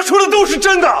校园那说的都是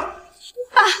真的。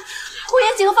爸，顾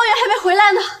妍姐和方圆还没回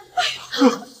来呢。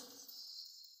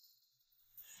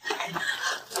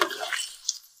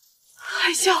海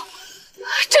啸，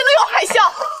真的有海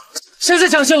啸！现在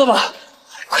相信了吧？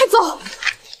快走！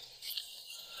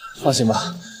放心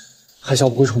吧，海啸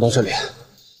不会冲到这里，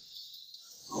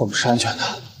我们是安全的。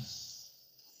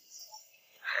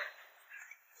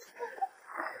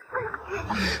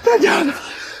大娘的，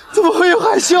怎么会有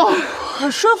海啸？我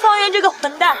说方圆这个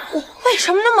混蛋，为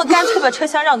什么那么干脆把车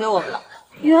厢让给我们了？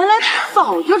原来他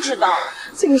早就知道了。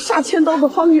这个杀千刀的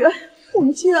方圆，我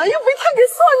们竟然又被他给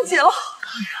算计了。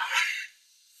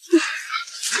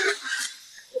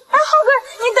哎，浩哥，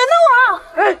你等等我！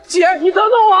哎，姐，你等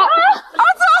等我！儿子，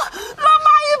拉妈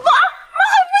一把，妈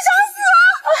还不想死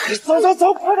啊！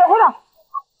走，快点！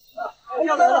海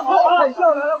啸来了，快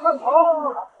跑！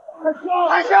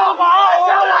海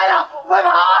啸来了，快跑！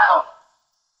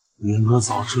云哥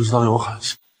早知道有海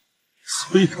啸，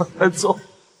所以他才走。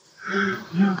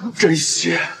这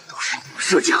些都是你们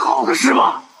设计好的是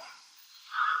吧？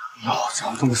老子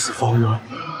要弄死方圆，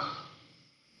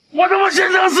我他妈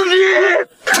先弄死你！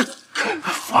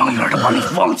方圆都把你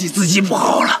放弃自己不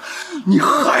好了，你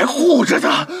还护着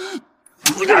他，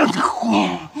不让你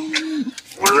慌，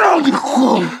不让你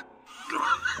慌！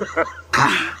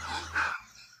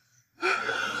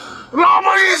老母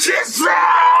一起死！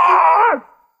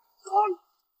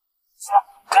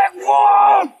开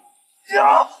光！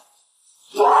呀！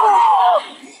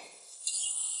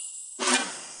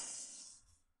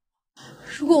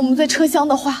如果我们在车厢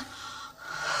的话，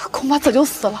恐怕早就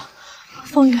死了。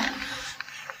方圆，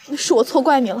是我错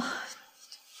怪你了，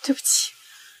对不起。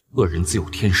恶人自有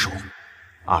天收，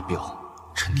阿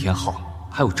彪、陈天浩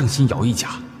还有郑新瑶一家，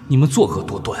你们作恶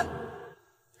多端，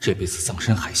这辈子葬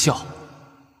身海啸，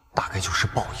大概就是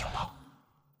报应吧。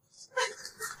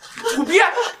土鳖！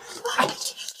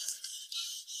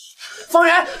方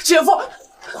圆，姐夫，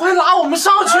快拉我们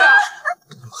上去！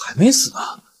还没死呢。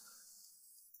郝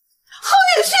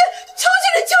女士，求求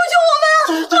你救救我们！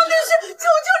郝女士，求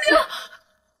求你了！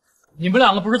你们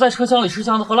两个不是在车厢里吃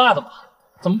香的喝辣的吗？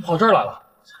怎么跑这儿来了？郝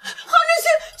女士，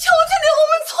求求你，我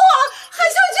们错了，海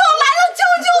啸就要来了，救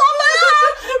救我们啊！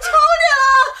求你了！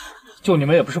救你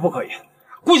们也不是不可以，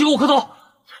跪下给我磕头！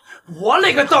我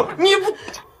勒个豆，你不！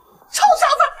臭小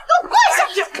子，给我跪下！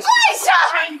跪下！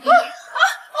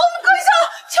我们跪下了，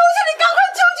求求你，赶快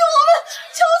救救我们！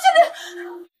求求你！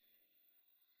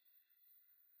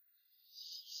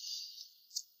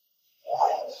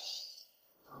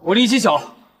我力气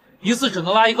小，一次只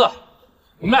能拉一个，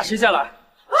你们俩谁先来？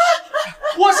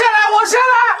我先来！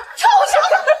臭小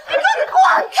子，你给我滚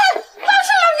开！当时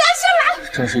老娘先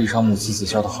来！真是一场母慈子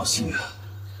孝的好戏啊！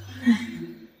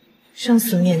生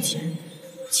死面前，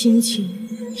亲情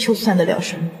又算得了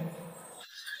什么？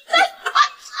哎呦！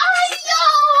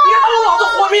别拿老子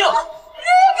活命！你个臭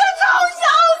小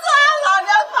子，老娘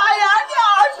发扬你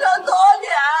20多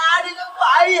年，你个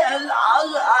白眼狼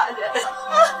啊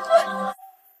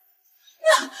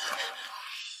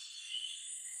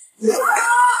你！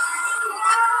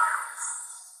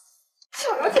小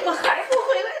柔怎么还不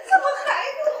回来？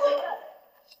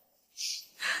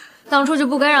当初就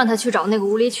不该让他去找那个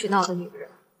无理取闹的女人。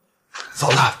嫂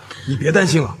子，你别担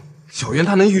心了，小袁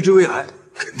他能预知未来，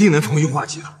肯定能重新化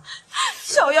解的。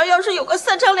小袁要是有个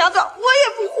3长2短，我也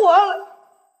不活了。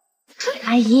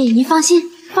阿姨，您放心，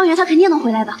方圆他肯定能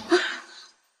回来的。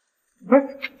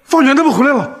方圆他们回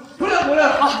来了！回来了！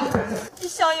啊！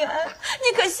小远，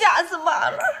你可吓死妈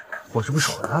了！我这不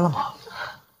手软了吗？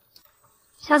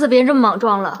下次别这么莽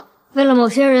撞了，为了某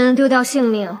些人丢掉性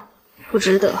命，不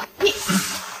值得。你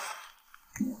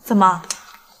怎么？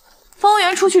方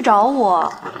圆出去找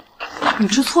我，你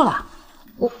吃醋了？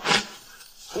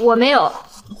我没有。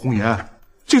红颜，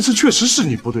这次确实是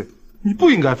你不对，你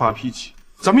不应该发脾气。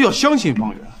咱们要相信方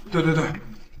圆。对，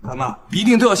咱们一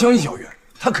定都要相信小远，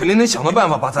他肯定能想到办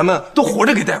法把咱们都活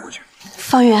着给带回去。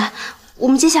方圆，我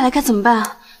们接下来该怎么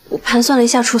办？我盘算了一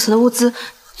下储存的物资，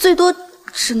最多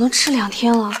只能吃2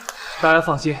天了。大家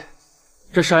放心，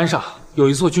这山上有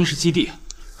一座军事基地，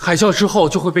海啸之后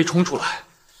就会被冲出来。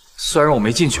虽然我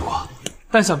没进去过，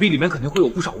但想必里面肯定会有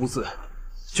不少物资，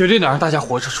绝对能让大家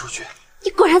活着出去。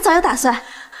你果然早有打算，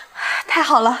太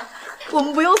好了，我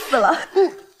们不用死了。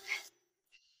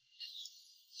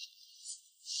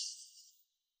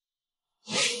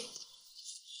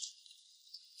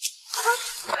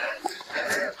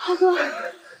浩哥，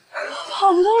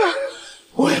跑不动了。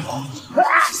我也跑。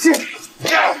是。这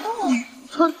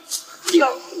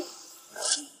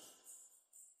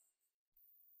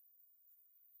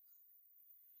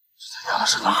家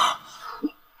是哪？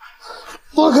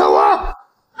放开我！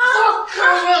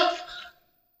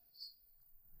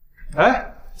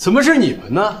哎，怎么是你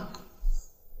们呢？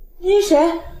你是谁？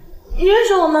你认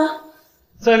识我吗？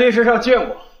在烈士上见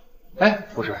过。哎，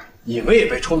不是，你们也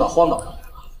被冲到荒岛上来了？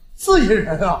自己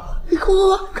人啊！你快，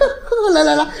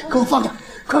来，给我放开！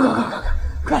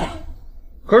快点！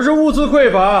可是物资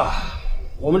匮乏，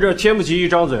我们这添不起一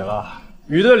张嘴了，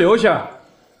余的留下，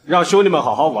让兄弟们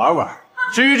好好玩玩。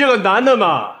至于这个男的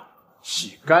嘛，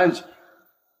洗干净。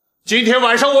今天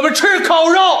晚上我们吃烤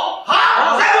肉。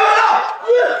好，来人了！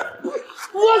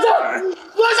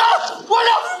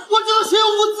我知道谁有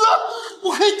物资，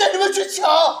我可以带你们去抢。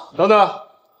等等，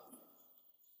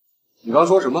你刚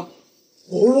说什么？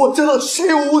我知道谁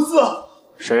有物资。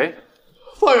谁？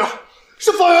方圆，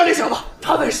是方圆那小子，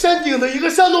他在山顶的一个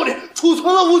山洞里储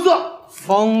存了物资。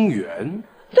方圆？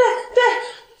对，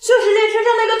就是列车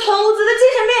上那个囤物资的精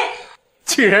神病。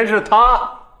竟然是他，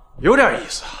有点意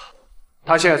思啊。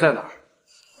他现在在哪儿？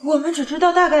我们只知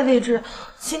道大概位置。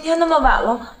今天那么晚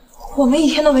了，我们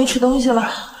1天都没吃东西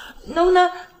了，能不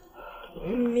能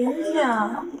明天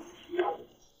啊？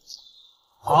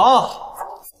好，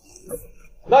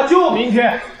那就明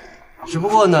天。只不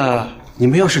过呢，你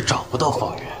们要是找不到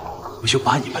方圆，我就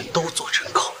把你们都做成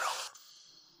烤肉。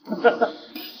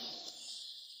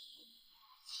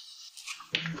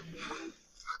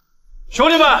兄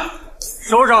弟们，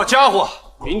收拾好家伙，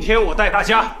明天我带大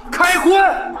家开荤。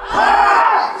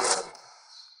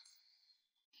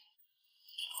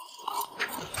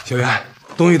小袁，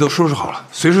东西都收拾好了，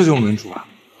随时就能出发。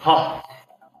好，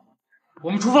我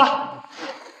们出发。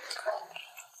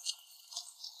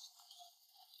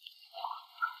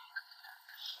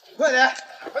快点，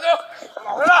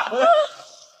哪回来？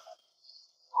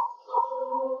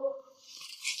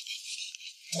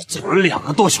走了2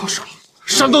个多小时了，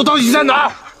山洞到底在哪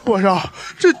儿？我说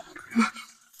这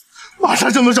马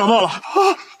上就能找到了啊！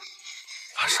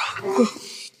马上，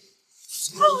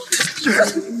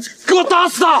给我打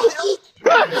死他！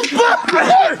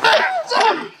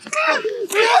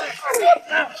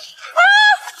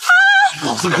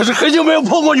老子可是很久没有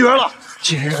碰过女人了，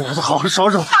今天让老子好好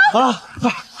爽爽啊！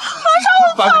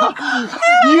反抗，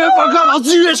你越反抗，老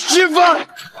子越兴奋。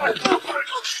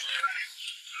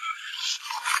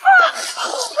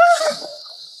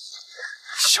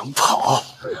想跑？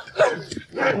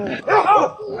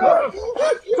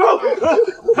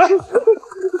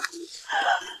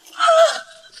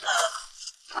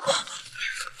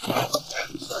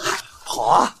跑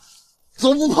啊！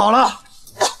走不跑了？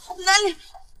哪里？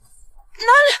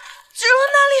只有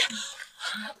哪里？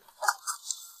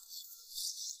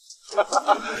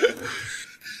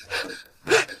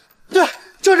对，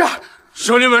就这儿。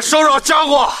兄弟们，收拾好家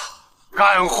伙，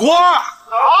干活！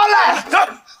好嘞！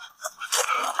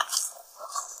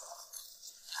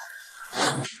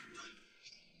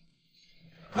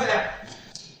快点！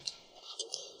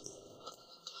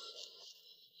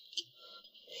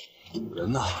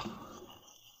人呢？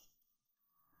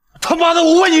他妈的，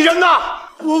我问你人呢？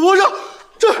我说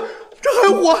这还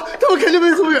活，他们肯定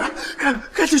没走远，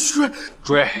赶紧去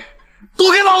追！追！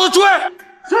都给老子追！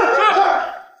是。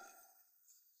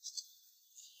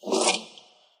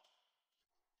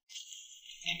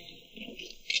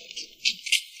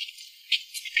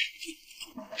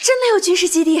真的有军事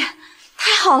基地，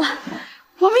太好了，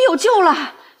我们有救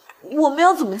了。我们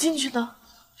要怎么进去呢？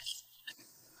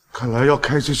看来要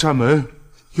开这扇门，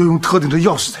要用特定的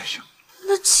钥匙才行。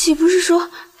那岂不是说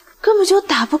根本就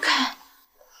打不开？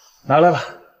拿来吧。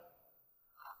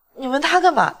你问他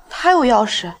干嘛？他有钥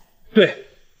匙。对，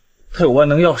他有万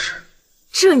能钥匙。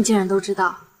这你竟然都知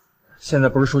道？现在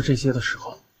不是说这些的时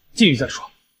候，进去再说。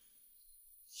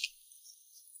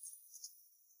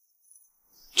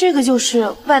这个就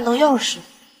是万能钥匙。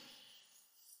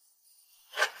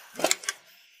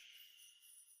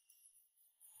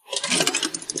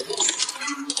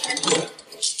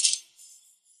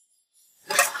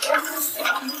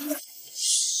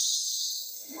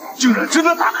竟然真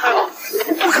的打开了，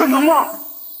不可能吧？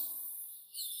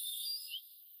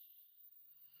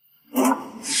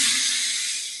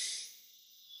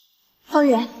方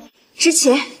圆，之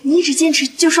前你一直坚持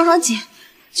救双双姐，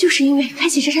就是因为开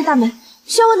启这扇大门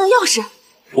需要万能钥匙。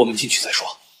我们进去再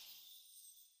说。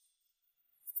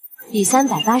第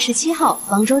387号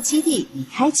方舟基地已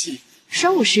开启，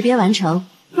生物识别完成，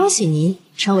恭喜您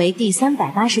成为第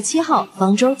387号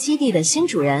方舟基地的新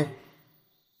主人。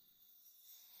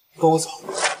跟我走。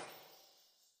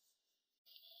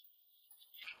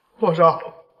皇上，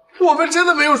我们真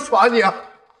的没有耍你啊！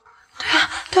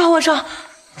对啊，皇上，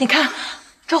你看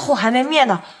这火还没灭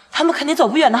呢，他们肯定走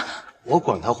不远呢。我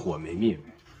管他火没灭没，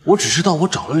我只知道我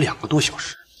找了2个多小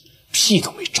时，屁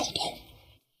都没找到。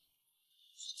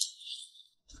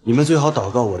你们最好祷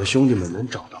告我的兄弟们能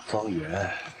找到方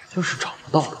圆，就是找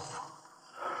不到的话，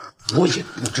我也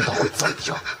不知道会怎么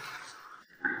样。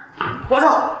皇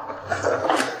上，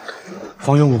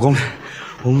方圆武功，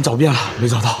我们找遍了，没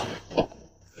找到。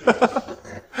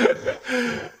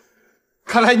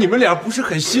看来你们俩不是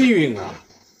很幸运啊！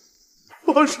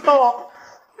皇上，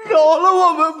饶了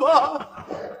我们吧！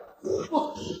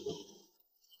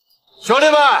兄弟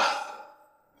们，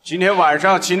今天晚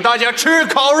上请大家吃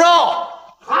烤肉。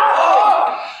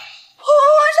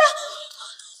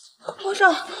皇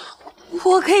上，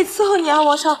我可以伺候你啊，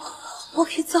皇上，我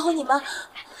可以伺候你们，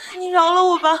你饶了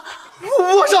我吧。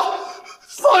皇上，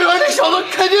方圆那小子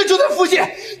肯定就在附近，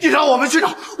你让我们去找，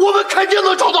我们肯定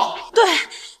能找到。对，就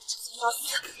算要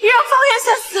死，也让方圆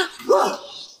先死。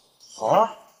好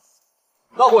啊，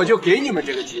那我就给你们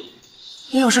这个机会。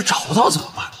那要是找不到怎么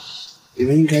办？你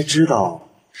们应该知道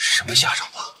是什么下场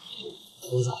吧？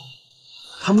皇上，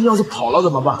他们要是跑了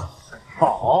怎么办？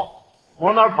跑？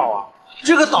往哪儿跑啊？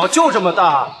这个岛就这么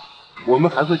大，我们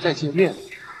还会再见面的。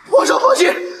皇上放心，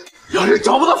要是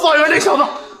找不到方圆那小子，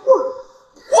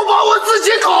我把我自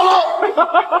己烤了。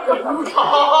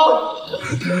好。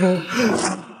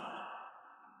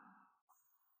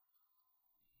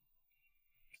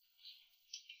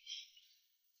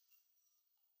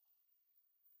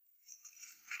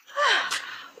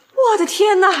我的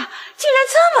天哪，竟然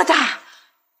这么大！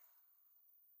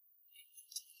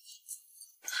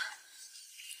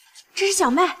这是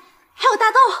小麦，还有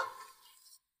大豆，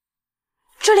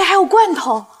这里还有罐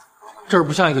头。这儿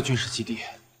不像一个军事基地，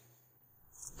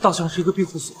倒像是一个庇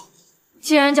护所。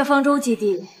既然叫方舟基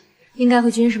地，应该和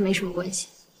军事没什么关系。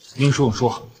宁叔勇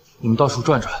说，你们到处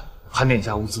转转，盘点一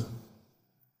下物资。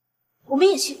我们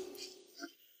也去。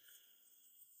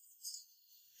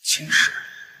秦氏，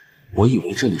我以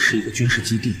为这里是一个军事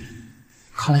基地，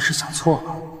看来是想错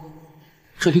了。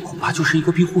这里恐怕就是一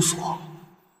个庇护所。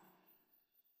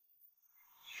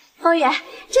方圆，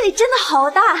这里真的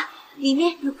好大，里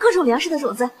面有各种粮食的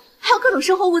种子，还有各种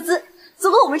生活物资，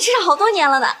足够我们吃上好多年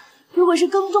了呢。如果是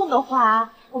耕种的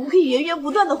话，我们可以源源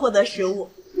不断的获得食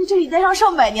物，在这里待上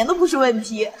上百年都不是问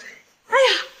题。哎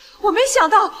呀，我没想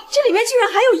到这里面居然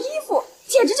还有衣服，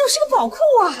简直就是个宝库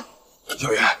啊！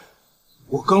小袁，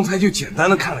我刚才就简单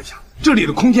的看了一下，这里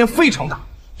的空间非常大，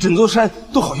整座山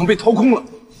都好像被掏空了。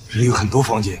这里有很多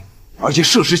房间，而且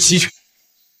设施齐全，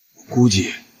我估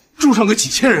计住上个几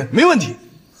千人没问题。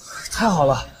太好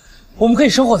了，我们可以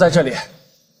生活在这里。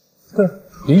对，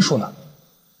林叔呢？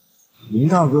林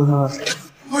大哥他……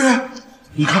方圆，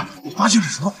你看，我发现了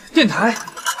什么？电台。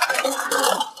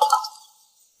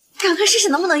赶快试试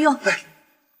能不能用。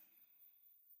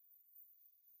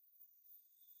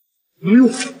能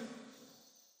用。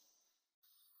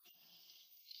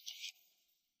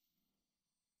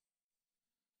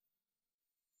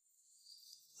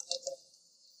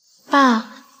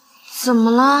爸，怎么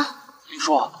了？林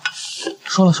叔，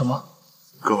说了什么？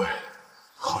各位，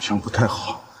好像不太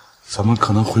好，咱们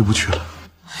可能回不去了。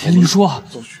林叔，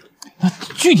那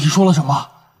具体说了什么？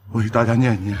我给大家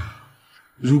念一念，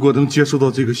如果能接收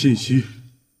到这个信息，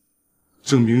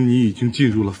证明你已经进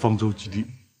入了方舟基地，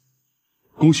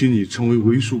恭喜你成为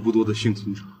为数不多的幸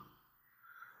存者。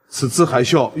此次海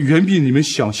啸远比你们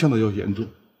想象的要严重，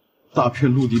大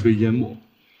片陆地被淹没，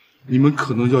你们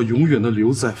可能要永远的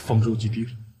留在方舟基地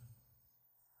了。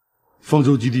方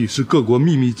舟基地是各国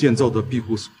秘密建造的庇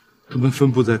护所，它们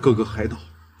分布在各个海岛，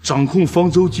掌控方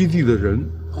舟基地的人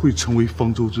会成为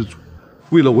方舟之主。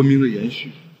为了文明的延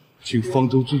续，请方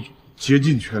舟之主竭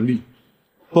尽全力，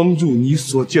帮助你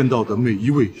所见到的每一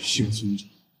位幸存者。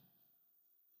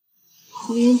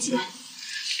胡云姐，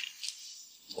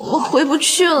我回不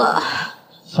去了。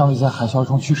相遇在海啸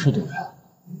中去世的人，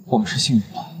我们是幸运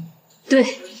的。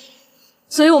对，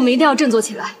所以我们一定要振作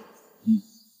起来。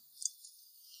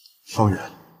方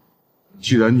圆，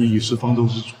既然你已是方舟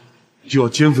之主，就要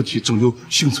肩负起拯救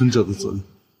幸存者的责任。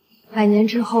100年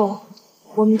之后，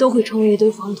我们都会成为一堆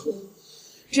黄土。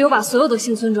只有把所有的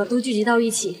幸存者都聚集到一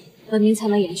起，文明才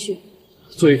能延续。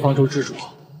作为方舟之主，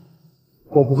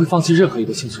我不会放弃任何一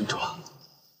个幸存者。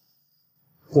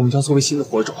我们将作为新的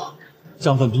火种，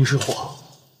将稳冰之火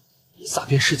洒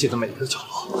遍世界的每一个角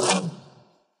落。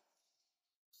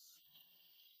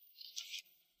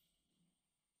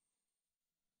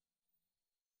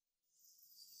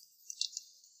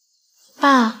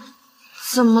爸，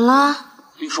怎么了？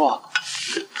林叔，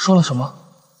说了什么？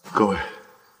各位，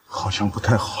好像不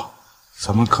太好，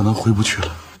咱们可能回不去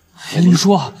了。林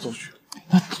叔，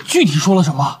那具体说了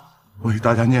什么？我给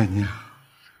大家念一念，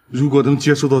如果能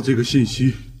接收到这个信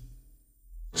息，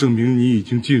证明你已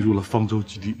经进入了方舟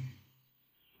基地，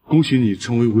恭喜你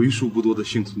成为为数不多的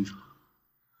幸存者。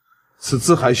此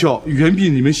次海啸远比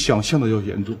你们想象的要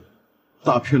严重，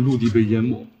大片陆地被淹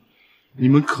没，你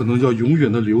们可能要永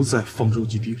远的留在方舟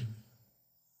基地了。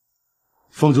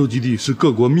方舟基地是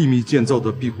各国秘密建造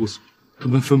的庇护所，他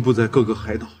们分布在各个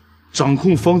海岛，掌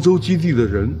控方舟基地的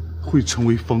人会成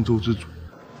为方舟之主。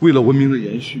为了文明的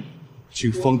延续，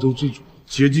请方舟之主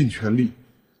竭尽全力，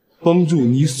帮助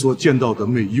你所见到的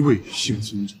每一位幸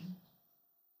存者。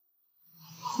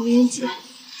胡云姐，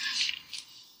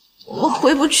我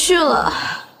回不去了。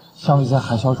相遇在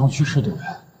海啸中去世的人，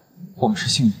我们是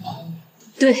幸运的。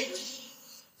对，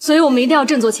所以我们一定要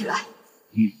振作起来。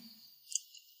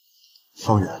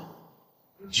方圆，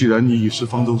既然你已是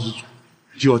方舟之主，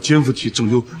就要肩负起拯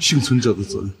救幸存者的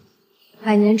责任。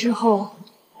100年之后，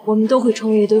我们都会成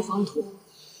为一堆黄土。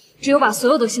只有把所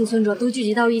有的幸存者都聚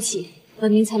集到一起，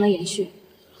文明才能延续。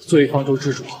作为方舟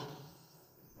之主，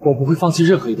我不会放弃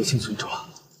任何一个幸存者。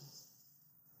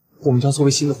我们将作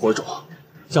为新的火种，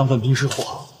将稳冰之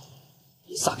火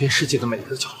洒遍世界的每一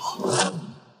个角落。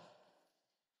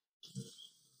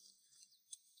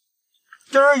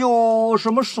今儿有什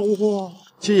么收获？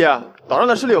七爷，岛上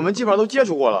的势力我们基本上都接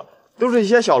触过了，都是一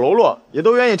些小喽啰，也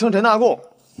都愿意称臣纳贡。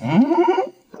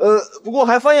不过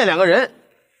还发现2个人。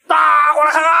大过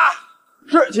来看看。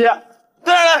是七爷。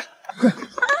对来。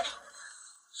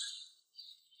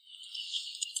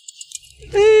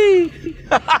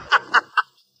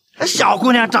小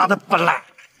姑娘长得不赖。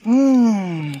哟，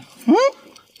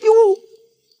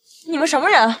你们什么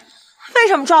人？为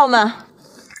什么抓我们？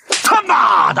他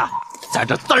妈的，在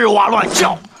这滋哇乱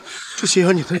叫！这些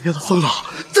年你那边的疯了，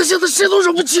咱现在谁都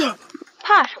惹不起。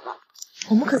怕什么？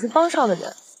我们可是汪少的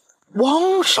人。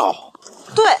汪少？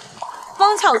对，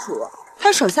汪翘楚，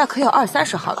他手下可有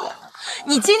20-30号人。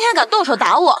你今天敢动手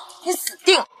打我，你死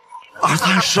定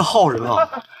！20-30号人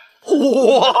啊！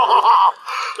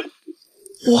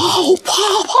我好怕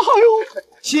哟！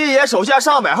七爷手下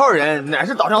上百号人，乃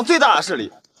是岛上最大的势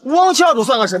力。汪教主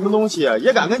算个什么东西，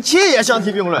也敢跟七爷相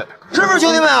提并论，是不是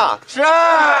兄弟们啊？是。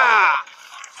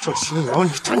这新娘，你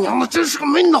他娘的真是个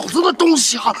没脑子的东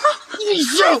西啊！你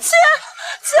七爷，我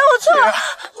错了，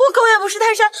我狗也不识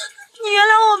泰山，你原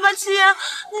谅我吧，七爷，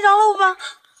你饶了我吧。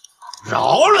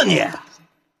饶了你？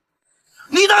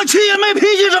你当七爷没脾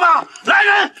气是吧？来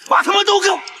人，把他们都给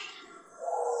我！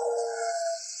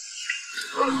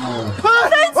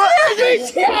这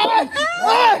钱！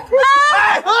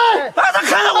他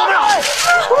看到我们了，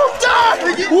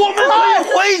我们可以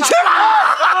回去了。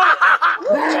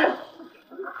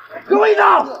各位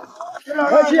长，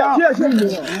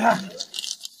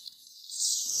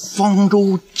方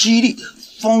舟基地，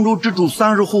方舟之主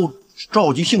30后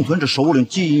召集幸存者首领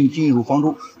进入方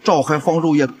舟，召开方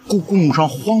舟宴，共商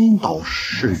荒岛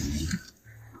事宜。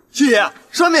七爷，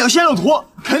上面有线路图，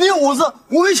肯定有物资，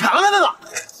我给抢来的呢。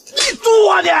你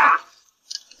作的！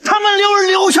他们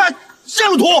留下线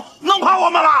路图，能怕我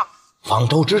们了？方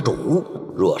舟之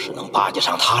主若是能巴结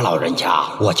上他老人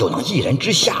家，我就能1人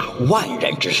之下，万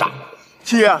人之上。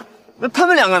七爷，那他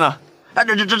们2个呢？哎，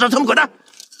这他们滚蛋！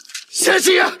谢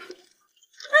七爷。等等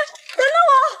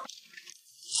我。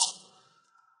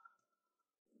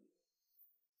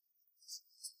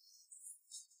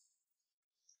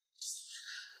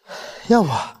要不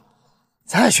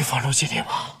咱也去方舟基地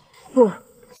吧？不，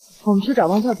我们去找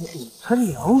汪教主。他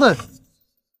娘的！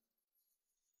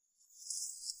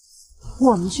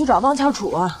我们去找汪教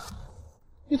主啊！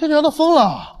你他娘的疯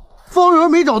了！方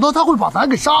圆没找到，他会把咱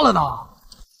给杀了的。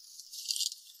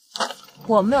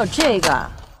我们有这个，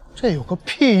这有个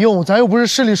屁用？咱又不是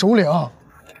势力首领。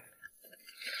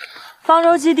方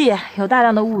舟基地有大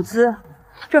量的物资，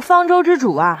这方舟之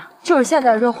主啊，就是现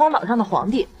在这荒岛上的皇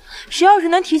帝。谁要是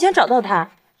能提前找到他，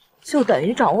就等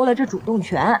于掌握了这主动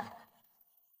权。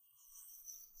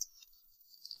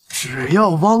只要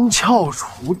汪翘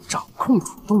楚掌控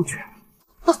主动权，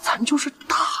那咱就是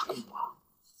大功啊！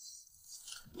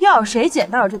要有谁捡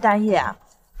到这单页啊，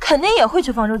肯定也会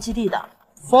去方舟基地的。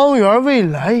方圆未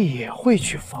来也会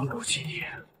去方舟基地，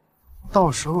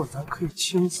到时候咱可以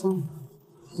轻松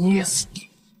捏死你。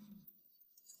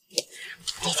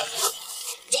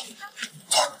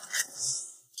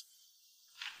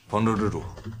方舟之主，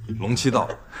龙七到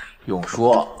了。用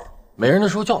说，没人的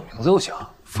时候叫我名字就行。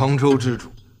方舟之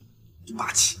主，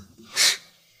霸气。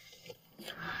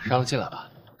让他进来吧。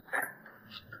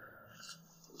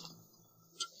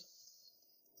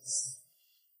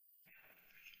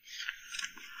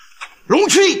龙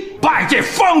七拜见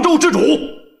方舟之主。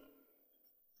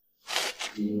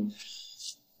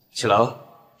启郎，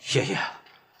爷爷，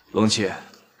龙七，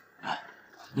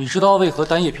你知道为何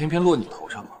单叶偏偏落你头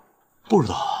上吗？不知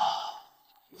道，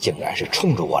竟然是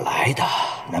冲着我来的。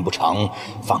难不成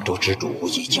方舟之主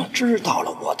已经知道了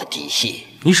我的底细？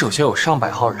你手下有上百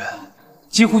号人，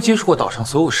几乎接触过岛上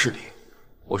所有势力，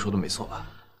我说的没错吧？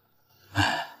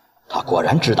他果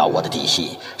然知道我的底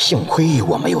细，幸亏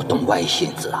我没有动歪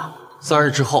心思啊。3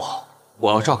日之后，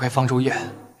我要召开方舟宴，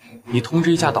你通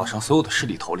知一下岛上所有的势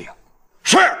力头领。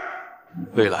是。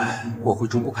未来我会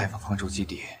逐步开放方舟基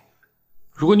地，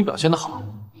如果你表现得好，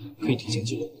可以提前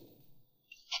进入。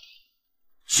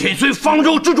请随方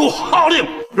舟之主号令，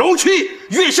龙七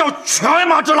愿效犬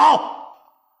马之劳。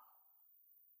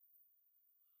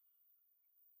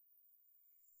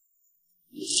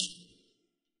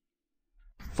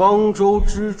方舟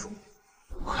之主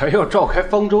还要召开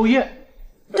方舟宴？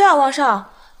对啊，王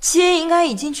少，七爷应该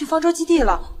已经去方舟基地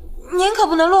了，您可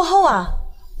不能落后啊！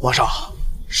王少，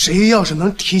谁要是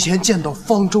能提前见到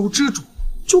方舟之主，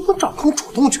就能掌控主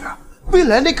动权。未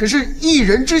来那可是一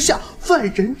人之下，万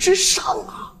人之上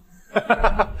啊！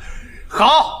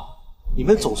好，你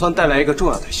们总算带来一个重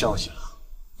要的消息了，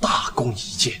大功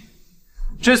一件。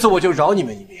这次我就饶你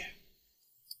们一命。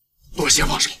多谢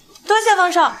王少，多谢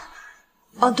王少。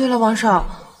哦，对了，王少，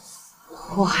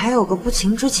我还有个不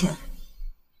情之请。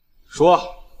说，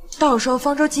到时候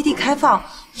方舟基地开放，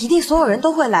一定所有人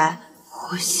都会来。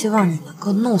我希望你能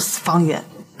够弄死方圆。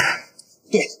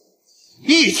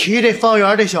一提这方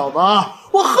圆这小子，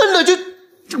我恨的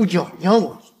就痒痒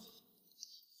我。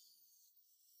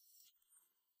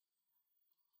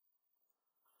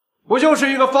不就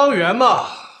是一个方圆吗？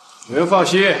你们放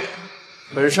心，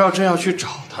本少正要去找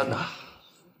他呢。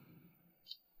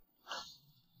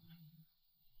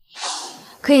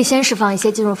可以先释放一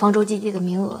些进入方舟基地的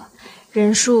名额，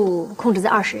人数控制在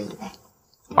20人以内。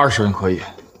20人可以，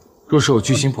若是有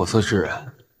居心叵测之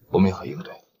人，我们也和一个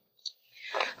队。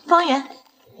方圆，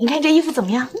你看这衣服怎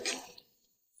么样？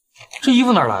这衣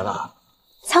服哪来的？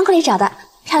仓库里找的，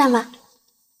漂亮吧？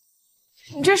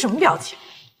你这是什么表情？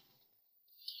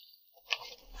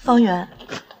方圆，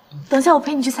等下我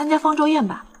陪你去参加方舟宴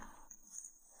吧。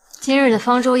今日的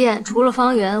方舟宴，除了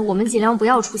方圆，我们尽量不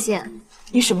要出现。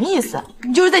你什么意思？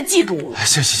你就是在嫉妒我？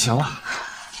行了，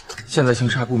现在形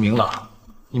势还不明朗，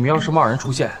你们要是贸然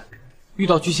出现，遇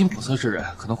到居心叵测之人，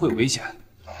可能会有危险。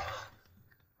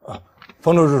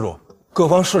方舟之主，各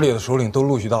方势力的首领都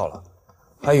陆续到了，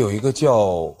还有一个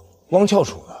叫汪翘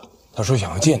楚的，他说想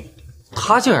要见你。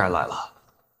他竟然来了，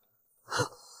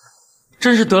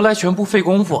真是得来全不费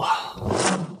工夫啊！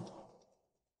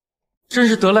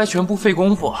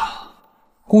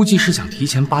估计是想提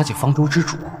前巴结方舟之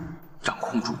主，掌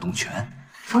控主动权。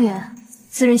方圆，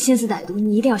此人心思歹毒，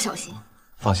你一定要小心。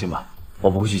放心吧，我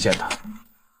不会去见他，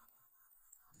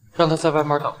让他在外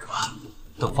面等着吧。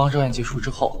等方舟宴结束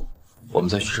之后，我们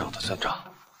再去找他算账。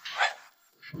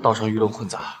道上舆论混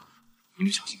杂，你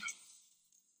们小心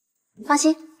点。放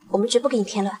心，我们绝不给你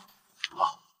添乱。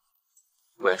好，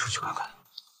我也出去看看。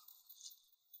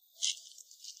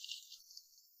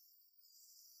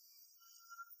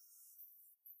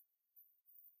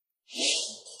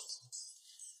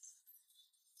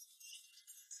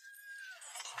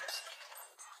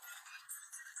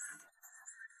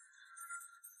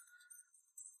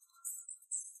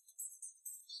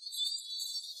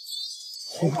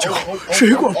好家伙，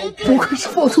谁管不愧是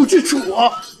方舟之主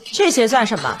啊！这些算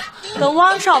什么？等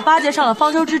汪少巴结上了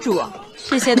方舟之主，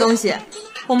这些东西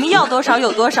我们要多少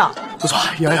有多少。不错，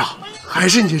洋洋，还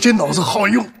是你这脑子好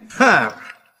用。哼，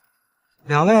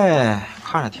两位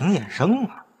看着挺眼生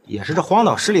啊，也是这荒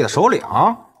岛势力的首领。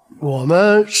我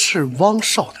们是汪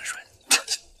少的人。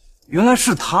原来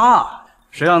是他，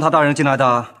谁让他带人进来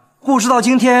的？不知道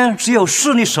今天只有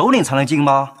势力首领才能进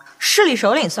吗？势力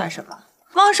首领算什么？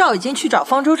汪少已经去找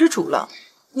方舟之主了。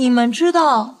你们知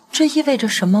道这意味着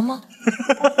什么吗？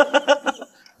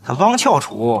他汪翘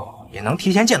楚也能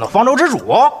提前见到方舟之主？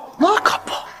那可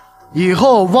不，以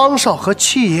后汪少和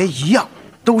七爷一样，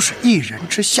都是一人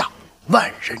之下，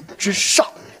万人之上。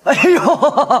哎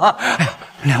呦，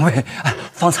两位，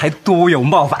方才多有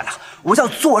冒犯了。我叫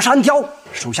座山雕，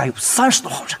手下有30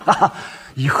多号人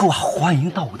以后欢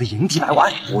迎到我的营地来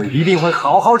玩，我一定会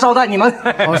好好招待你们。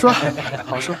好说，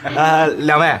好说。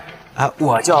两位，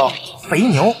我叫肥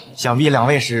牛，想必两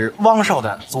位是汪少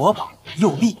的左膀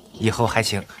右臂，以后还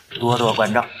请多多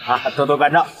关照多多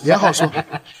关照。也好说。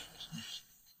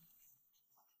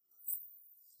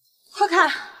快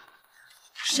看，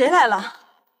谁来了？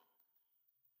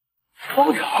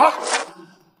方圆儿，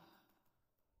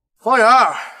方圆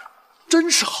儿，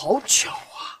真是好巧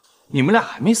啊！你们俩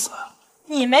还没死？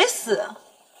你没死，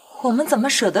我们怎么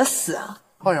舍得死啊？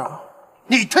方圆儿，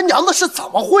你他娘的是怎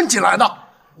么混进来的？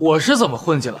我是怎么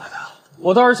混进来的？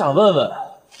我倒是想问问，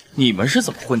你们是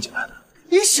怎么混进来的？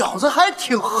你小子还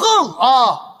挺横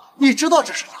啊！你知道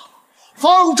这是哪？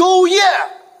方舟宴，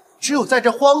只有在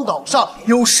这荒岛上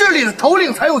有势力的头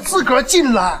领才有资格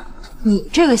进来。你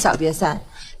这个小瘪三！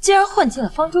竟然混进了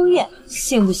方舟宴，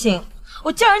信不信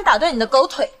我叫人打断你的狗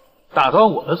腿？打断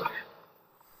我的腿？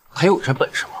还有这本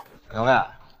事吗？两位，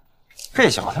这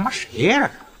小子他妈谁呀？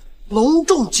隆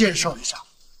重介绍一下，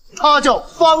他叫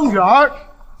方圆儿，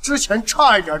之前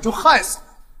差一点就害死了，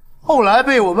后来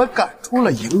被我们赶出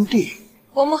了营地。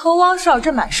我们和汪少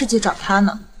正满世界找他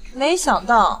呢，没想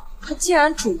到他竟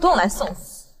然主动来送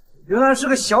死。原来是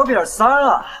个小瘪三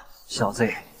啊！小子，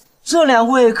这两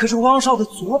位可是汪少的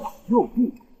左膀右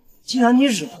臂。既然你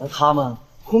惹了他们，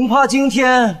恐怕今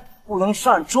天不能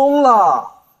善终了。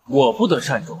我不得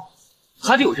善终，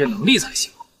还得有这能力才行。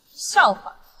笑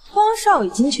话，汪少已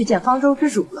经去见方舟之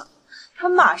主了，他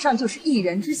马上就是一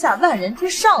人之下，万人之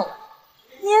上了。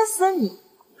捏死你，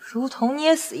如同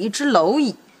捏死一只蝼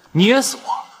蚁。捏死我？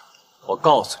我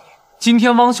告诉你，今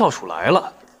天汪校主来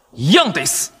了，一样得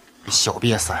死。小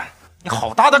瘪三，你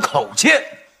好大的口气！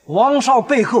汪少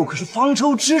背后可是方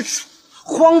舟之主，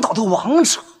荒岛的王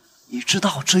者。你知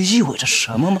道这意味着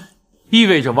什么吗？意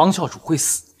味着汪校主会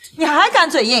死。你还敢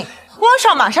嘴硬？汪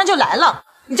少马上就来了，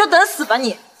你就等死吧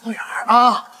你！方圆儿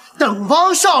啊，等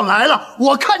汪少来了，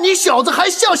我看你小子还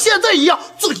像现在一样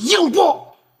嘴硬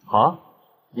不？啊，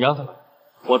你让他来，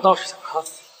我倒是想看。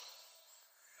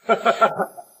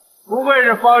不愧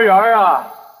是方圆啊，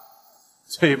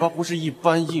嘴巴不是一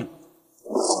般硬。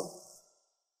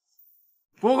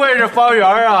不愧是方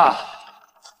圆啊，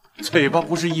嘴巴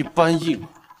不是一般硬。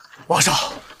王少，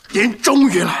您终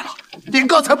于来了！您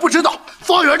刚才不知道，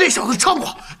方圆这小子猖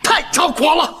狂，太猖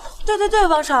狂了。对，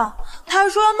汪少，他还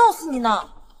说要弄死你呢。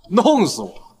弄死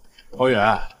我？方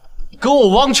圆，跟我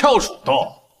汪翘楚斗，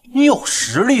你有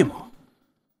实力吗？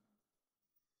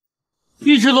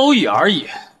一只蝼蚁而已，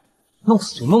弄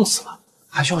死就弄死了，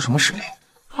还需要什么实力？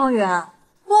方圆，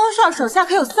汪少手下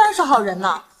可有30号人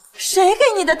呢，谁给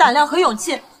你的胆量和勇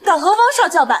气，敢和汪少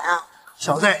叫板啊？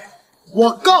小子，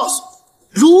我告诉你。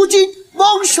如今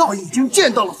汪少已经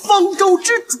见到了方舟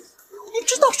之主，你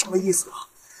知道什么意思吗？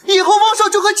以后汪少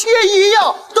就和七爷一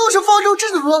样，都是方舟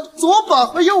之主的左膀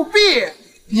和右臂，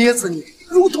捏死你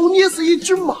如同捏死一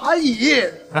只蚂蚁。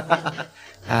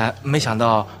没想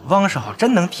到汪少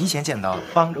真能提前见到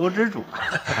方舟之主，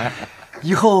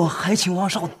以后还请汪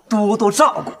少多多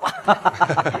照顾。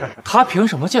他凭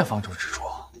什么见方舟之主？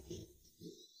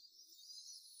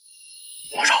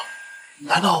王少，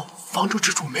难道方舟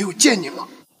之主没有见你吗？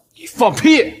你放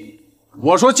屁！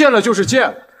我说见了就是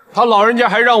见，他老人家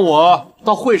还让我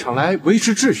到会场来维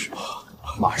持秩序，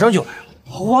马上就来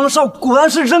了。汪少果然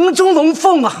是人中龙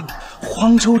凤啊！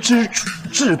荒州之主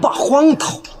制霸荒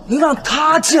岛，能让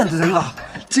他见的人啊，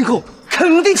今后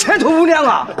肯定前途无量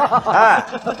啊！哎，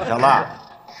小子，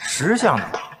识相的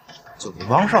就给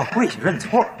汪少跪下认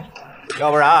错，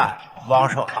要不然汪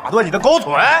少打断你的狗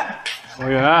腿。方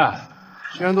圆，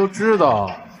既然都知道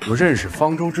我认识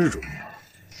方舟之主，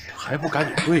还不赶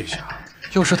紧跪下？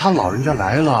要是他老人家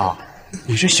来了，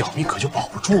你这小命可就保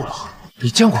不住了。你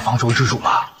见过方舟之主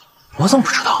吗？我怎么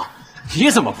不知道？你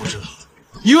怎么不知道？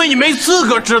因为你没资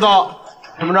格知道。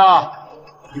怎么着？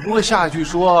你不会下一句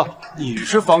说你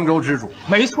是方舟之主？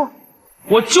没错，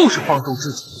我就是方舟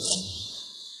之主。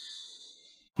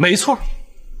没错，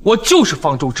我就是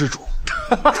方舟之主。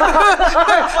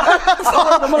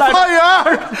方圆，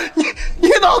你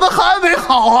脑子还没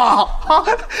好啊？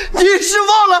你是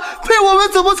忘了被我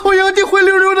们怎么从营地灰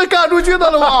溜溜的赶出去的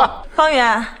了吗？方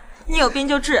圆，你有病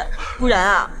就治，不然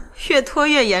啊，越拖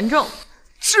越严重。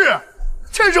治？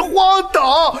这是荒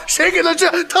岛，谁给他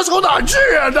治？他从哪治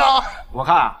啊？他？我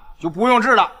看就不用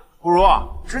治了，不如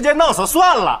直接弄死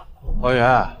算了。王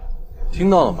源，听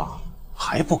到了吧？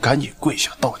还不赶紧跪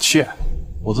下道歉，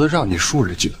否则让你数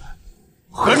日进来，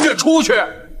横着出去，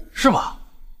是吗？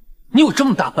你有这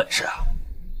么大本事啊？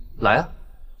来啊！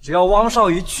只要汪少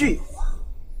一句话，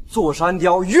座山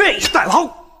雕愿意代劳。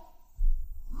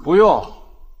不用，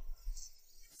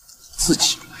自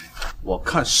己来，我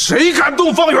看谁敢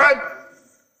动方圆。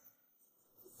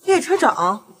列车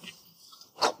长，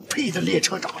狗屁的列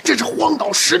车长，这是荒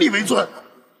岛实力为尊。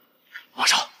王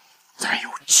少，咱有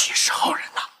几十号人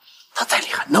呢，他再厉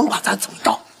害能把咱怎么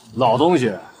着？老东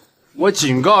西，我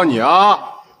警告你啊！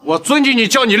我尊敬你，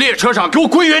叫你列车长，给我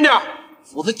滚远点，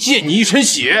否则溅你一身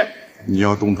血。你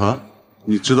要动他，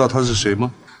你知道他是谁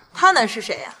吗？他能是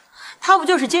谁呀？他不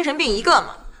就是精神病一个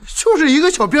吗？就是一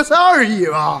个小瘪三而已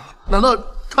嘛，难道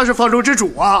他是方舟之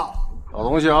主啊？老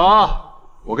东西啊，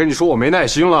我跟你说，我没耐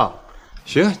心了。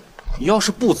行，你要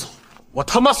是不走，我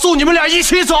他妈送你们俩一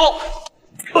起走！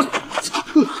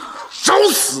找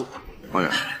死！王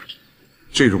远，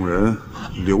这种人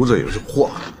留着也是祸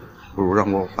害，不如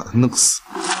让我把他弄死。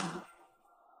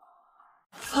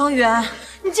方圆，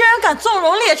你竟然敢纵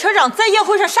容列车长在宴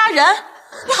会上杀人，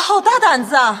你好大胆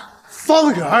子啊！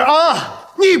方圆啊，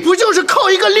你不就是靠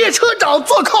一个列车长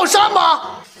做靠山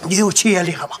吗？你有七爷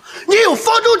厉害吗？你有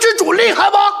方舟之主厉害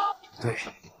吗？对，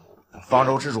方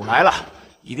舟之主来了，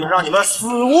一定让你们死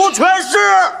无全尸！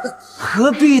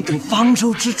何必等方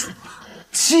舟之主？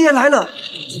七爷来了，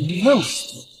弄死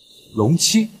龙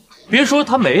七，别说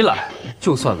他没来，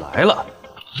就算来了，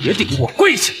也得给我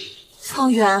跪下！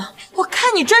方圆，我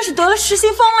看你真是得了失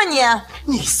心疯了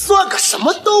你算个什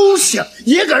么东西，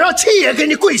也敢让七爷给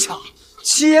你跪下？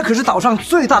七爷可是岛上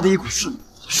最大的一股势力，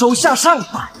手下上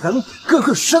百人，个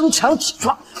个身强体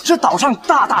壮。这岛上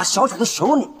大大小小的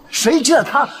首领，谁见了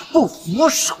他不俯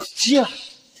首接？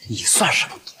你算什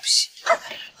么东西？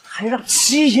还让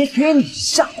七爷给你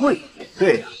下跪？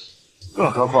对呀，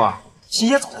更何况七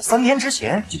爷早在3天之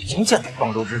前就已经见到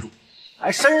方舟之主，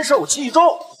还深受器重。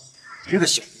这个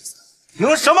小子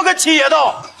凭什么跟七爷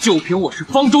斗？就凭我是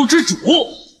方舟之主！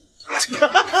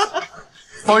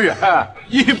方远，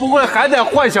你不会还在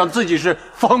幻想自己是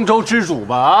方舟之主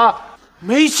吧？啊，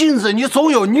没镜子你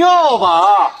总有尿吧？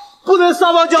啊，不能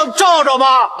撒泡尿照照吗？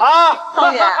啊！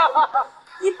方圆，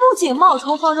你不仅冒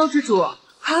充方舟之主，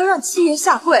还要让七爷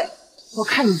下跪，我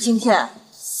看你今天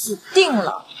死定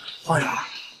了！方圆，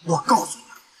我告诉你，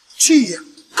七爷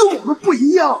跟我们不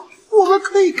一样，我们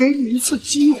可以给你一次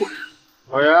机会。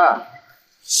方圆，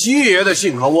七爷的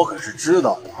性格我可是知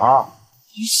道的啊，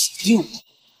你死定了。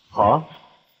好啊，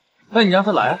那你让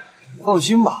他来啊！放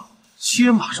心吧，七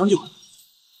爷马上就来。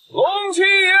龙七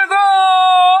爷到！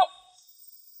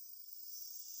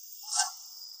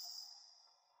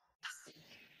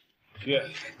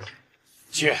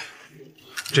姐，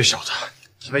这小子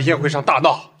他在宴会上大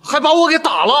闹，还把我给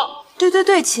打了。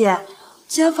对，七爷，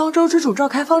既然方舟之主召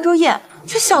开方舟宴，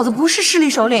这小子不是势力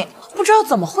首领，不知道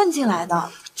怎么混进来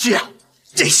的。姐，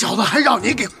这小子还让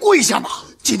你给跪下吗？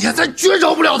今天咱绝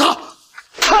饶不了他！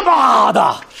他妈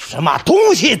的，什么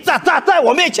东西在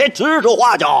我面前指手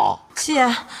画脚？七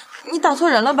爷，你打错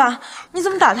人了吧？你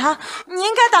怎么打他？你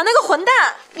应该打那个混蛋！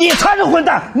你才是混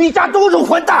蛋，你家都是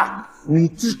混蛋！你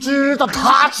知道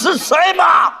他是谁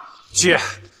吗？姐，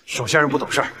手下人不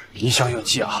懂事，影响有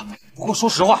气啊。不过说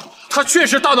实话，他确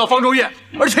实大闹方舟宴，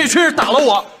而且也确实打了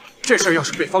我。这事要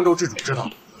是被方舟之主知道，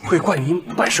会怪您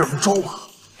办事不周吧？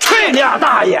去你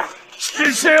大爷！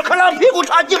吃可让屁股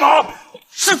插鸡毛，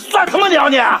是算什么了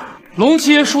你？龙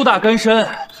七爷树大根深，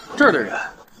这儿的人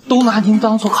都拿您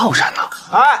当做靠山呢。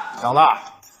哎，小子，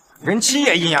人七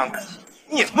爷阴阳怪气，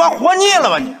你他妈活腻了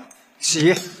吧你？七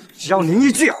爷，只要您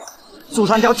一句话，座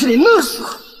山雕替你弄死！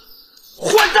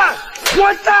混蛋！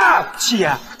混蛋！七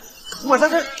爷，我在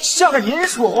这向着您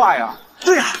说话呀。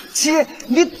对呀，七爷，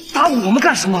你打我们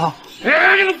干什么？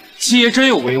七爷真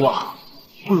有威望，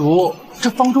不如这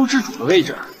方舟之主的位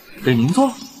置给您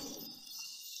坐。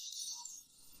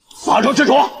方舟之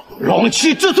主，龙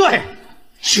七之罪，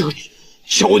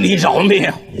求你饶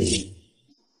命！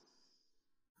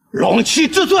龙七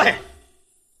之罪，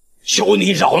求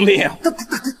你饶命！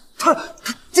他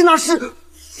竟然是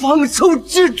方舟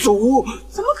之主？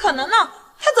怎么可能呢？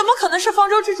他怎么可能是方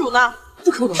舟之主呢？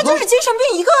不可能，他就是精神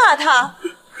病一个啊！他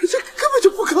这根本就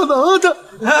不可能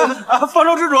的。方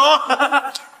舟之主，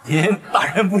您大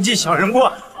人不计小人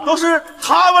过，都是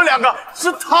他们两个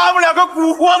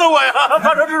蛊惑的我呀！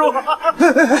方舟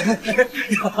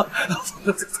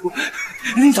之主，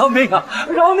你饶命啊！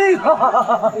饶命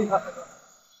啊！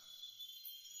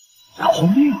饶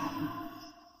命！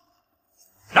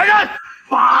来人，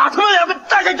把他们两个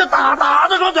带下去打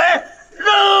的双腿，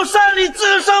扔山里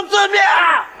自生自灭！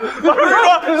方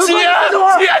舟之主，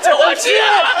接着我接！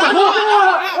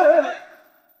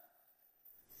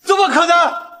怎么可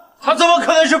能？他怎么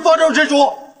可能是方舟之主？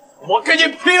我跟你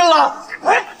拼了！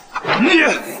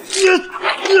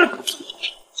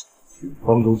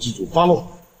方舟之主发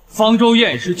落，方舟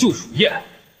宴是就属宴，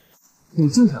你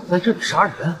竟想在这里杀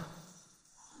人！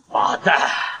八蛋，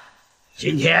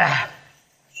今天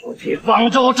就替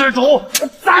方舟之主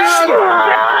宰了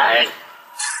你！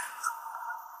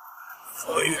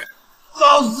风月，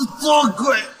老子做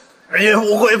鬼也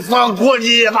不会放过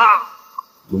你的。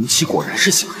龙七果然是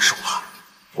心狠手辣，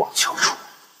王翘楚，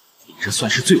你这算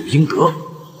是罪有应得。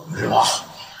是吧？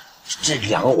这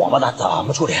两个王八蛋怎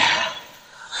么处理？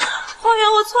荒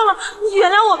原，我错了，你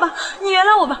原谅我吧，你原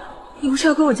谅我吧。你不是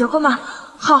要跟我结婚吗？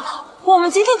好，我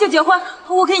们今天就结婚，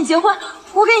我跟你结婚，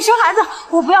我给你生孩子，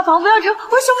我不要房，不要车，我什么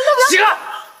都不要。行了，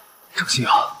郑信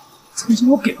阳，曾经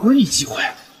我给过你机会。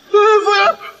不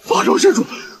然，方舟之主，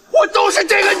我都是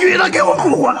这个女的给我蛊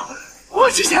惑的。我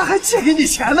之前还借给你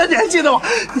钱呢，你还记得吗？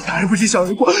你大人不计小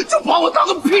人过，就把我当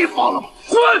个屁放了吗？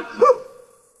滚！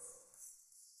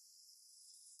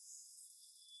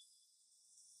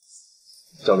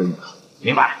交给你了。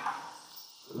明白。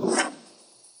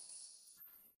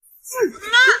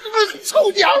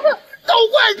臭娘们，都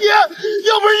怪你！要不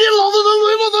是你，老子能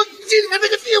沦落到今天这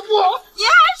个地步。你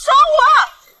还说我？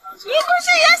你不是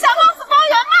也想弄死方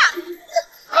圆吗？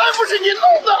还不是你弄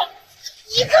的！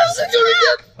一开始就是你，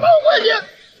都怪你，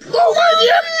都怪你！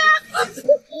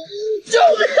救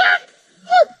命！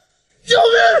救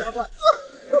命！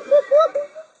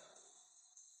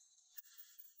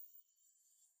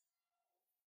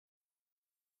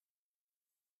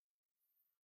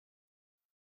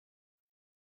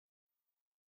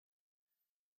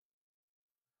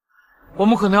我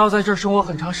们可能要在这儿生活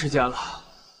很长时间了，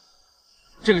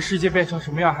这个世界变成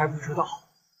什么样还不知道，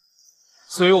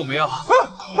所以我们要……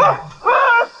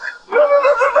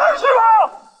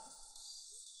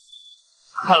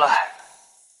看来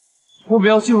我们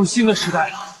要进入新的时代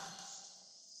了。